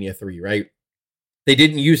WrestleMania 3, right? They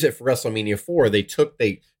didn't use it for WrestleMania 4. They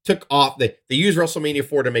used WrestleMania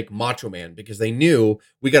 4 to make Macho Man because they knew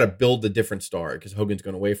we got to build a different star because Hogan's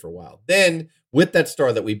going away for a while. Then with that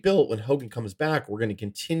star that we built, when Hogan comes back, we're going to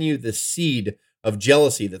continue the seed of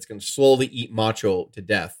jealousy that's going to slowly eat Macho to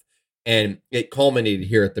death. And it culminated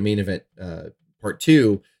here at the main event, part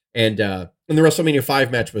 2. And the WrestleMania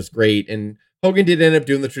 5 match was great. And Hogan did end up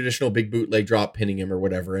doing the traditional big bootleg drop, pinning him or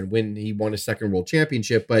whatever, and when he won his second world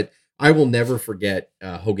championship. But I will never forget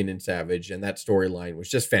Hogan and Savage, and that storyline was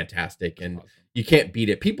just fantastic, and you can't beat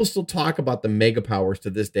it. People still talk about the Mega Powers to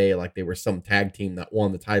this day like they were some tag team that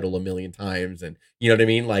won the title a million times, and you know what I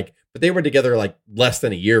mean? Like, but they were together like less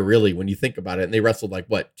than a year, really, when you think about it, and they wrestled like,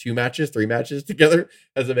 what, 3 matches together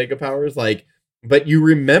as the Mega Powers? Like, but you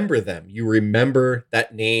remember them. You remember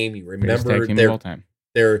that name. You remember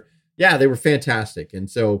they were fantastic, and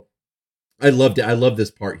so I loved it. I love this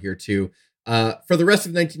part here, too. For the rest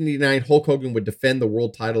of 1989, Hulk Hogan would defend the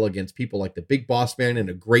world title against people like the Big Boss Man in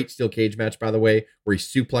a great steel cage match, by the way, where he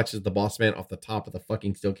suplexes the Boss Man off the top of the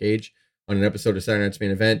fucking steel cage on an episode of Saturday Night's Main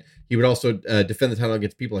Event. He would also defend the title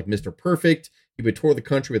against people like Mr. Perfect. He would tour the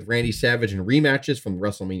country with Randy Savage in rematches from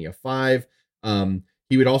WrestleMania 5.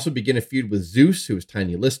 He would also begin a feud with Zeus, who was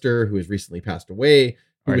Tiny Lister, who has recently passed away,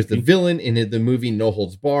 who was the villain in the movie No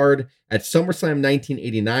Holds Barred. At SummerSlam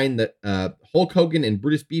 1989, Hulk Hogan and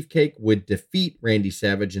Brutus Beefcake would defeat Randy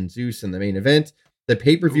Savage and Zeus in the main event. The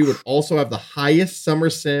pay-per-view would also have the highest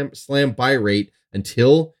SummerSlam buy rate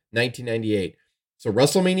until 1998. So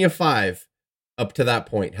WrestleMania 5, up to that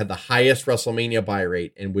point, had the highest WrestleMania buy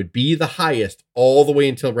rate and would be the highest all the way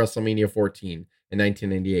until WrestleMania 14 in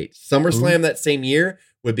 1998. SummerSlam that same year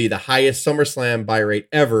would be the highest SummerSlam buy rate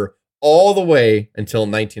ever, all the way until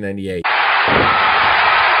 1998. He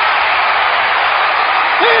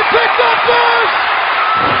picked up first!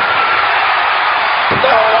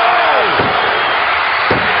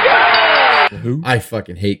 I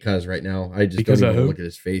fucking hate Cuz right now. I just don't even want to look at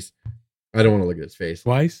his face. I don't want to look at his face.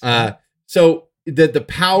 Twice? So the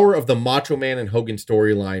power of the Macho Man and Hogan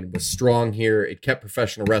storyline was strong here. It kept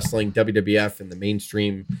professional wrestling, WWF, in the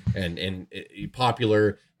mainstream and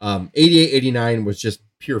popular. 88-89 was just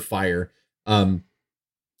pure fire.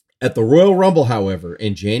 At the Royal Rumble, however,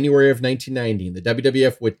 in January of 1990, the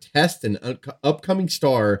WWF would test an upcoming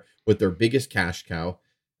star with their biggest cash cow.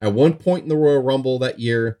 At one point in the Royal Rumble that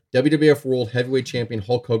year, WWF World Heavyweight Champion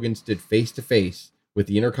Hulk Hogan stood face-to-face with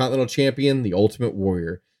the Intercontinental Champion, the Ultimate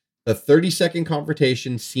Warrior. The 30-second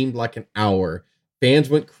confrontation seemed like an hour. Fans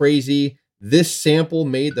went crazy. This sample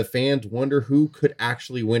made the fans wonder who could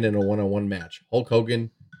actually win in a one-on-one match, Hulk Hogan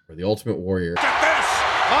or the Ultimate Warrior. Look at this!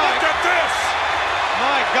 Look at this!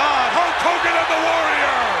 My God! Hulk Hogan and the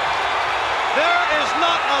Warrior! There is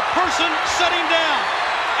not a person sitting down.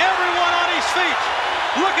 Everyone on his feet.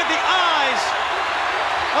 Look at the eyes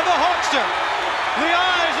of the Hulkster. The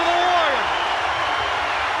eyes of the Warrior.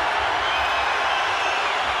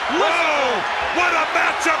 Whoa! What a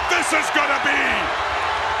matchup this is gonna be!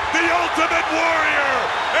 The Ultimate Warrior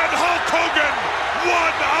and Hulk Hogan,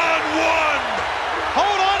 one-on-one!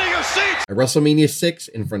 Hold on to your seats. At WrestleMania 6,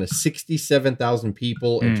 in front of 67,000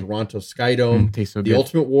 people in Toronto Skydome, tastes so the good.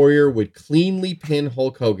 Ultimate Warrior would cleanly pin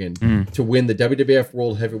Hulk Hogan to win the WWF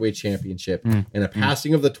World Heavyweight Championship. In a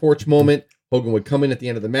passing of the torch moment, Hogan would come in at the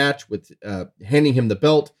end of the match with handing him the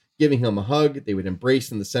belt, giving him a hug. They would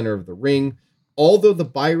embrace in the center of the ring. Although the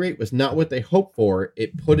buy rate was not what they hoped for,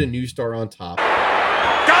 it put a new star on top.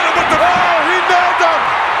 Got him with the... Oh, he nailed him.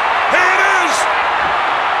 Here it is.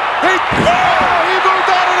 He moved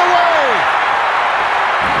out of the way.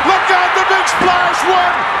 Look out, the big splash. 1,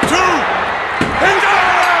 2. He got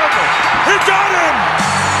him. He got him.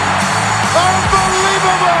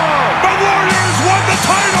 Unbelievable. The Warriors won the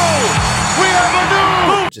title. We have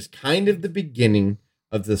a new... Just kind of the beginning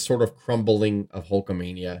of the sort of crumbling of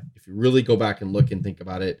Hulkamania. If you really go back and look and think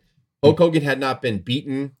about it, Hulk Hogan had not been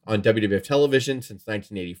beaten on WWF television since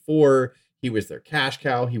 1984. He was their cash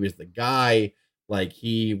cow. He was the guy. Like,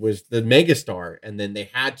 he was the megastar. And then they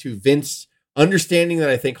had to, Vince, understanding that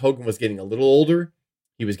I think Hogan was getting a little older,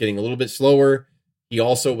 he was getting a little bit slower. He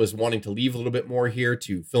also was wanting to leave a little bit more here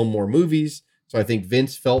to film more movies. So I think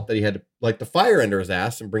Vince felt that he had to light the fire under his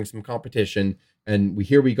ass and bring some competition. And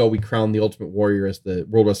here we go. We crown the Ultimate Warrior as the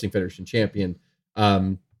World Wrestling Federation champion.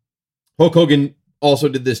 Hulk Hogan also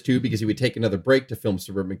did this too because he would take another break to film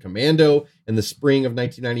Suburban Commando in the spring of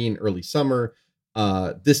 1990 and early summer.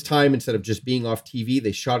 This time, instead of just being off TV,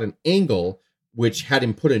 they shot an angle which had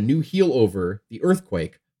him put a new heel over the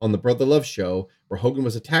Earthquake on the Brother Love show, where Hogan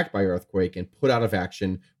was attacked by Earthquake and put out of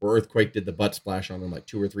action, where Earthquake did the butt splash on him like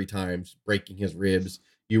 2 or 3 times, breaking his ribs.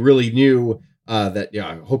 You really knew that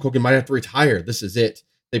Hulk Hogan might have to retire. This is it.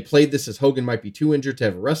 They played this as Hogan might be too injured to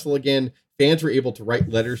ever wrestle again. Fans were able to write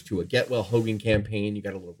letters to a Get Well Hogan campaign. You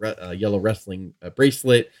got a little yellow wrestling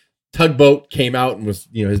bracelet. Tugboat came out and was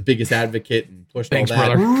his biggest advocate and pushed all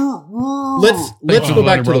that. Let's go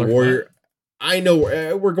back to the Warrior. I know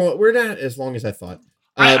we're not as long as I thought.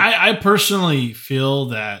 I personally feel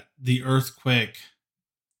that the Earthquake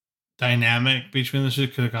dynamic between the two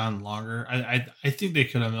could have gone longer. I think they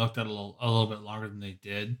could have milked that a little bit longer than they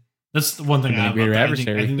did. That's the one thing I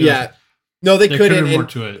think. No, they couldn't. More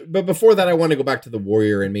to it. But before that, I want to go back to the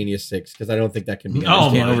Warrior and Mania 6 because I don't think that can be.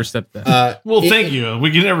 Can't overstep that. Thank you. We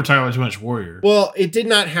can never talk about too much Warrior. Well, it did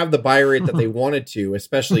not have the buy rate that they wanted to,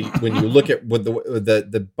 especially when you look at with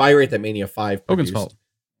the buy rate that Mania 5 produced. Hogan's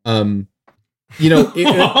fault.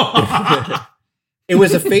 It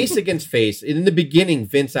was a face against face. In the beginning,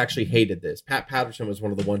 Vince actually hated this. Pat Patterson was one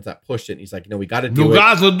of the ones that pushed it. And he's like, "No, we got to do it. You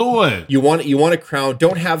guys will do it. You want to crown.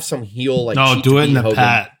 Don't have some heel like no. Do it in the Hogan.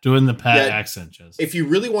 Pat. Do it in the Pat accent, Jess. If you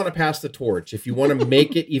really want to pass the torch, if you want to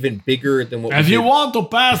make it even bigger than what, if you want to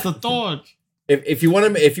pass the torch, if you want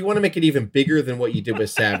to make it even bigger than what you did with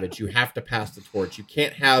Savage, you have to pass the torch. You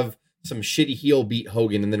can't have some shitty heel beat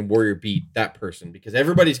Hogan and then Warrior beat that person because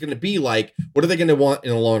everybody's going to be like, what are they going to want in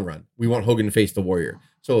the long run? We want Hogan to face the Warrior.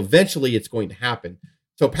 So eventually it's going to happen.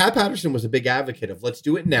 So Pat Patterson was a big advocate of let's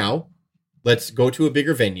do it now. Let's go to a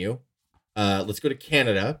bigger venue. Let's go to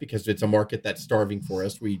Canada because it's a market that's starving for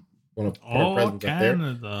us. We want to put our presence up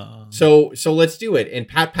there. So let's do it. And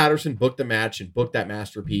Pat Patterson booked the match and booked that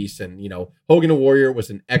masterpiece. And, Hogan and Warrior was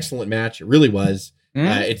an excellent match. It really was.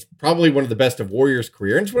 It's probably one of the best of Warrior's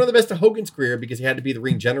career. And it's one of the best of Hogan's career because he had to be the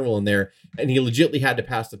ring general in there. And he legitimately had to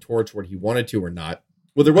pass the torch whether he wanted to or not.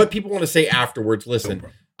 Whether what people want to say afterwards, listen,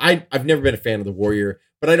 I've never been a fan of the Warrior,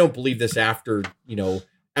 but I don't believe this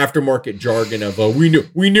aftermarket jargon of, we knew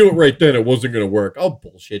it right then. It wasn't going to work. Oh,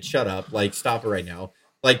 bullshit. Shut up. Like, stop it right now.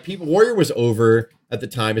 Like, Warrior was over at the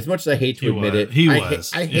time. As much as I hate to admit it,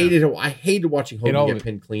 I hated watching Hogan get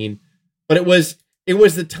pinned clean, but it was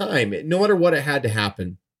the time. No matter what, it had to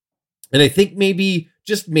happen. And I think maybe,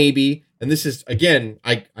 just maybe, and this is, again,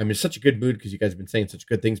 I'm in such a good mood because you guys have been saying such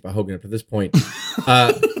good things about Hogan up to this point.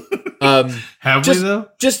 Have we, though?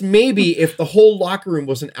 Just maybe if the whole locker room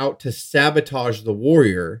wasn't out to sabotage the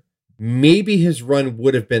Warrior, maybe his run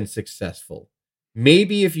would have been successful.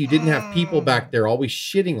 Maybe if you didn't have people back there always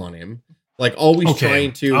shitting on him, like always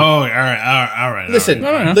trying to. Oh, all right. Listen.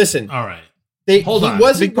 All right. He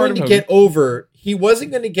wasn't going to get over. He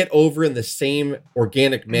wasn't going to get over in the same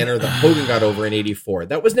organic manner that Hogan got over in '84.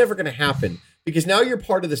 That was never going to happen because now you're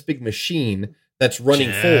part of this big machine that's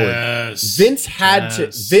running forward. Vince had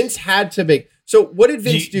to make. So what did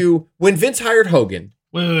Vince do when Vince hired Hogan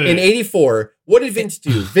in '84? What did Vince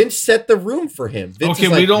do? Vince set the room for him. Vince is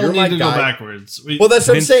like, we don't need to go backwards. Well, that's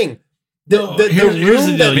what I'm saying. The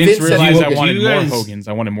room that Vince realized I wanted more Hogans.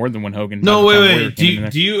 I wanted more than one Hogan. No, wait.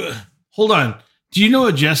 Do you hold on? Do you know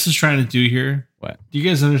what Jess is trying to do here? What? Do you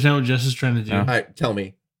guys understand what Jess is trying to do? All right, tell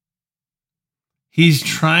me. He's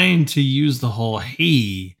trying to use the whole,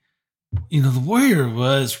 hey, the Warrior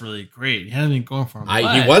was really great. He had anything going for him.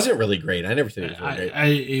 He wasn't really great. I never said he was really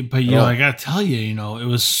great. But I got to tell you, it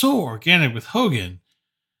was so organic with Hogan.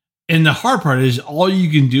 And the hard part is all you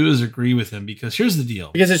can do is agree with him because here's the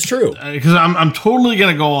deal. Because it's true. Because I'm totally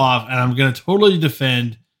going to go off and I'm going to totally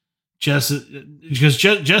defend Jess. Because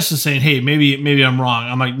Jess is saying, hey, maybe I'm wrong.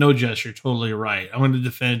 I'm like, no, Jess, you're totally right. I'm going to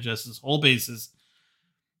defend Jess's whole basis.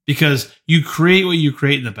 Because you create what you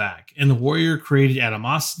create in the back. And the Warrior created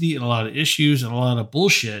animosity and a lot of issues and a lot of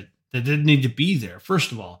bullshit that didn't need to be there,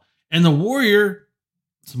 first of all. And the Warrior,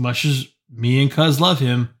 as much as me and Cuz love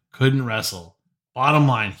him, couldn't wrestle. Bottom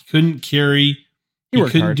line, he couldn't carry. He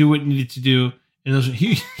couldn't do what he needed to do. And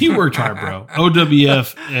he worked hard, bro.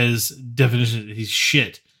 OWF as definition, he's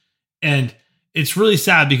shit. And it's really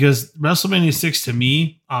sad because WrestleMania 6 to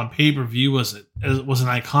me on pay-per-view was an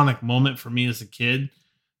iconic moment for me as a kid.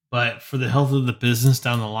 But for the health of the business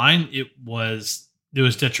down the line, it was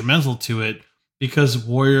detrimental to it because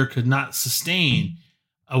Warrior could not sustain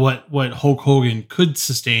what Hulk Hogan could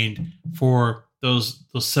sustain for those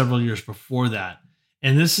several years before that.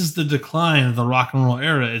 And this is the decline of the rock and roll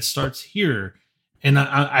era. It starts here. And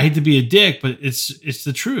I hate to be a dick, but it's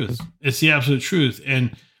the truth. It's the absolute truth.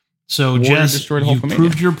 And so Jess, you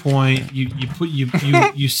proved your point.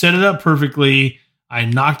 You set it up perfectly. I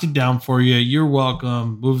knocked it down for you. You're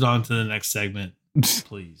welcome. Moved on to the next segment,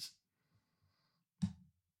 please.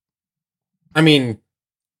 I mean,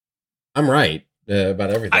 I'm right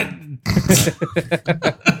about everything.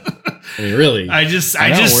 I mean, really. I just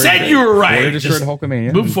said you were right. Just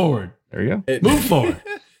Hulkamania. Move forward. There you go. Move forward.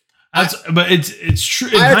 But it's true.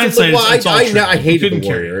 In hindsight, it's all true. I hated the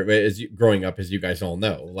Warrior growing up, as you guys all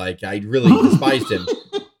know. Like, I really despised him.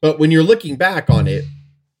 But when you're looking back on it,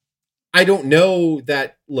 I don't know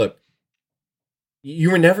that. Look,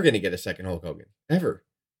 you were never going to get a second Hulk Hogan ever.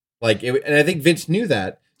 And I think Vince knew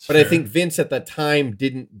that. But I think Vince at that time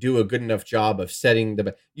didn't do a good enough job of setting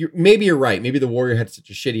maybe you're right. Maybe the Warrior had such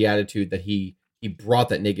a shitty attitude that he brought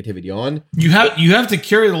that negativity on. You have to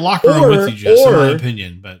carry the locker room with you, Jess, in my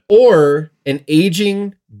opinion. Or an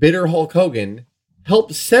aging, bitter Hulk Hogan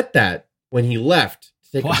helped set that when he left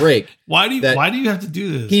to take a break. Why do you have to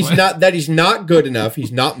do this? He's not good enough.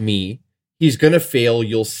 He's not me. He's gonna fail.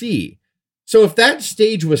 You'll see. So if that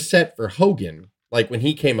stage was set for Hogan, like when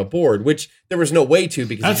he came aboard, which there was no way to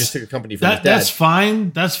because he just took a company from his dad.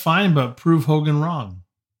 That's fine, but prove Hogan wrong.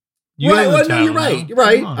 You're right. You're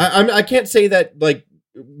right. I can't say that like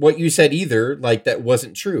what you said either. Like that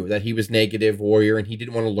wasn't true. That he was negative Warrior and he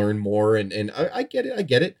didn't want to learn more. And I get it. I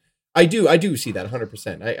get it. I do see that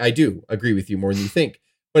 100%. I do agree with you more than you think.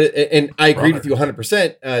 But and I agreed with you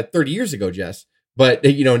 100% 30 years ago, Jess. But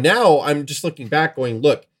now I'm just looking back, going,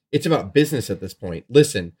 look, it's about business at this point.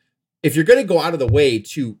 Listen. If you're going to go out of the way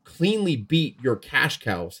to cleanly beat your cash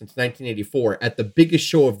cow since 1984 at the biggest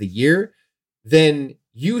show of the year, then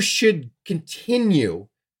you should continue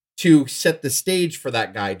to set the stage for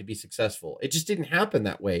that guy to be successful. It just didn't happen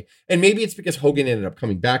that way. And maybe it's because Hogan ended up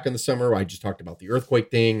coming back in the summer. I just talked about the earthquake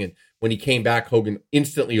thing. And when he came back, Hogan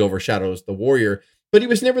instantly overshadows the Warrior. But he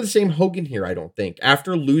was never the same Hogan here, I don't think.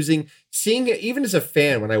 After seeing it, even as a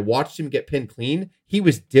fan, when I watched him get pinned clean, he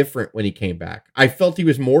was different when he came back. I felt he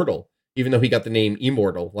was mortal. Even though he got the name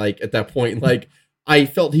Immortal, like at that point, like I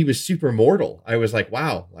felt he was super mortal. I was like,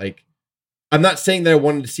 wow, like I'm not saying that I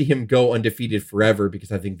wanted to see him go undefeated forever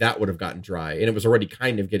because I think that would have gotten dry, and it was already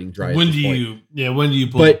kind of getting dry. When do you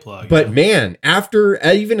pull the plug? But man, after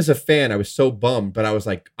even as a fan, I was so bummed. But I was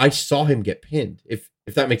like, I saw him get pinned. If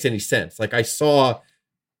that makes any sense, like I saw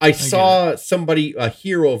somebody, a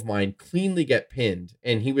hero of mine, cleanly get pinned,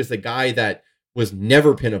 and he was the guy that was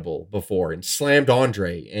never pinnable before and slammed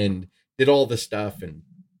Andre and did all this stuff and,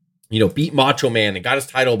 beat Macho Man and got his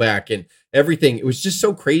title back and everything. It was just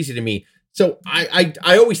so crazy to me. So I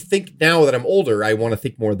always think now that I'm older, I want to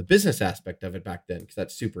think more of the business aspect of it back then because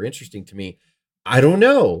that's super interesting to me. I don't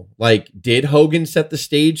know. Like, did Hogan set the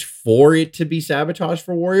stage for it to be sabotage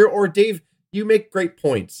for Warrior? Or Dave, you make great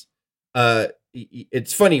points.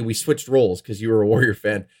 It's funny, we switched roles because you were a Warrior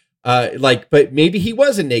fan. But maybe he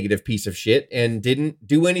was a negative piece of shit and didn't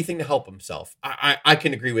do anything to help himself. I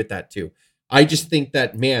can agree with that too. I just think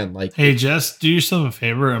that, man, like, hey, Jess, do yourself a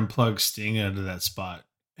favor and plug Sting out of that spot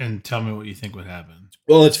and tell me what you think would happen.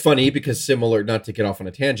 Well, it's funny because not to get off on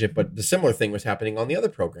a tangent, but the similar thing was happening on the other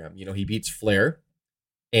program. He beats Flair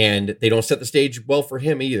and they don't set the stage well for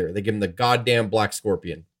him either. They give him the goddamn Black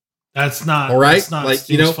Scorpion. That's not, all right. That's not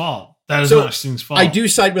Sting's fault. That is not Sting's fault. I do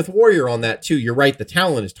side with Warrior on that too. You're right. The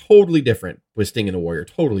talent is totally different with Sting and the Warrior.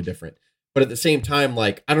 Totally different. But at the same time,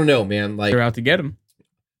 like, I don't know, man. Like, they're out to get him.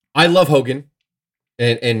 I love Hogan.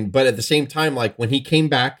 But at the same time, like when he came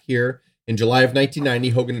back here in July of 1990,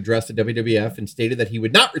 Hogan addressed the WWF and stated that he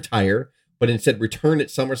would not retire, but instead return at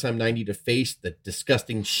SummerSlam 90 to face the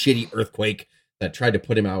disgusting, shitty Earthquake that tried to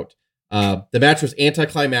put him out. The match was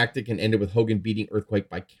anticlimactic and ended with Hogan beating Earthquake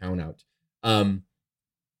by countout.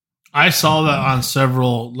 I saw that on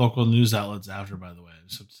several local news outlets after, by the way. I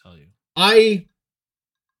just have to tell you. I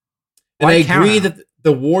agree that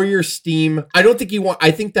the Warrior steam, I don't think I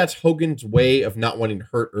think that's Hogan's way of not wanting to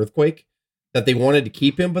hurt Earthquake, that they wanted to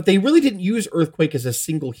keep him, but they really didn't use Earthquake as a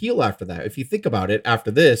single heel after that. If you think about it, after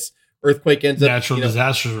this, Earthquake ends up... Natural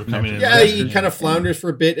disasters were coming in. Yeah, he kind of flounders for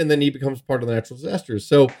a bit, and then he becomes part of the natural disasters.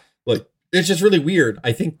 So, look, it's just really weird.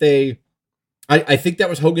 I think I think that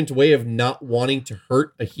was Hogan's way of not wanting to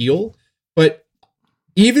hurt a heel. But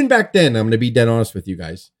even back then, I'm going to be dead honest with you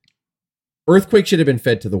guys, Earthquake should have been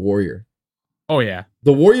fed to the Warrior. Oh, yeah.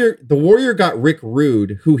 The Warrior got Rick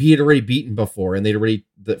Rude, who he had already beaten before, and they'd already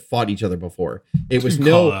fought each other before. It was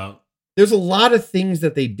there's a lot of things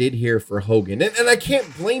that they did here for Hogan. And I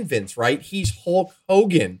can't blame Vince, right? He's Hulk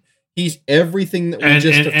Hogan. He's everything that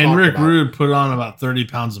we and Rick Rude put on about 30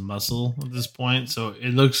 pounds of muscle at this point, so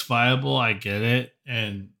it looks viable. I get it,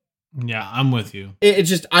 and yeah, I'm with you. It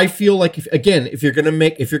just, I feel like if you're gonna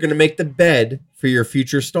make the bed for your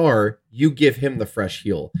future star, you give him the fresh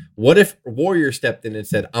heel. What if Warrior stepped in and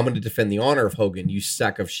said, "I'm going to defend the honor of Hogan, you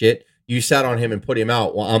sack of shit. You sat on him and put him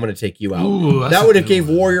out. Well, I'm going to take you out." Ooh, that would have gave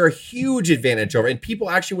Warrior a huge advantage over, and people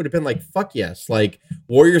actually would have been like, "Fuck yes!" Like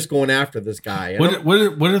Warrior's going after this guy.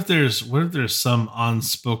 What if there's some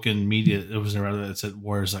unspoken media that was around that said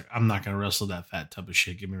Warrior's like, "I'm not going to wrestle that fat tub of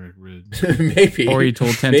shit. Give me Rick Rude." Maybe. Or he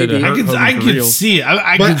told Tenta to hurt Hogan I can see it.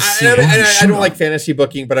 I can see it. I don't like fantasy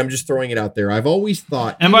booking, but I'm just throwing it out there. I've always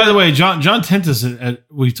thought. And by the way, John Tenta,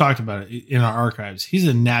 we talked about it in our archives. He's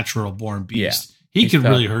a natural born beast. He could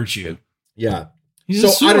really hurt you. Yeah. He's a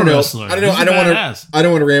super wrestler. I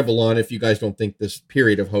don't want to ramble on if you guys don't think this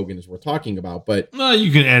period of Hogan is worth talking about, but no,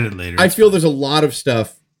 you can edit later. I feel there's a lot of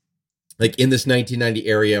stuff like in this 1990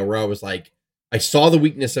 area where I was like, I saw the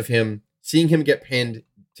weakness of him. Seeing him get pinned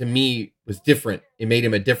to me was different. It made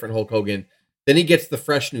him a different Hulk Hogan. Then he gets the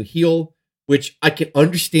fresh new heel, which I can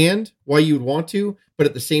understand why you would want to, but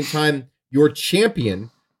at the same time, your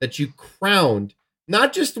champion that you crowned,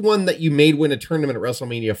 not just one that you made win a tournament at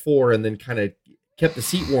WrestleMania 4 and then kind of kept the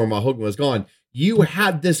seat warm while Hogan was gone. You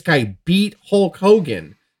had this guy beat Hulk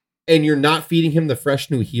Hogan, and you're not feeding him the fresh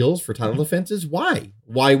new heels for title defenses? Why?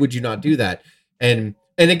 Why would you not do that? And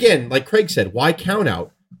again, like Craig said, why count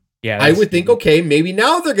out? Yeah, I would think, okay, maybe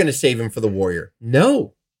now they're going to save him for the Warrior.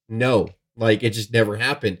 No. Like, it just never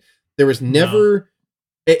happened. There was never...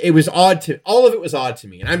 It was odd all of it was odd to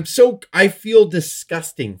me. And I feel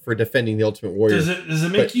disgusting for defending the Ultimate Warrior. Does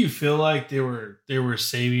it make you feel like they were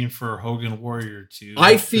saving for Hogan Warrior too?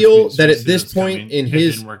 I feel that at this point in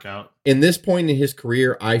his didn't work out. In this point in his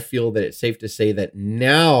career, I feel that it's safe to say that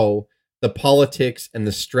now the politics and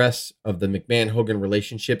the stress of the McMahon-Hogan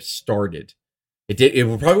relationship started.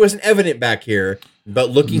 It probably wasn't evident back here,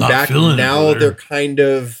 but looking back now, they're kind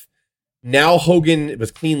of... Now Hogan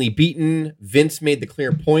was cleanly beaten. Vince made the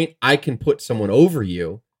clear point, I can put someone over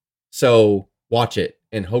you, so watch it.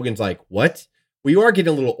 And Hogan's like, what? Well, you are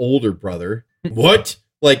getting a little older, brother. What?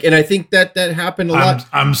 Like, and I think that happened a lot.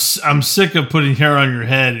 I'm sick of putting hair on your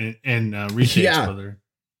head and retakes, brother.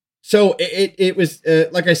 So it was,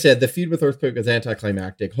 like I said, the feud with Earthquake was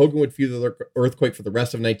anticlimactic. Hogan would feud with Earthquake for the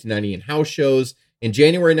rest of 1990 in house shows. In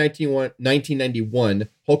January 1991,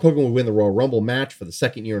 Hulk Hogan would win the Royal Rumble match for the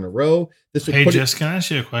second year in a row. Jess, can I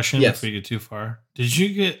ask you a question before you get too far? Did you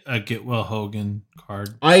get a Get Well Hogan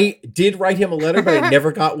card? I did write him a letter, but I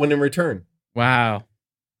never got one in return. Wow.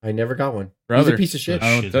 I never got one. Brother. He's a piece of shit.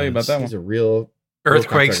 I'll tell you about that one. He's a real...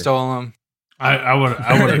 Earthquake stole him. I would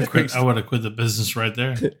have quit the business right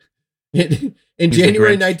there. In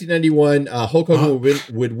January 1991, Hulk Hogan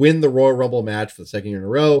would win the Royal Rumble match for the second year in a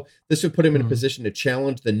row. This would put him in a position to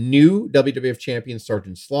challenge the new WWF champion,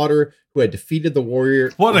 Sergeant Slaughter, who had defeated the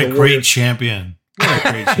Warrior. What a great champion.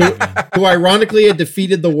 Who ironically had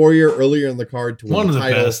defeated the Warrior earlier in the card to win the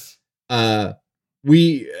title. Best.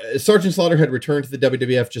 Sergeant Slaughter had returned to the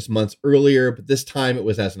WWF just months earlier, but this time it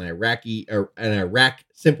was as an Iraq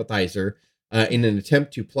sympathizer in an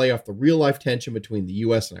attempt to play off the real-life tension between the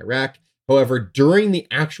U.S. and Iraq. However, during the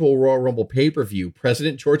actual Royal Rumble pay-per-view,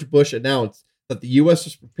 President George Bush announced that the U.S.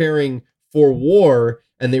 was preparing for war,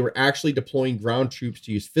 and they were actually deploying ground troops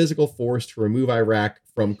to use physical force to remove Iraq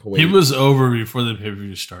from Kuwait. He was over before the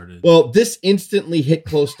pay-per-view started. Well, this instantly hit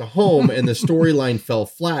close to home, and the storyline fell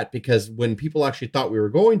flat because when people actually thought we were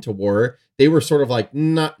going to war, they were sort of like,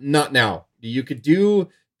 not now. You could do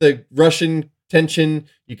the Russian tension.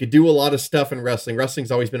 You could do a lot of stuff in wrestling.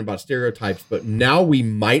 Wrestling's always been about stereotypes, but now we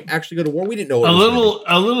might actually go to war. We didn't know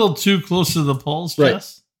a little too close to the polls, right.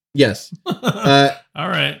 Jess. Yes. All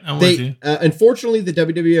right, I'm with you. Unfortunately, the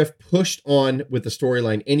WWF pushed on with the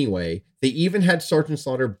storyline anyway. They even had Sergeant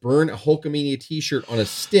Slaughter burn a Hulkamania t-shirt on a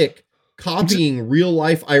stick, copying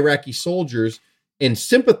real-life Iraqi soldiers and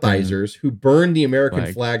sympathizers who burned the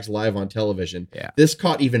American flags live on television. Yeah. This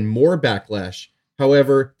caught even more backlash.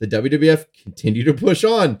 However, the WWF continued to push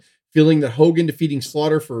on, feeling that Hogan defeating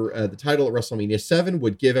Slaughter for the title at WrestleMania 7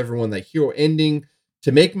 would give everyone that hero ending.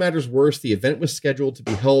 To make matters worse, the event was scheduled to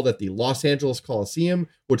be held at the Los Angeles Coliseum,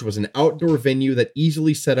 which was an outdoor venue that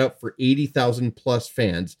easily set up for 80,000 plus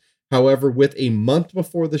fans. However, with a month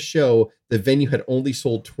before the show, the venue had only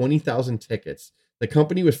sold 20,000 tickets. The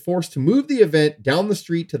company was forced to move the event down the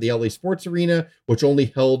street to the LA Sports Arena, which only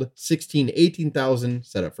held 16,000 to 18,000,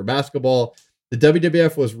 set up for basketball. The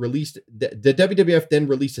WWF then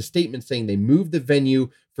released a statement saying they moved the venue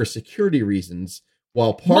for security reasons.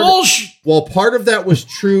 While part of that was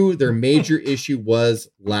true, their major issue was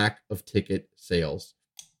lack of ticket sales.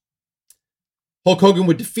 Hulk Hogan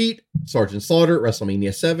would defeat Sergeant Slaughter at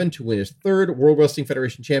WrestleMania 7 to win his third World Wrestling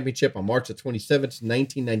Federation Championship on March the 27th,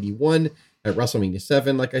 1991 at WrestleMania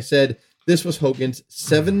 7. Like I said, this was Hogan's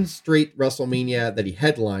 7 straight WrestleMania that he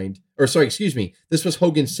headlined. This was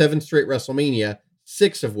Hogan's 7 straight WrestleMania,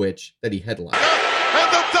 6 of which that he headlined. And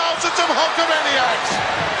the thousands of Hulkamaniacs.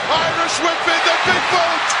 Irish whipping the big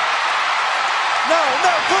boot. No,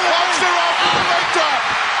 pull it. Monster off with the leg drop.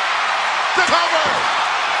 The cover.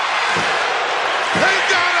 He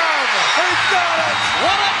got him.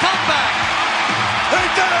 What a comeback. He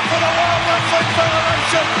did it for the World Wrestling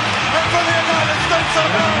Federation and for the United States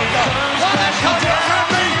of America. What a comeback.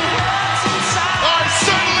 I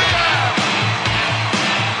certainly am.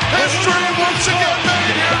 History once again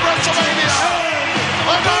made here at WrestleMania.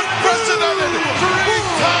 An unprecedented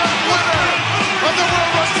 3-time winner of the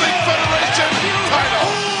World Wrestling Federation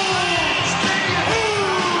title.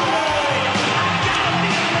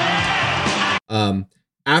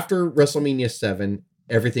 After WrestleMania 7,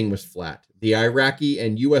 everything was flat. The Iraqi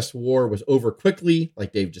and U.S. war was over quickly,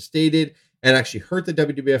 like Dave just stated, and actually hurt the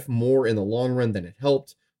WWF more in the long run than it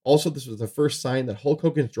helped. Also, this was the first sign that Hulk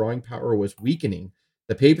Hogan's drawing power was weakening.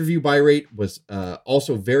 The pay-per-view buy rate was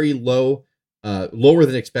also very low, lower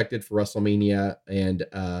than expected for WrestleMania, and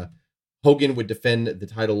Hogan would defend the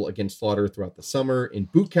title against Slaughter throughout the summer in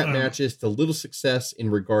boot camp matches to little success in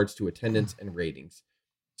regards to attendance and ratings.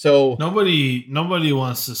 So nobody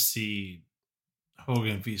wants to see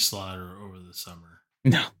Hogan v. Slaughter over the summer.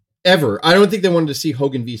 No. Ever. I don't think they wanted to see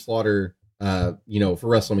Hogan v. Slaughter, for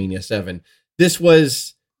WrestleMania 7. This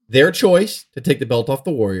was their choice to take the belt off the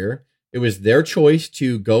Warrior. It was their choice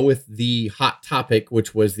to go with the hot topic,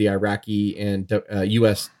 which was the Iraqi and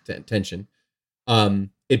U.S. tension.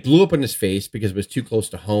 It blew up in his face because it was too close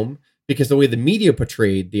to home. Because the way the media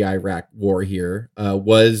portrayed the Iraq war here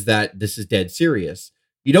was that this is dead serious.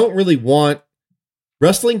 You don't really want...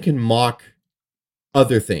 Wrestling can mock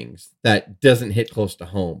other things that doesn't hit close to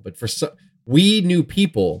home. But we knew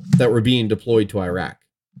people that were being deployed to Iraq.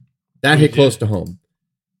 That hit close to home.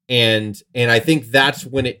 And I think that's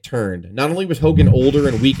when it turned. Not only was Hogan older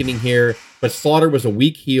and weakening here, but Slaughter was a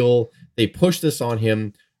weak heel. They pushed this on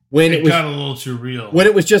him. When it got a little too real. When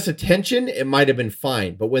it was just attention, it might have been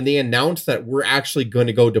fine. But when they announced that we're actually going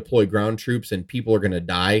to go deploy ground troops and people are going to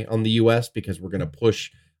die on the U.S. because we're going to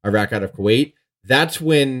push Iraq out of Kuwait, that's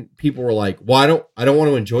when people were like, well, I don't want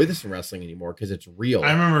to enjoy this in wrestling anymore because it's real.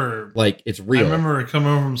 I remember... it's real. I remember coming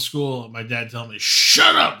home from school and my dad telling me,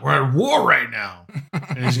 shut up, we're at war right now.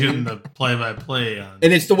 And he's getting the play-by-play on...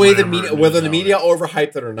 And it's the way the media... Whether the media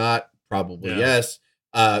overhyped it or not, probably yes.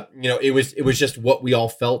 It was just what we all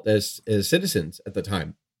felt as citizens at the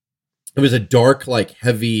time. It was a dark,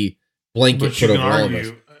 heavy blanket put over all of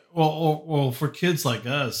us. Well, for kids like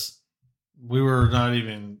us, we were not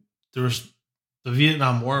even... The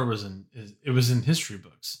Vietnam War was in history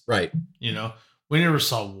books. Right. We never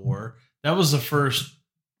saw war. That was the first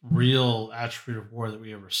real attribute of war that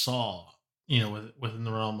we ever saw, within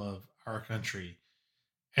the realm of our country.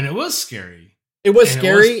 And it was scary. It was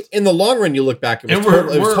scary. In the long run, you look back, it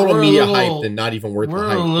was total media hype and not even worth the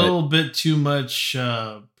hype. We're a little bit too much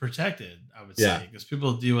protected, I would say, because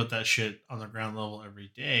people deal with that shit on the ground level every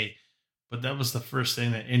day. But that was the first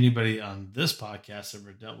thing that anybody on this podcast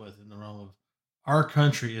ever dealt with in the realm of our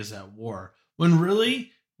country is at war. When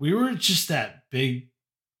really, we were just that big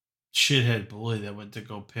shithead bully that went to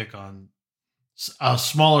go pick on a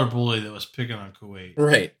smaller bully that was picking on Kuwait.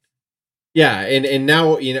 Right. Yeah. And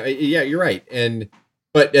now, you're right. And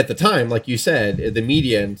But at the time, like you said, the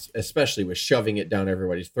media, and especially, was shoving it down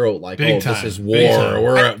everybody's throat, like, Big time. this is war.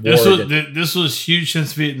 We're at war. This was huge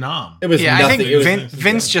since Vietnam. It was I nothing. think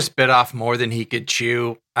Vince just bit off more than he could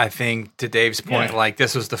chew. I think, to Dave's point, like,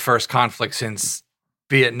 this was the first conflict since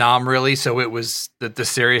Vietnam, really. So it was the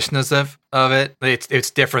seriousness of it.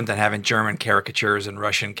 It's different than having German caricatures and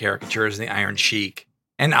Russian caricatures and the Iron Sheik.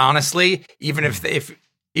 And honestly, even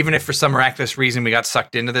if for some miraculous reason we got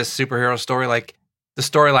sucked into this superhero story, like, the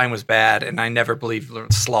storyline was bad, and I never believed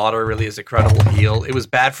Slaughter really is a credible heel. It was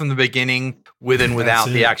bad from the beginning, with and without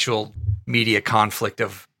the actual media conflict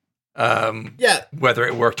of whether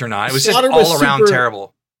it worked or not. It was Slaughter just all around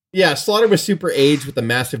terrible. Yeah, Slaughter was super aged with a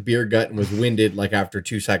massive beer gut and was winded like after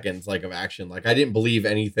 2 seconds like of action. Like, I didn't believe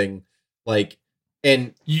anything. Like,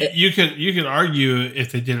 and you could argue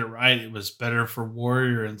if they did it right, it was better for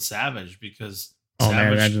Warrior and Savage, because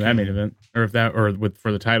man, imagine that main event, or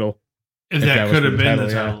for the title. If that could have been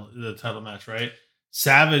the title match, right?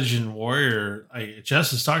 Savage and Warrior,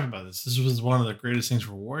 Justice talked about this. This was one of the greatest things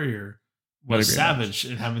for Warrior, was Savage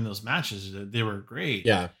and having those matches. They were great.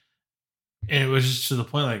 Yeah. And it was just to the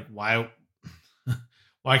point, like,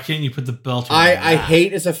 why can't you put the belt on? I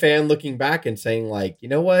hate as a fan looking back and saying, like, you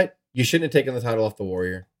know what? You shouldn't have taken the title off the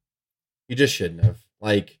Warrior. You just shouldn't have.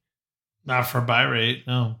 Like, not for buy rate,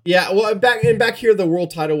 no. Yeah, well, back here, the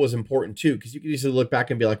world title was important too, because you could easily look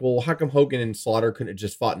back and be like, well, how come Hogan and Slaughter couldn't have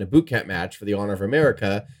just fought in a boot camp match for the honor of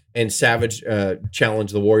America, and Savage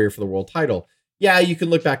challenged the Warrior for the world title? Yeah, you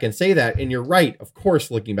can look back and say that, and you're right. Of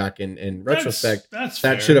course, looking back in retrospect,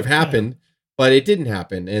 that should have happened, but it didn't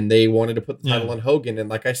happen, and they wanted to put the title on Hogan. And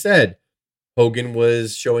like I said, Hogan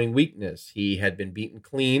was showing weakness. He had been beaten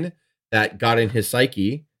clean. That got in his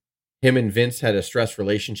psyche. Him and Vince had a stress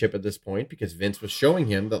relationship at this point, because Vince was showing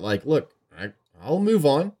him that, like, look, I'll move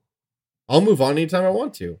on. I'll move on anytime I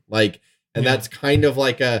want to. Like, and that's kind of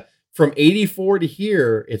like from 84 to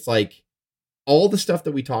here, it's like all the stuff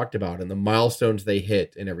that we talked about and the milestones they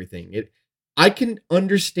hit and everything. I can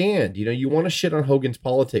understand, you want to shit on Hogan's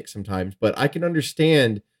politics sometimes, but I can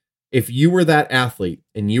understand if you were that athlete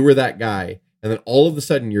and you were that guy, and then all of a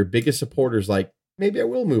sudden your biggest supporter's like, maybe I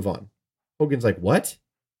will move on. Hogan's like, what?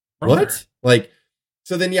 What? Like,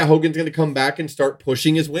 so then, Hogan's going to come back and start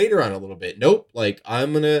pushing his weight around a little bit. Nope. Like, I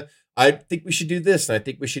think we should do this, and I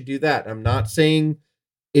think we should do that. I'm not saying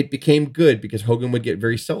it became good, because Hogan would get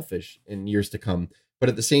very selfish in years to come. But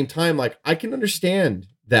at the same time, like, I can understand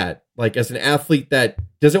that, like, as an athlete that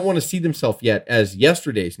doesn't want to see themselves yet as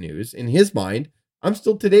yesterday's news, in his mind, I'm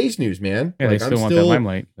still today's news, man. Yeah, like, they still want that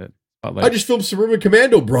limelight. I just filmed Suburban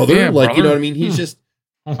Commando, brother. Yeah, like, brother. you know what I mean? He's just...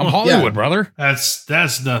 I'm Hollywood, brother. That's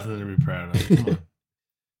nothing to be proud of. Come on.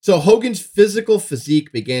 So Hogan's physical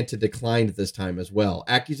physique began to decline at this time as well.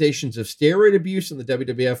 Accusations of steroid abuse in the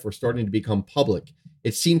WWF were starting to become public.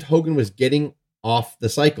 It seemed Hogan was getting off the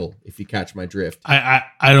cycle, if you catch my drift. I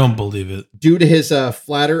don't believe it. Due to his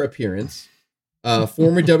flatter appearance,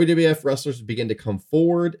 former WWF wrestlers began to come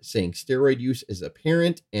forward, saying steroid use is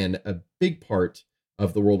apparent and a big part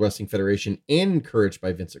of the World Wrestling Federation, and encouraged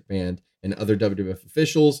by Vince McMahon and other WWF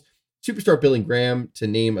officials. Superstar Billy Graham, to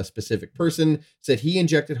name a specific person, said he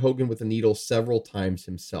injected Hogan with a needle several times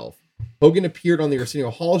himself. Hogan appeared on the Arsenio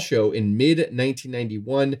Hall show in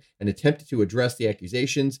mid-1991 and attempted to address the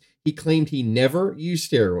accusations. He claimed he never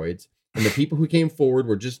used steroids, and the people who came forward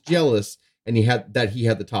were just jealous, and he had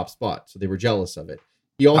the top spot, so they were jealous of it.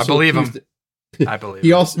 He also I believe him. I believe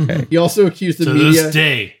he also accused the to media. This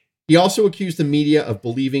day. He also accused the media of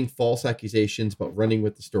believing false accusations, but running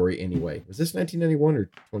with the story anyway. Was this 1991 or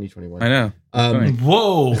 2021? I know.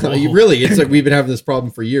 Whoa. Really? It's like we've been having this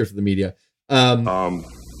problem for years with the media.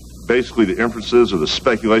 Basically, the inferences or the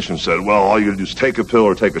speculation said, well, all you got to do is take a pill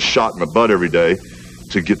or take a shot in the butt every day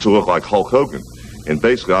to get to look like Hulk Hogan. And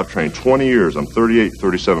basically, I've trained 20 years. I'm 38,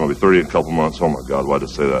 37. I'll be 38 in a couple months. Oh, my God, why did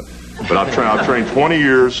I say that? But I've trained 20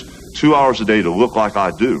 years, 2 hours a day to look like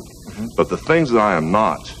I do. But the things that I am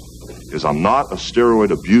not is I'm not a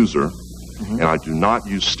steroid abuser, and I do not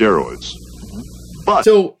use steroids. But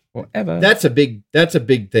so that's a big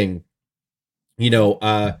thing.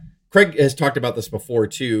 Craig has talked about this before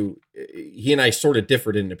too. He and I sort of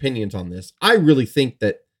differed in opinions on this. I really think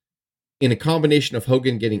that in a combination of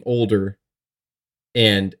Hogan getting older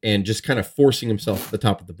and just kind of forcing himself at the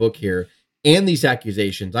top of the book here, and these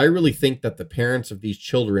accusations, I really think that the parents of these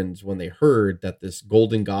children, when they heard that this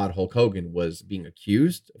golden god Hulk Hogan was being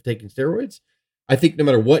accused of taking steroids, I think no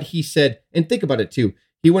matter what he said, and think about it too,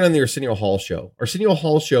 he went on the Arsenio Hall show. Arsenio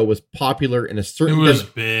Hall show was popular in a certain... It was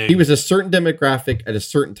big. He was a certain demographic at a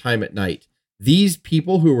certain time at night. These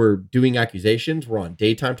people who were doing accusations were on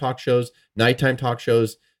daytime talk shows, nighttime talk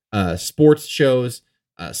shows, sports shows,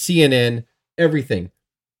 CNN, everything.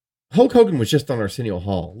 Hulk Hogan was just on Arsenio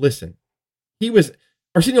Hall. Listen,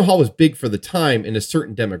 Arsenio Hall was big for the time in a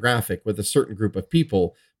certain demographic with a certain group of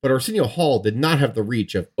people, but Arsenio Hall did not have the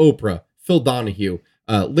reach of Oprah, Phil Donahue,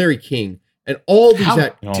 Larry King, and all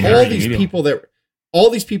these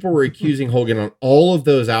people were accusing Hogan on all of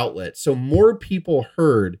those outlets. So more people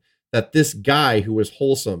heard that this guy who was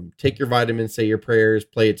wholesome, take your vitamins, say your prayers,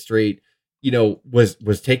 play it straight,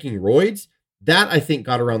 was taking roids. That I think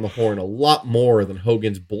got around the horn a lot more than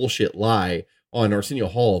Hogan's bullshit lie on Arsenio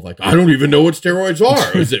Hall of like, I don't even know what steroids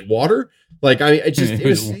are. Is it water? Like,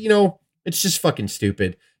 it's just fucking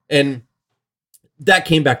stupid. And that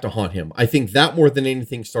came back to haunt him. I think that more than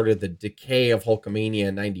anything started the decay of Hulkamania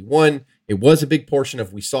in 91. It was a big portion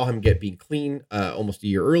of, we saw him being clean almost a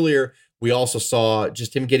year earlier. We also saw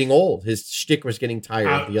just him getting old. His shtick was getting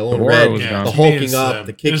tired. The yellow and red, the hulking up,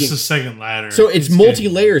 the kicking. It's the second ladder. So it's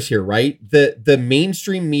multi-layers here, right? The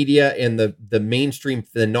mainstream media and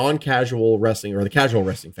the non-casual wrestling, or the casual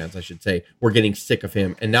wrestling fans, I should say, were getting sick of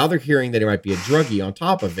him. And now they're hearing that he might be a druggie on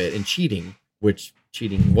top of it and cheating, what?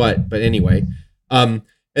 But anyway. And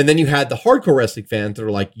then you had the hardcore wrestling fans that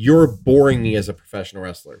are like, you're boring me as a professional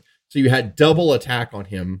wrestler. So you had double attack on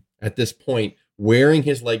him at this point, wearing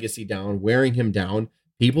his legacy down, wearing him down.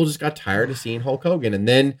 People just got tired of seeing Hulk Hogan. And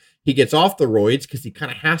then he gets off the roids because he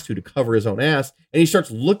kind of has to cover his own ass. And he starts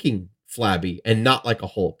looking flabby and not like a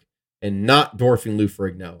Hulk, and not dwarfing Lou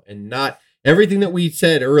Ferrigno, and not everything that we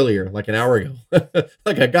said earlier, like an hour ago,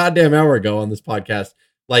 like a goddamn hour ago on this podcast.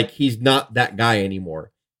 Like, he's not that guy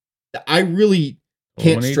anymore. I really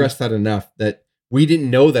can't stress that enough, that we didn't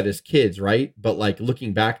know that as kids, right? But like,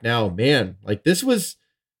 looking back now, man, like, this was,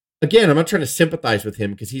 again, I'm not trying to sympathize with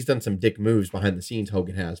him because he's done some dick moves behind the scenes,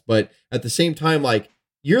 Hogan has. But at the same time, like,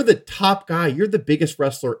 you're the top guy. You're the biggest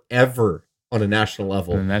wrestler ever on a national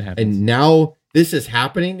level. And now this is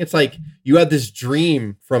happening. It's like you had this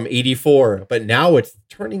dream from 84, but now it's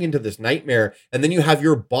turning into this nightmare. And then you have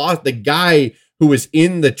your boss, the guy who was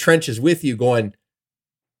in the trenches with you, going,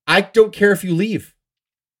 I don't care if you leave.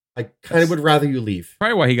 I kind of would rather you leave.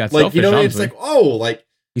 Probably why he got like, selfish. It's like,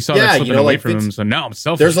 he saw that slipping away from him, so now I'm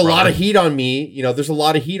selfish. There's a lot of heat on me. There's a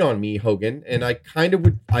lot of heat on me, Hogan, and I kind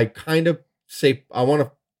of say, I want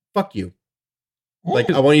to fuck you.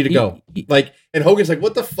 Like, I want you to go. Like, and Hogan's like,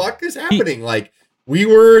 what the fuck is happening? Like, we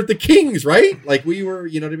were the kings, right? Like, we were,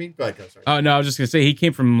 you know what I mean? Go ahead, sorry. Oh, no, I was just gonna say, he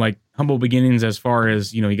came from like humble beginnings as far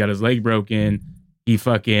as, he got his leg broken. He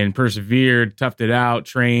fucking persevered, toughed it out,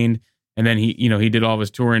 trained, and then he did all of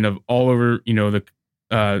his touring of all over,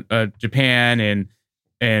 the Japan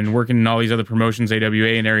and working in all these other promotions, AWA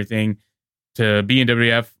and everything, to be in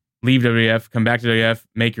WWF, leave WWF, come back to WWF,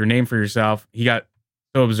 make your name for yourself. He got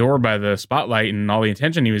so absorbed by the spotlight and all the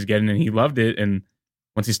attention he was getting, and he loved it. And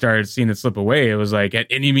once he started seeing it slip away, it was like, at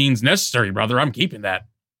any means necessary, brother, I'm keeping that.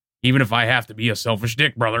 Even if I have to be a selfish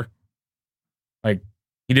dick, brother. Like,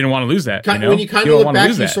 he didn't want to lose that. When you kind of look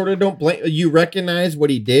back, you sort of don't blame. You recognize what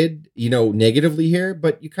he did, negatively here,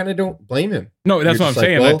 but you kind of don't blame him. No, that's what I'm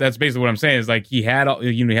saying. Well, that's basically what I'm saying. Is like, he had,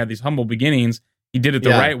 he had these humble beginnings. He did it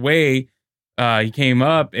the right way. He came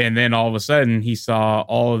up, and then all of a sudden, he saw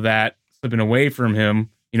all of that slipping away from him.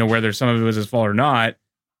 Whether some of it was his fault or not,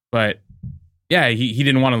 but yeah, he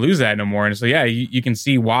didn't want to lose that no more. And so, yeah, you can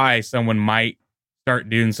see why someone might start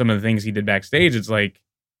doing some of the things he did backstage. It's like,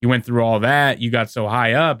 you went through all that, you got so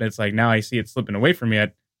high up, it's like, now I see it slipping away from me.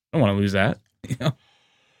 I don't want to lose that. Got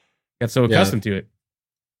so accustomed to it.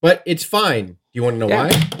 But it's fine. Do you want to know why?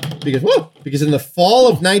 Because in the fall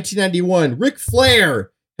of 1991, Ric Flair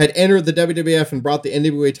had entered the WWF and brought the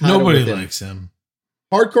NWA title. Nobody likes him.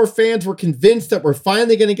 Hardcore fans were convinced that we're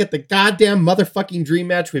finally going to get the goddamn motherfucking dream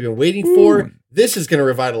match we've been waiting for. This is going to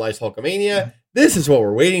revitalize Hulkamania. This is what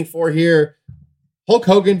we're waiting for here. Hulk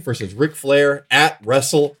Hogan versus Ric Flair at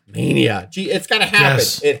WrestleMania. Gee, it's got to happen.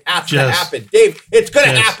 It has to happen. Dave, it's going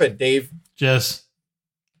to happen, Dave.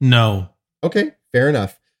 No. Okay, fair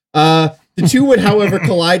enough. The two would, however,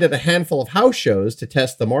 collide at a handful of house shows to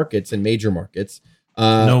test the markets and major markets.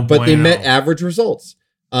 But they met average results.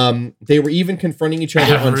 They were even confronting each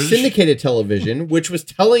other on syndicated television, which was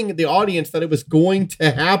telling the audience that it was going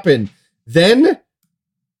to happen. Then,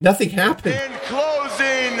 nothing happened. In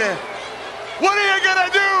closing, what are you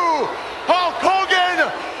gonna do, Hulk Hogan,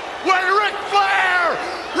 when Ric Flair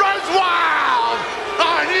runs wild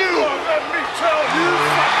on you? Well, let me tell you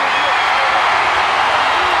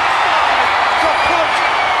to put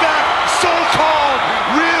that so-called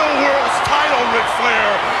real world's title, Ric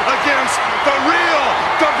Flair, against the real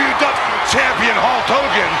WWF champion Hulk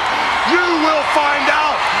Hogan, you will find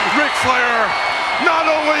out, Ric Flair, not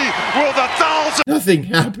only will the thousand... Nothing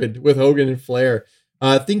happened with Hogan and Flair.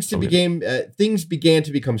 Things began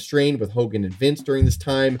to become strained with Hogan and Vince during this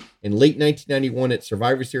time. In late 1991 at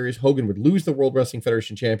Survivor Series, Hogan would lose the World Wrestling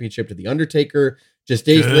Federation Championship to The Undertaker. Just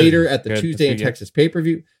days later at the Tuesday in Texas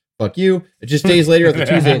pay-per-view. Fuck you. Just days later at the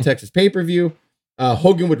Tuesday in Texas pay-per-view,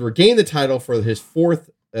 Hogan would regain the title for his fourth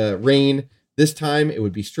reign. This time it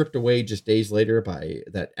would be stripped away just days later by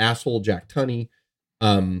that asshole Jack Tunney.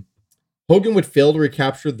 Hogan would fail to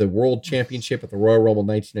recapture the World Championship at the Royal Rumble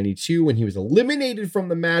 1992 when he was eliminated from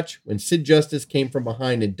the match when Sid Justice came from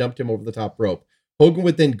behind and dumped him over the top rope. Hogan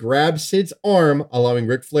would then grab Sid's arm, allowing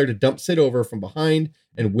Ric Flair to dump Sid over from behind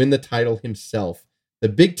and win the title himself. The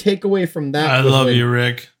big takeaway from that I love you,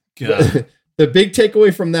 Rick. God. The big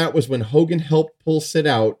takeaway from that was when Hogan helped pull Sid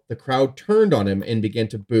out, the crowd turned on him and began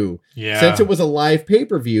to boo. Yeah. Since it was a live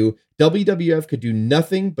pay-per-view, WWF could do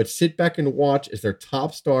nothing but sit back and watch as their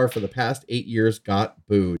top star for the past 8 years got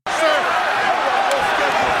booed. He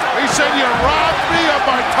said, you robbed me of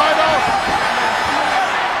my title.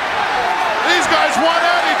 These guys want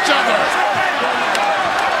at each other.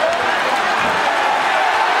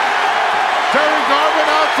 Terry Garvin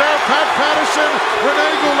out there, Pat Patterson, Rene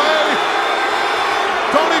Goulet,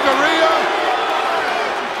 Tony Garea.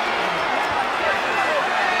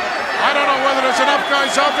 I don't know whether there's enough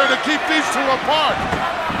guys out there to keep these two apart.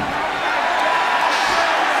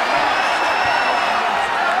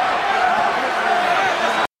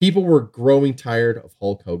 People were growing tired of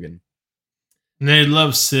Hulk Hogan. And they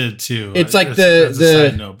love Sid too. It's like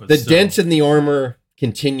the dents in the armor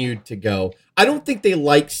continued to go. I don't think they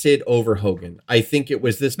like Sid over Hogan. I think it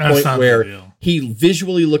was this point where he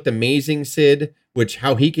visually looked amazing, Sid, which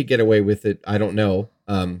how he could get away with it, I don't know.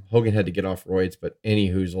 Hogan had to get off roids, but any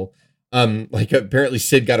hoozle. Like apparently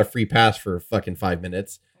Sid got a free pass for fucking 5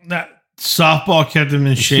 minutes. That softball kept him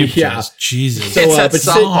in shape. Yeah. Jesus. So, It's that but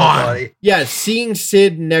softball, buddy. yeah, seeing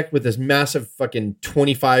Sid neck with this massive fucking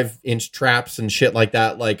 25-inch traps and shit like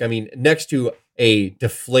that. Like, I mean, next to a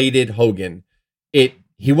deflated Hogan,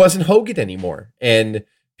 he wasn't Hogan anymore. And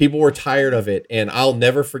people were tired of it. And I'll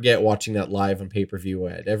never forget watching that live on pay-per-view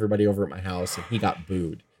at everybody over at my house, and he got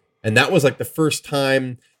booed. And that was like the first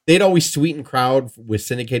time. They'd always sweeten crowd with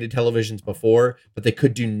syndicated televisions before, but they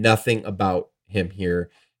could do nothing about him here.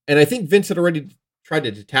 And I think Vince had already tried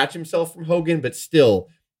to detach himself from Hogan, but still,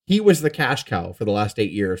 he was the cash cow for the last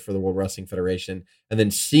 8 years for the World Wrestling Federation. And then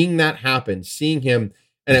seeing that happen, seeing him,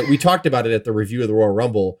 and we talked about it at the review of the Royal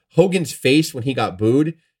Rumble, Hogan's face when he got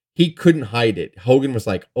booed, he couldn't hide it. Hogan was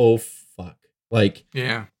like, oh, fuck. Like,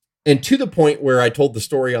 yeah. And to the point where I told the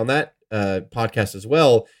story on that podcast as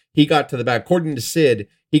well, he got to the back, according to Sid,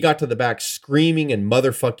 he got to the back screaming and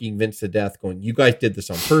motherfucking Vince to death, going, you guys did this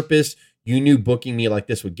on purpose. You knew booking me like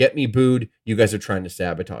this would get me booed. You guys are trying to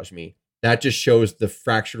sabotage me. That just shows the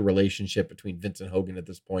fractured relationship between Vince and Hogan at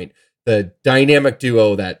this point. The dynamic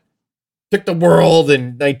duo that took the world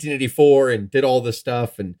in 1984 and did all this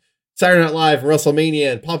stuff, and Saturday Night Live and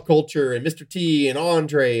WrestleMania and pop culture and Mr. T and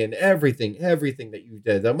Andre and everything that you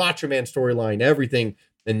did, the Macho Man storyline, everything.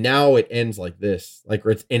 And now it ends like this, like,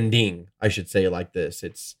 or it's ending, I should say, like this.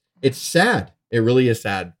 It's sad. It really is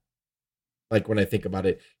sad. Like when I think about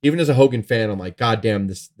it, even as a Hogan fan, I'm like, God damn,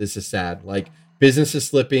 this is sad. Like business is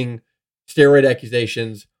slipping, steroid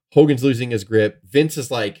accusations, Hogan's losing his grip. Vince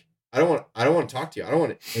is like, I don't want to talk to you. I don't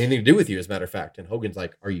want anything to do with you, as a matter of fact. And Hogan's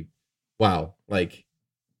like, are you? Wow. Like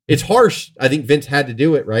it's harsh. I think Vince had to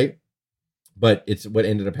do it, right? But it's what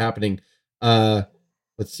ended up happening.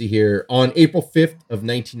 Let's see here. On April 5th of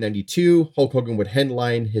 1992, Hulk Hogan would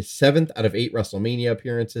headline his 7th out of 8 WrestleMania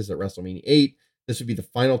appearances at WrestleMania 8. This would be the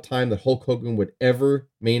final time that Hulk Hogan would ever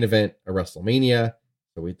main event a WrestleMania.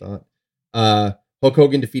 So we thought. Hulk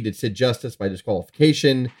Hogan defeated Sid Justice by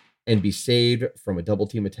disqualification and be saved from a double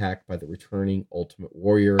team attack by the returning Ultimate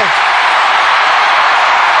Warrior. Yes!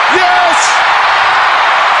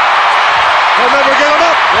 They'll never get him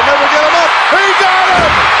up. They'll never get him up. He got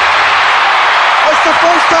him! That's the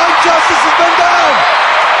first time Justice has been down.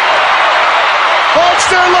 Hulk's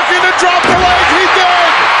there looking to drop the leg. He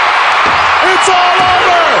did! It's all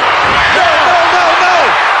over! No!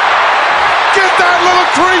 Get that little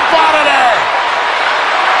creep out of there!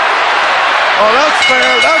 Oh, that's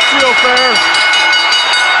fair. That's real fair.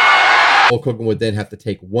 Hulk Hogan would then have to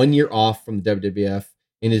take 1 year off from the WWF.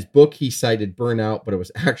 In his book, he cited burnout, but it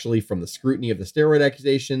was actually from the scrutiny of the steroid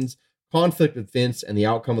accusations, conflict with Vince, and the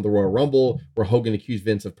outcome of the Royal Rumble, where Hogan accused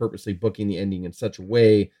Vince of purposely booking the ending in such a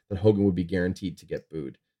way that Hogan would be guaranteed to get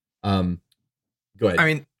booed. Go ahead. I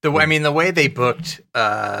mean, the way they booked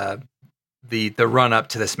the run up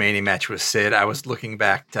to this Mania match with Sid, I was looking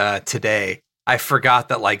back today. I forgot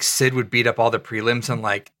that like Sid would beat up all the prelims and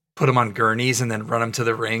like put him on gurneys and then run him to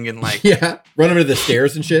the ring and like run him to the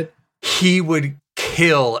stairs and shit. He would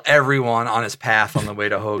kill everyone on his path on the way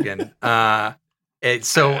to Hogan. I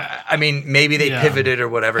mean, maybe they pivoted or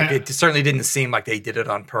whatever. It certainly didn't seem like they did it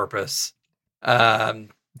on purpose. To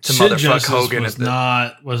motherfuck Hogan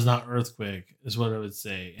was not Earthquake, is what I would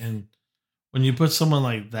say. And when you put someone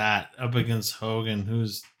like that up against Hogan,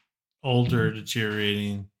 who's older,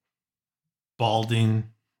 deteriorating, balding,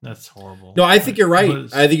 that's horrible. No, I think you're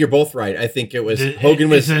right. I think you're both right. I think it was Hogan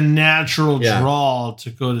was a natural draw to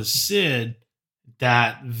go to Sid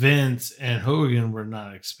that Vince and Hogan were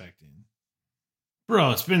not expecting.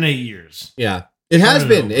 Bro, it's been 8 years. Yeah, it has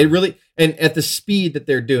been. It really, and at the speed that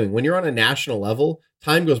they're doing, when you're on a national level,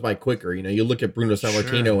 time goes by quicker. You know, you look at Bruno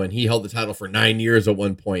Sammartino, and he held the title for 9 years at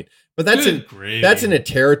one point. But that's in a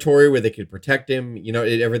territory where they could protect him. You know,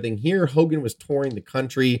 everything here. Hogan was touring the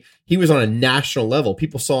country. He was on a national level.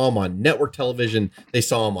 People saw him on network television. They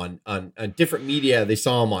saw him on different media. They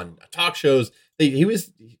saw him on talk shows. He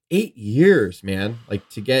was 8 years, man. Like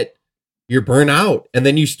to get. You're burnt out, and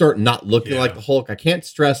then you start not looking like the Hulk. I can't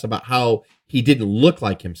stress about how he didn't look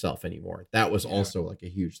like himself anymore. That was also like a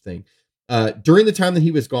huge thing. During the time that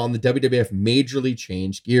he was gone, the WWF majorly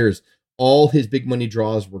changed gears. All his big money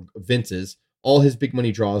draws were Vince's. All his big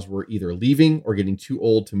money draws were either leaving or getting too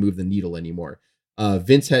old to move the needle anymore.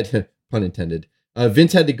 Vince had, pun intended,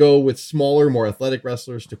 Vince had to go with smaller, more athletic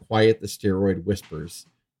wrestlers to quiet the steroid whispers.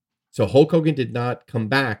 So Hulk Hogan did not come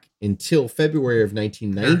back until February of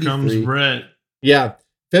 1993. Here comes Brett. Yeah.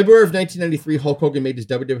 February of 1993, Hulk Hogan made his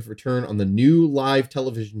WWF return on the new live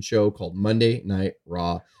television show called Monday Night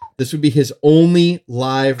Raw. This would be his only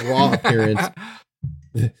live Raw appearance.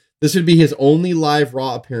 This would be his only live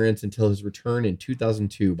Raw appearance until his return in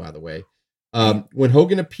 2002, by the way. When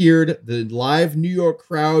Hogan appeared, the live New York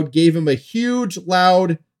crowd gave him a huge,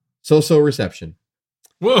 loud, so-so reception.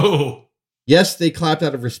 Whoa. Yes, they clapped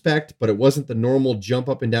out of respect, but it wasn't the normal jump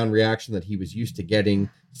up and down reaction that he was used to getting.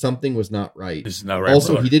 Something was not right. This is not right.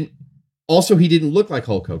 Also, he didn't look like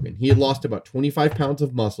Hulk Hogan. He had lost about 25 pounds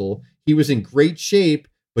of muscle. He was in great shape,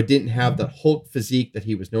 but didn't have that Hulk physique that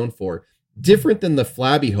he was known for. Different than the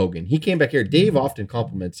flabby Hogan. He came back here. Dave often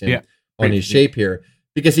compliments him on his shape here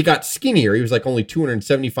because he got skinnier. He was like only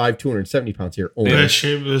 270 pounds here. Only. Best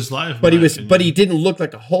shape of his life. But he didn't look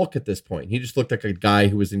like a Hulk at this point. He just looked like a guy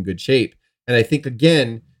who was in good shape. And I think,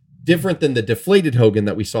 again, different than the deflated Hogan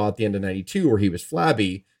that we saw at the end of 92, where he was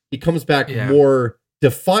flabby, he comes back more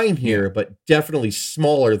defined here, but definitely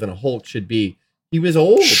smaller than a Hulk should be. He was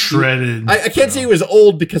old. Shredded. I can't say he was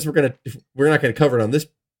old because we're not going to cover it on this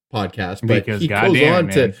podcast, but he goes on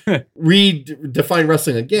to redefine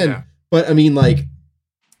wrestling again. Yeah. But I mean, like,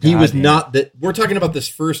 he was not that. We're talking about this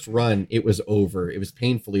first run. It was over. It was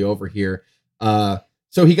painfully over here.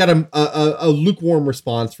 So he got a lukewarm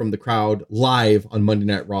response from the crowd live on Monday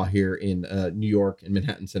Night Raw here in New York in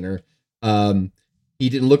Manhattan Center. He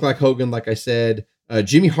didn't look like Hogan, like I said.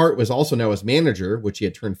 Jimmy Hart was also now his manager, which he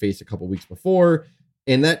had turned face a couple weeks before,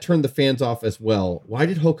 and that turned the fans off as well. Why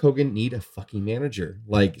did Hulk Hogan need a fucking manager?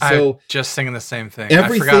 Like, so I'm just thinking the same thing.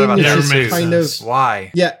 Everything I forgot about is that just kind of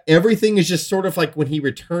why. Yeah, everything is just sort of like when he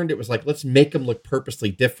returned. It was like, let's make him look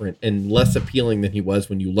purposely different and less appealing than he was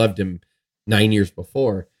when you loved him 9 years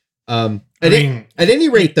before. At any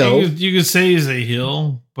rate, though, you could say he's a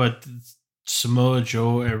heel, but did Samoa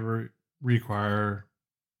Joe ever require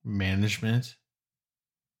management?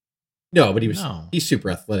 No, but he's super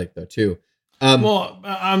athletic though too. Well,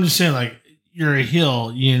 I'm just saying, like, you're a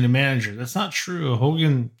heel, you need a manager. That's not true.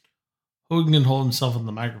 Hogan can hold himself on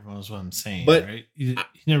the microphone, is what I'm saying. But right? He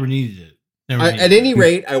never needed it. At any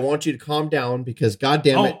rate, I want you to calm down because,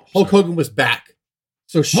 goddamn it, Hulk Hogan was back.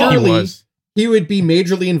 So surely he would be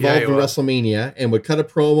majorly involved in WrestleMania and would cut a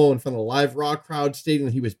promo in front of a live Raw crowd stating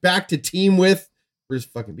that he was back to team with where's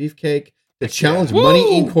fucking Beefcake to challenge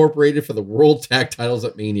Money Incorporated for the World Tag Titles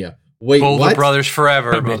at Mania. Wait, Boulder what? Brothers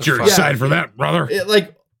forever. You're excited for that, brother.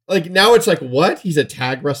 Like now it's like, what? He's a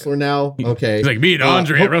tag wrestler now? Okay. He's like, me and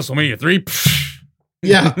Andre at WrestleMania 3.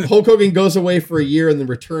 Yeah, Hulk Hogan goes away for a year and then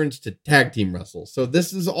returns to tag team wrestle. So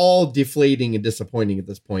this is all deflating and disappointing at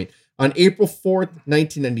this point. On April 4th,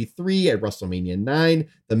 1993 at WrestleMania 9,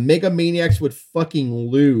 the Mega Maniacs would fucking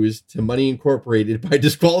lose to Money Incorporated by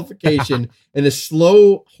disqualification in a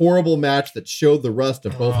slow, horrible match that showed the rust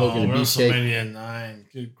of both Hogan and Beefcake. WrestleMania 9,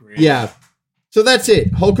 good grief. Yeah. So that's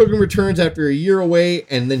it. Hulk Hogan returns after a year away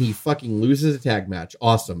and then he fucking loses a tag match.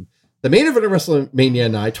 Awesome. The main event of WrestleMania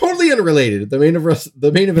 9, totally unrelated. The main event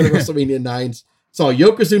of WrestleMania 9 saw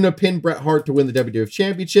Yokozuna pin Bret Hart to win the WWF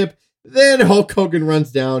Championship. Then Hulk Hogan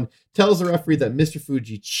runs down, tells the referee that Mr.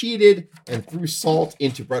 Fuji cheated and threw salt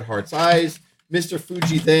into Bret Hart's eyes. Mr.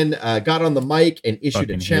 Fuji then got on the mic and issued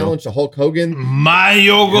a challenge to Hulk Hogan. My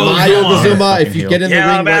Yokozuna. If you get in the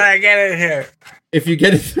ring, get in here. If you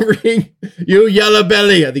get in the ring, you yellow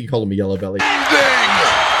belly. I think you called him a yellow belly. The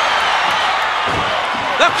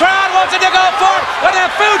crowd wanted to go for it, but then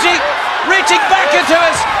Fuji reaching back into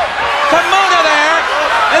his kimono there,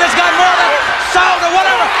 and it's got more than sound or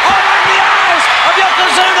whatever. Oh, right in the eyes of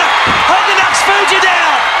Yokozuna. Hogan knocks Fuji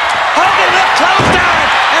down. Hogan with close down,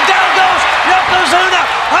 and down goes Yokozuna.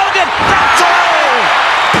 Hogan back to low.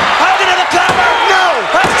 Hogan to the cover. No.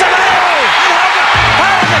 Back to low. And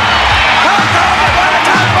Hogan. What a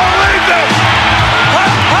time. Believe this.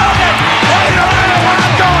 Hogan.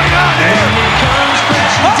 What's going on here?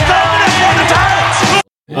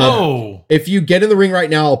 If you get in the ring right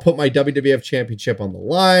now, I'll put my WWF Championship on the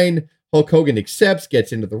line. Hulk Hogan accepts,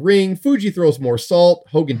 gets into the ring. Fuji throws more salt.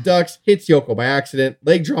 Hogan ducks, hits Yoko by accident.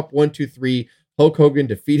 Leg drop 1, 2, 3. Hulk Hogan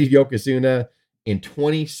defeated Yokozuna in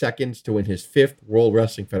 20 seconds to win his 5th World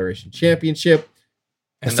Wrestling Federation Championship.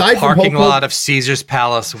 And the parking lot of Caesar's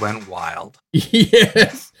Palace went wild.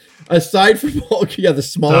 Yes. Aside from Hulk, the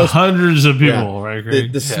smallest. Hundreds of people, right,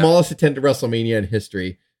 Greg? The smallest attended WrestleMania in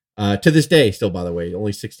history. To this day, still, by the way,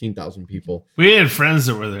 only 16,000 people. We had friends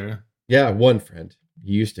that were there. Yeah, one friend.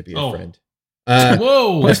 He used to be a friend.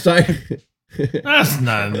 Whoa. Aside, that's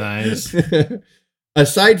not nice.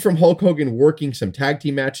 Aside from Hulk Hogan working some tag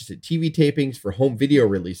team matches at TV tapings for home video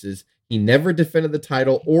releases, he never defended the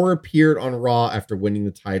title or appeared on Raw after winning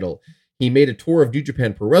the title. He made a tour of New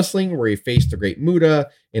Japan Pro Wrestling where he faced the Great Muta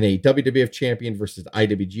in a WWF champion versus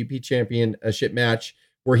IWGP championship match,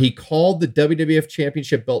 where he called the WWF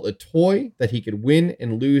Championship belt a toy that he could win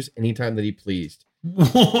and lose anytime that he pleased.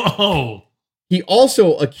 Whoa. He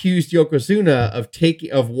also accused Yokozuna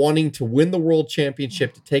of wanting to win the World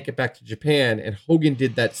Championship to take it back to Japan, and Hogan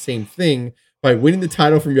did that same thing by winning the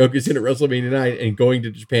title from Yokozuna at WrestleMania 9 and going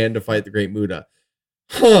to Japan to fight the Great Muta.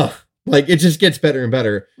 Like, it just gets better and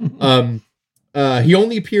better. He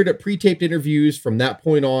only appeared at pre-taped interviews from that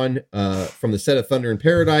point on, from the set of Thunder in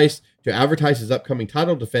Paradise, to advertise his upcoming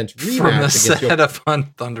title defense rematch From the against set of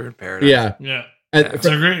Thunder in Paradise. Yeah. It's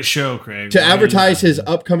a great show, Craig. To advertise his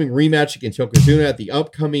upcoming rematch against Yokozuna at the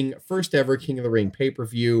upcoming first ever King of the Ring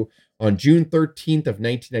pay-per-view on June 13th of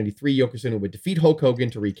 1993, Yokozuna would defeat Hulk Hogan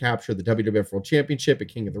to recapture the WWF World Championship at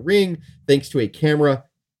King of the Ring, thanks to a camera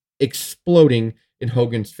exploding in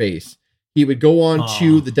Hogan's face. He would go on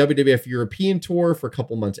to the WWF European tour for a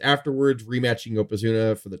couple months afterwards, rematching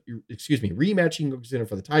Yokozuna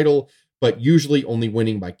for the title, but usually only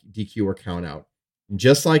winning by DQ or count out. And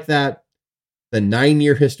just like that, the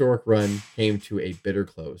 9-year historic run came to a bitter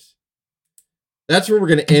close. That's where we're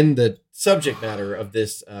going to end the subject matter of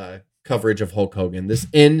this coverage of Hulk Hogan. This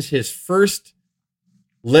ends his first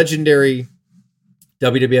legendary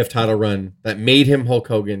WWF title run that made him Hulk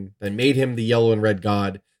Hogan, that made him the yellow and red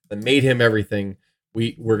god, that made him everything.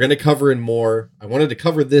 We're going to cover in more. I wanted to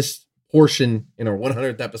cover this portion in our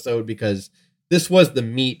 100th episode because this was the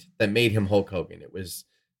meat that made him Hulk Hogan. It was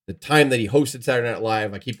the time that he hosted Saturday Night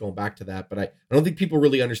Live. I keep going back to that, but I don't think people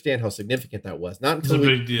really understand how significant that was. Not until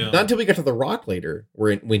we got to The Rock later,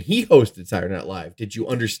 when he hosted Saturday Night Live, did you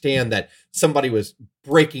understand that somebody was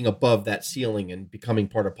breaking above that ceiling and becoming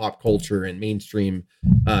part of pop culture and mainstream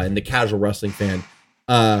and the casual wrestling fan.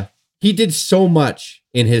 He did so much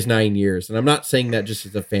in his 9 years, and I'm not saying that just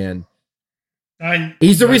as a fan.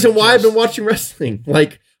 He's the reason why I've been watching wrestling.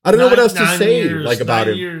 Like, I don't know what else to say about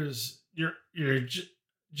him. 9 years, you're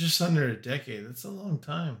just under a decade. That's a long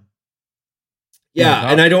time.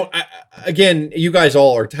 Yeah, and again, you guys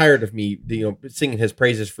all are tired of me, singing his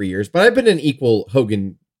praises for years, but I've been an equal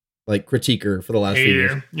Hogan critiquer for the last few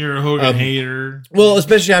years. You're a Hogan hater. Well,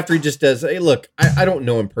 especially after he just does. Hey, look, I don't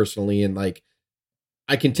know him personally, and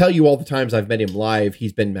I can tell you all the times I've met him live,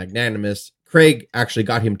 he's been magnanimous. Craig actually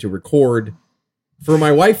got him to record for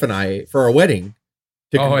my wife and I for our wedding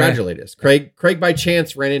to congratulate us. Craig by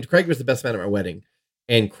chance ran into. Craig was the best man at my wedding.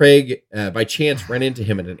 And Craig, by chance, ran into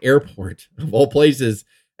him at an airport, of all places,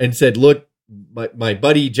 and said, look, my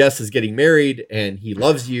buddy Jess is getting married, and he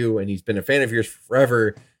loves you, and he's been a fan of yours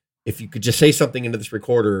forever. If you could just say something into this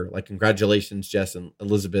recorder, like, congratulations, Jess and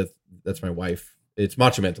Elizabeth. That's my wife. It's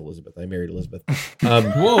Macho Man Elizabeth. I married Elizabeth.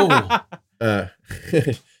 Whoa.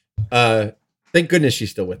 Thank goodness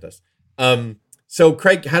she's still with us. So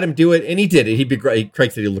Craig had him do it, and he did it. He'd be great.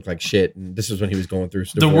 Craig said he looked like shit, and this is when he was going through.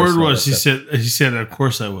 The word was he said, "Of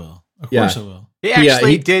course I will. Of course I will." He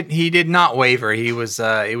actually did. He did not waver. He was.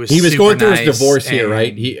 He was going through his divorce here,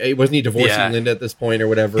 right? He wasn't divorcing Linda at this point or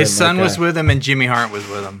whatever. His son was with him, and Jimmy Hart was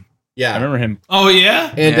with him. Yeah, I remember him. Oh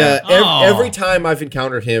yeah, and Yeah. every time I've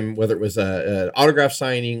encountered him, whether it was an autograph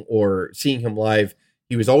signing or seeing him live,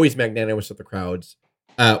 he was always magnanimous with the crowds.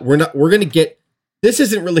 We're gonna get. This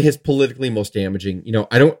isn't really his politically most damaging. You know,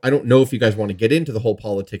 I don't know if you guys want to get into the whole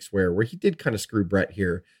politics where he did kind of screw Brett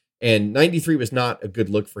here, and 93 was not a good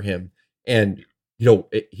look for him. And you know,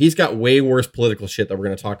 he's got way worse political shit that we're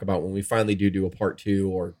going to talk about when we finally do a part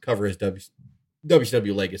 2 or cover his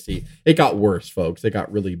WCW legacy. It got worse, folks. It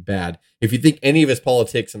got really bad. If you think any of his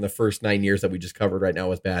politics in the first 9 years that we just covered right now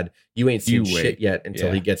was bad, you ain't seen shit yet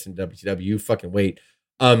until he gets into WCW. You fucking wait.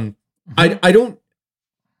 I don't.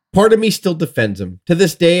 Part of me still defends him. To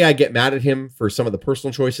this day, I get mad at him for some of the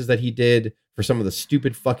personal choices that he did, for some of the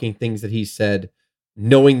stupid fucking things that he said,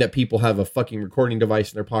 knowing that people have a fucking recording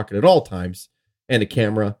device in their pocket at all times and a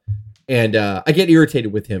camera. And I get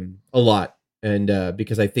irritated with him a lot. And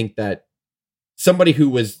because I think that somebody who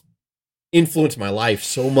was influenced my life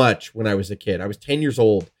so much when I was a kid, I was 10 years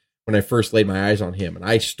old when I first laid my eyes on him. And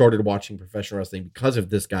I started watching professional wrestling because of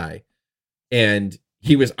this guy. And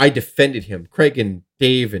I defended him. Craig and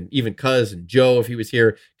Dave and even Cuz and Joe, if he was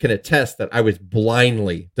here, can attest that I was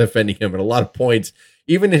blindly defending him at a lot of points.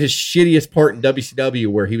 Even in his shittiest part in WCW,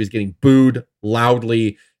 where he was getting booed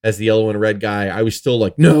loudly as the yellow and red guy, I was still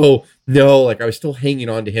like, no, like I was still hanging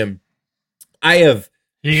on to him. I have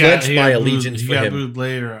pledged my allegiance for him. He got booed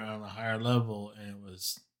later on a higher level, and it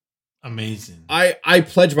was amazing. I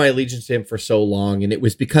pledged my allegiance to him for so long, and it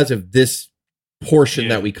was because of this portion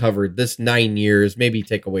that we covered, this 9 years, maybe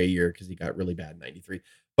take away a year because he got really bad in 93.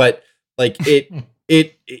 But like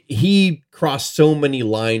he crossed so many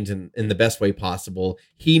lines in the best way possible.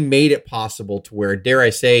 He made it possible to where, dare I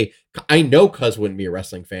say, I know Cuz wouldn't be a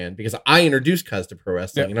wrestling fan because I introduced Cuz to pro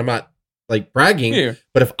wrestling, and I'm not like bragging,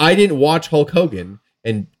 but if I didn't watch Hulk Hogan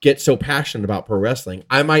and get so passionate about pro wrestling,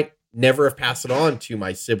 I might never have passed it on to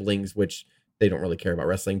my siblings, which they don't really care about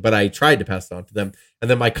wrestling, but I tried to pass it on to them. And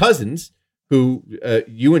then my cousins, who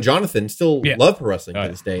you and Jonathan still love pro wrestling to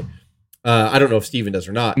this day. I don't know if Steven does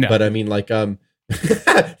or not, but I mean, like,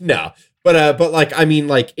 no, but like, I mean,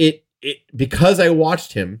 like it because I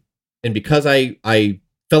watched him and because I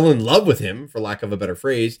fell in love with him, for lack of a better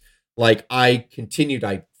phrase, like I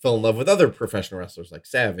fell in love with other professional wrestlers like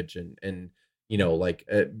Savage and you know, like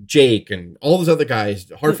Jake and all those other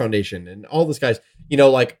guys, Hart Foundation and all those guys, you know,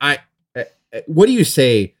 like what do you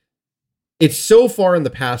say? It's so far in the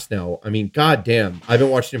past now. I mean, goddamn, I've been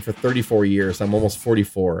watching him for 34 years. I'm almost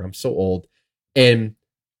 44. I'm so old. And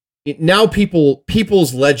now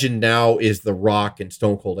people's legend now is The Rock and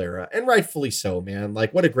Stone Cold era. And rightfully so, man.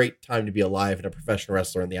 Like, what a great time to be alive and a professional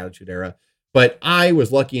wrestler in the Attitude Era. But I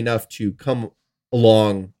was lucky enough to come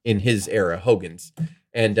along in his era, Hogan's.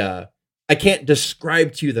 And I can't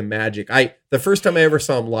describe to you the magic. The first time I ever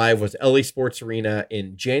saw him live was LA Sports Arena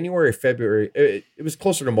in January or February. It was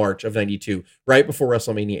closer to March of 92, right before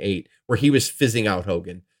WrestleMania 8, where he was fizzing out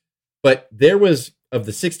Hogan. But there was, of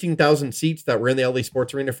the 16,000 seats that were in the LA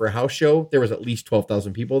Sports Arena for a house show, there was at least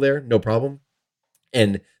 12,000 people there, no problem.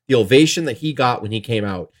 And the ovation that he got when he came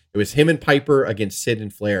out, it was him and Piper against Sid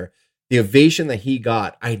and Flair. The ovation that he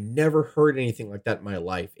got, I never heard anything like that in my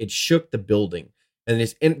life. It shook the building. And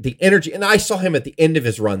the energy, and I saw him at the end of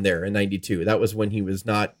his run there in 92. That was when he was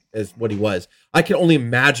not as what he was. I can only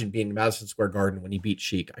imagine being in Madison Square Garden when he beat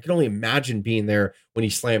Sheik. I can only imagine being there when he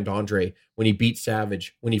slammed Andre, when he beat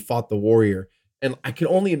Savage, when he fought the Warrior. And I can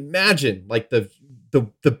only imagine like the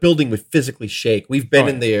building would physically shake. We've been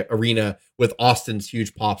in the arena with Austin's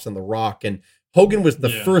huge pops on The Rock, and Hogan was the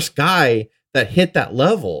first guy that hit that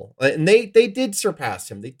level. And they did surpass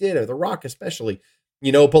him. They did, or The Rock especially.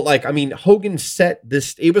 You know, but like, I mean, Hogan set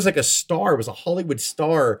this, it was like a star, it was a Hollywood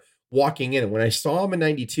star walking in. And when I saw him in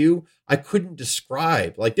 92, I couldn't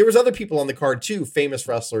describe, like there was other people on the card too, famous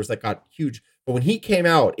wrestlers that got huge. But when he came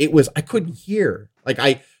out, I couldn't hear, like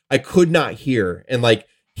I could not hear. And like,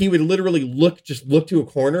 he would literally look to a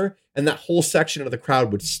corner and that whole section of the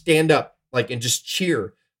crowd would stand up like, and just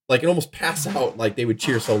cheer, like and almost pass out. Like they would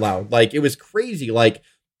cheer so loud. Like it was crazy. Like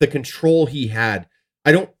the control he had.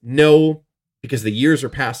 I don't know, because the years are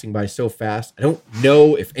passing by so fast. I don't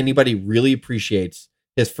know if anybody really appreciates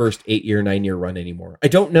his first 9-year run anymore. I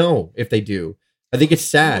don't know if they do. I think it's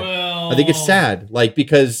sad. I think it's sad. Like,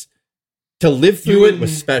 because to live through it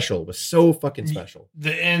was special. It was so fucking special.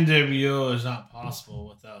 The NWO is not possible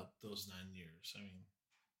without those 9 years. I mean,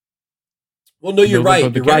 well, no, you're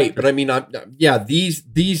right. You're right. But I mean,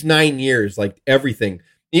 these 9 years, like everything,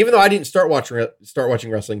 even though I didn't start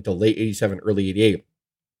watching wrestling till late 87, early 88,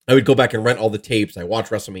 I would go back and rent all the tapes. I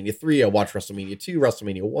watched WrestleMania 3, I watched WrestleMania 2,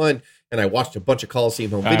 WrestleMania 1, and I watched a bunch of Coliseum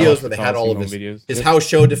home videos where they had all of his house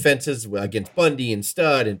show defenses against Bundy and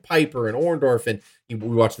Studd and Piper and Orndorff, and we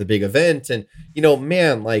watched the big event. And,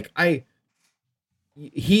 man, like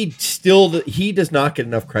he does not get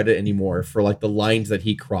enough credit anymore for like the lines that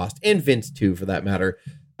he crossed, and Vince too, for that matter.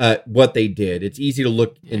 What they did. It's easy to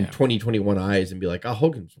look in 2021 eyes and be like, oh,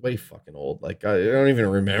 Hogan's way fucking old. Like, I don't even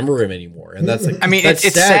remember him anymore. And that's like, I mean, that's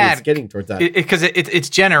it's sad. It's getting towards that. Because it's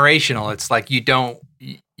generational. It's like in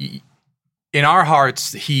our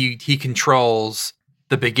hearts, he controls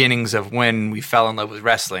the beginnings of when we fell in love with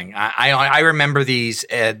wrestling. I remember these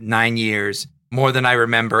 9 years more than I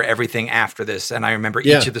remember everything after this. And I remember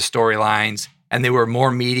each of the storylines, and they were more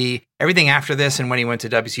meaty. Everything after this, and when he went to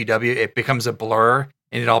WCW, it becomes a blur.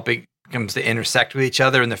 And it all becomes to intersect with each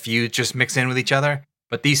other, and the feuds just mix in with each other.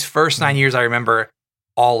 But these first 9 years, I remember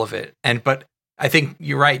all of it. But I think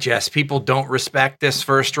you're right, Jess. People don't respect this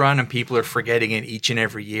first run, and people are forgetting it each and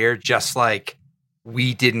every year. Just like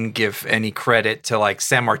we didn't give any credit to like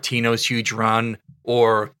San Martino's huge run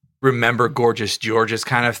or remember Gorgeous George's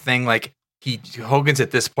kind of thing. Like Hogan's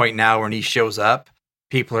at this point now, when he shows up,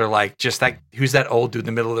 people are like, just like, who's that old dude in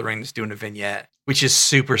the middle of the ring that's doing a vignette? Which is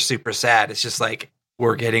super, super sad. It's just like,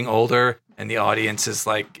 we're getting older, and the audience is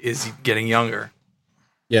getting younger.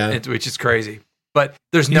 Yeah, which is crazy. But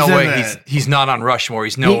there's no way he's not on Rushmore.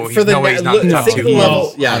 He's no way he's not in the top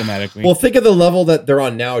 2 automatically. Well, think of the level that they're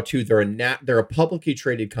on now too. They're a publicly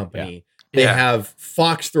traded company. Yeah. They have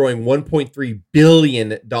Fox throwing $1.3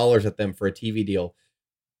 billion at them for a TV deal.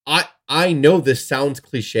 I know this sounds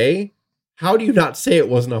cliche. How do you not say it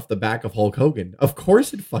wasn't off the back of Hulk Hogan? Of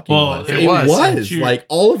course it fucking was. It was. Like,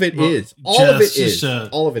 all of it is. All of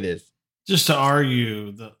it is. Just to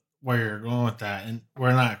argue where you're going with that, and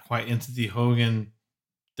we're not quite into the Hogan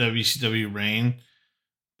WCW reign,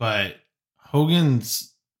 but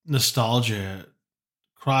Hogan's nostalgia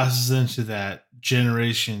crosses into that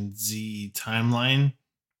Generation Z timeline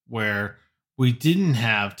where we didn't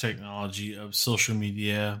have technology of social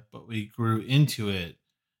media, but we grew into it.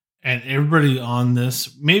 And everybody on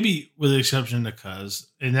this, maybe with the exception of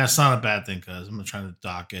Cuz, and that's not a bad thing, Cuz I'm not trying to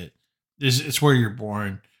dock it. It's where you're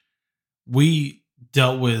born. We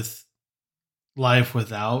dealt with life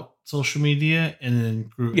without social media and then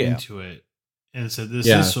grew into it. And said, this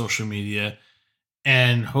is social media.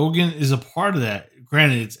 And Hogan is a part of that.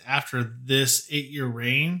 Granted, it's after this 8-year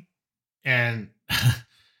reign. And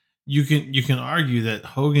you can argue that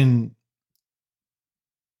Hogan,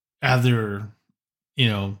 either,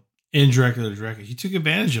 indirectly or directly, he took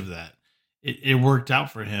advantage of that. It worked out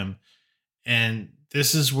for him. And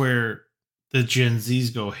this is where the Gen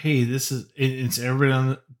Zs go, hey, it's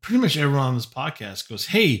everybody pretty much everyone on this podcast goes,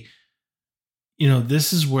 hey,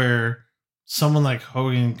 this is where someone like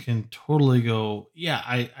Hogan can totally go, yeah,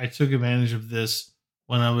 I took advantage of this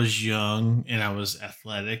when I was young and I was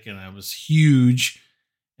athletic and I was huge.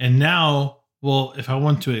 And now, well, if I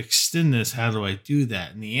want to extend this, how do I do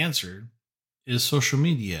that? And the answer is social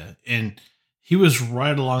media. And he was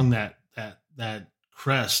right along that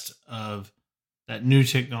crest of that new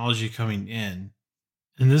technology coming in.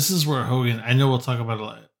 And this is where Hogan, I know we'll talk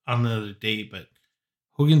about it on another date, but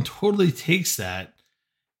Hogan totally takes that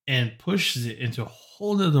and pushes it into a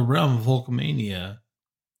whole other realm of Hulkamania.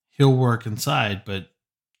 He'll work inside, but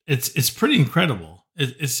it's pretty incredible.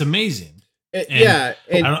 It's amazing.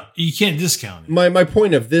 And you can't discount it. My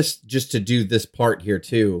point of this, just to do this part here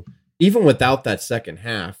too, even without that second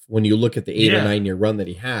half, when you look at the 8 or 9 year run that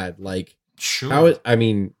he had, like, sure. I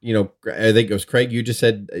think it was Craig, you just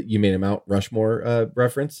said you made a Mount Rushmore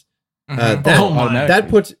reference. That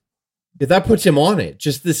puts him on it.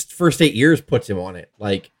 Just this first 8 years puts him on it.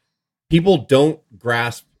 Like, people don't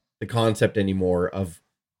grasp the concept anymore of,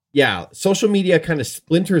 social media kind of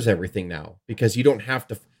splinters everything now, because you don't have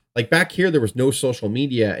to, like, back here, there was no social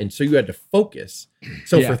media. And so you had to focus.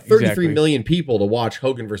 So for 33 million people to watch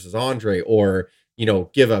Hogan versus Andre, or,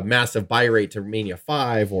 give a massive buy rate to Mania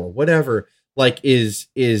 5 or whatever, like, is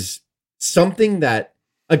something that,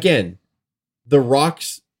 again, The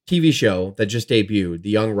Rock's TV show that just debuted, The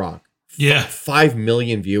Young Rock, 5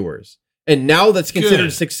 million viewers. And now that's considered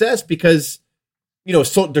a success because,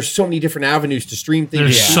 so there's so many different avenues to stream things.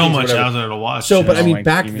 There's so much out there to watch. So, but I mean,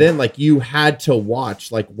 back then, like, you had to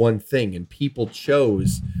watch like one thing, and people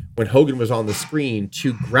chose when Hogan was on the screen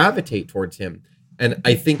to gravitate towards him. And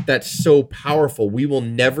I think that's so powerful. We will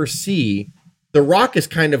never see. The Rock is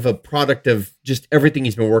kind of a product of just everything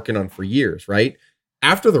he's been working on for years, right?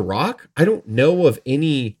 After The Rock, I don't know of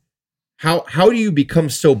any. How do you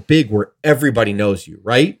become so big where everybody knows you,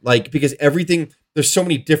 right? Like, because everything, there's so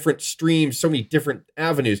many different streams, so many different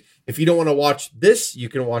avenues. If you don't want to watch this, you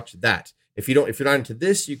can watch that. If you're not into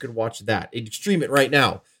this, you can watch that. You stream it right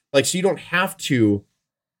now. Like, so you don't have to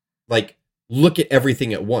like look at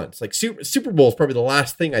everything at once. Like Super Bowl is probably the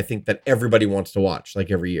last thing I think that everybody wants to watch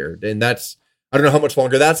like every year. And I don't know how much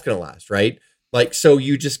longer that's going to last. Right. Like, so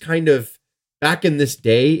you just kind of, back in this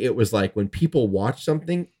day, it was like when people watched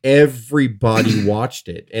something, everybody watched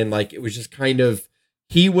it. And like, it was just kind of,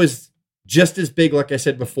 he was just as big, like I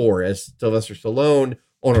said before, as Sylvester Stallone,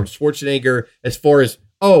 Arnold Schwarzenegger, as far as,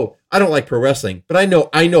 oh, I don't like pro wrestling, but I know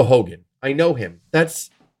Hogan. I know him.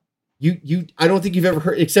 That's you. I don't think you've ever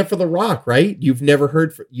heard, except for The Rock, right? You've never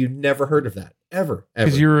heard of that ever.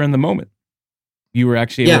 Because you were in the moment. You were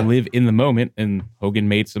actually able to live in the moment, and Hogan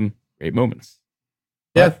made some great moments.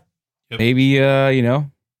 Yeah. But maybe I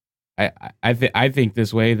think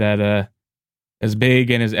this way that as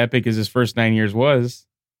big and as epic as his first 9 years was,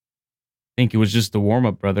 I think it was just the warm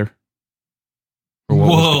up, brother.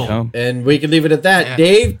 Whoa! And we can leave it at that. Yeah.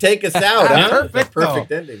 Dave, take us out.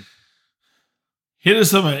 Perfect ending. Hit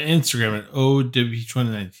us up on Instagram at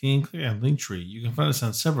OW2019. Click on Linktree. You can find us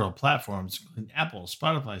on several platforms, including Apple,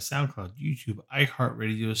 Spotify, SoundCloud, YouTube,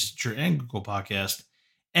 iHeartRadio, Stitcher, and Google Podcast.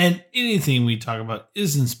 And anything we talk about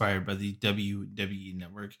is inspired by the WWE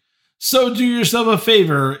Network. So do yourself a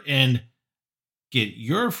favor and get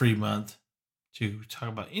your free month to talk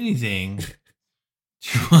about anything.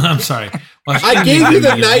 I'm sorry. I gave you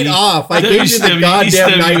the night off. I gave you the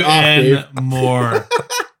goddamn night off, Dave. And more.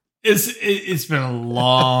 It's been a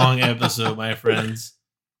long episode, my friends.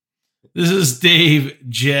 This is Dave,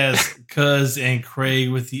 Jess, Cuz, and Craig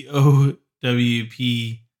with the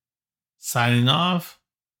OWP signing off.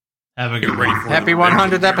 Have a good one. Happy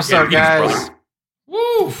 100th episode, guys.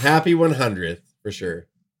 Woo! Happy 100th for sure.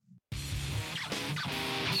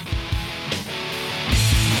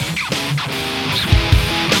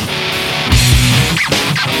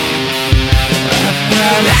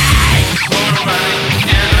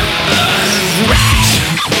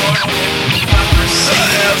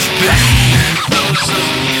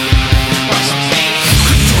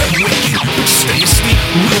 Stay asleep,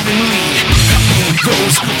 willingly.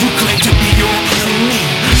 Those who claim to be your enemy,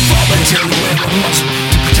 voluntarily wear a mask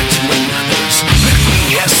to protect you and others.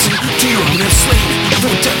 Acquiescing to your own enslavement,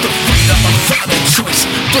 the death of freedom, unfounded choice.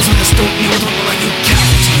 Doesn't this don't you don't like you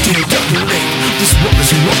count? Dear Dr. Ray, this world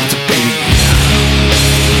is you want to be.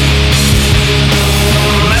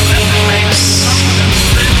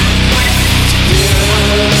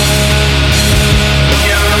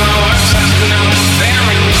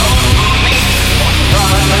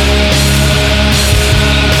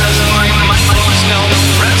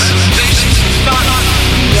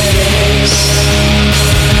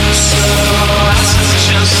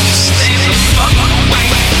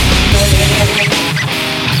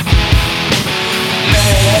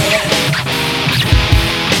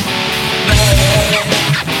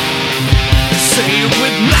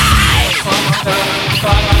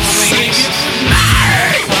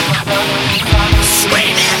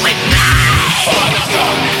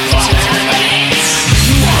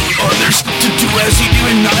 As you do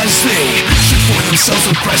and not as they should for themselves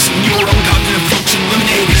oppressing your own cognitive function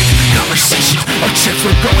eliminated. Conversations are chips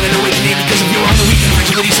we're growing and awakening because of your own weak and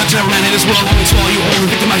fragility. Such an man as well only swallow you whole and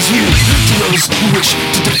victimize you. To those who wish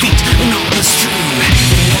to defeat and all is true. And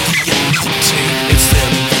at the end of the day, it's them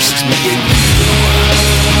versus me and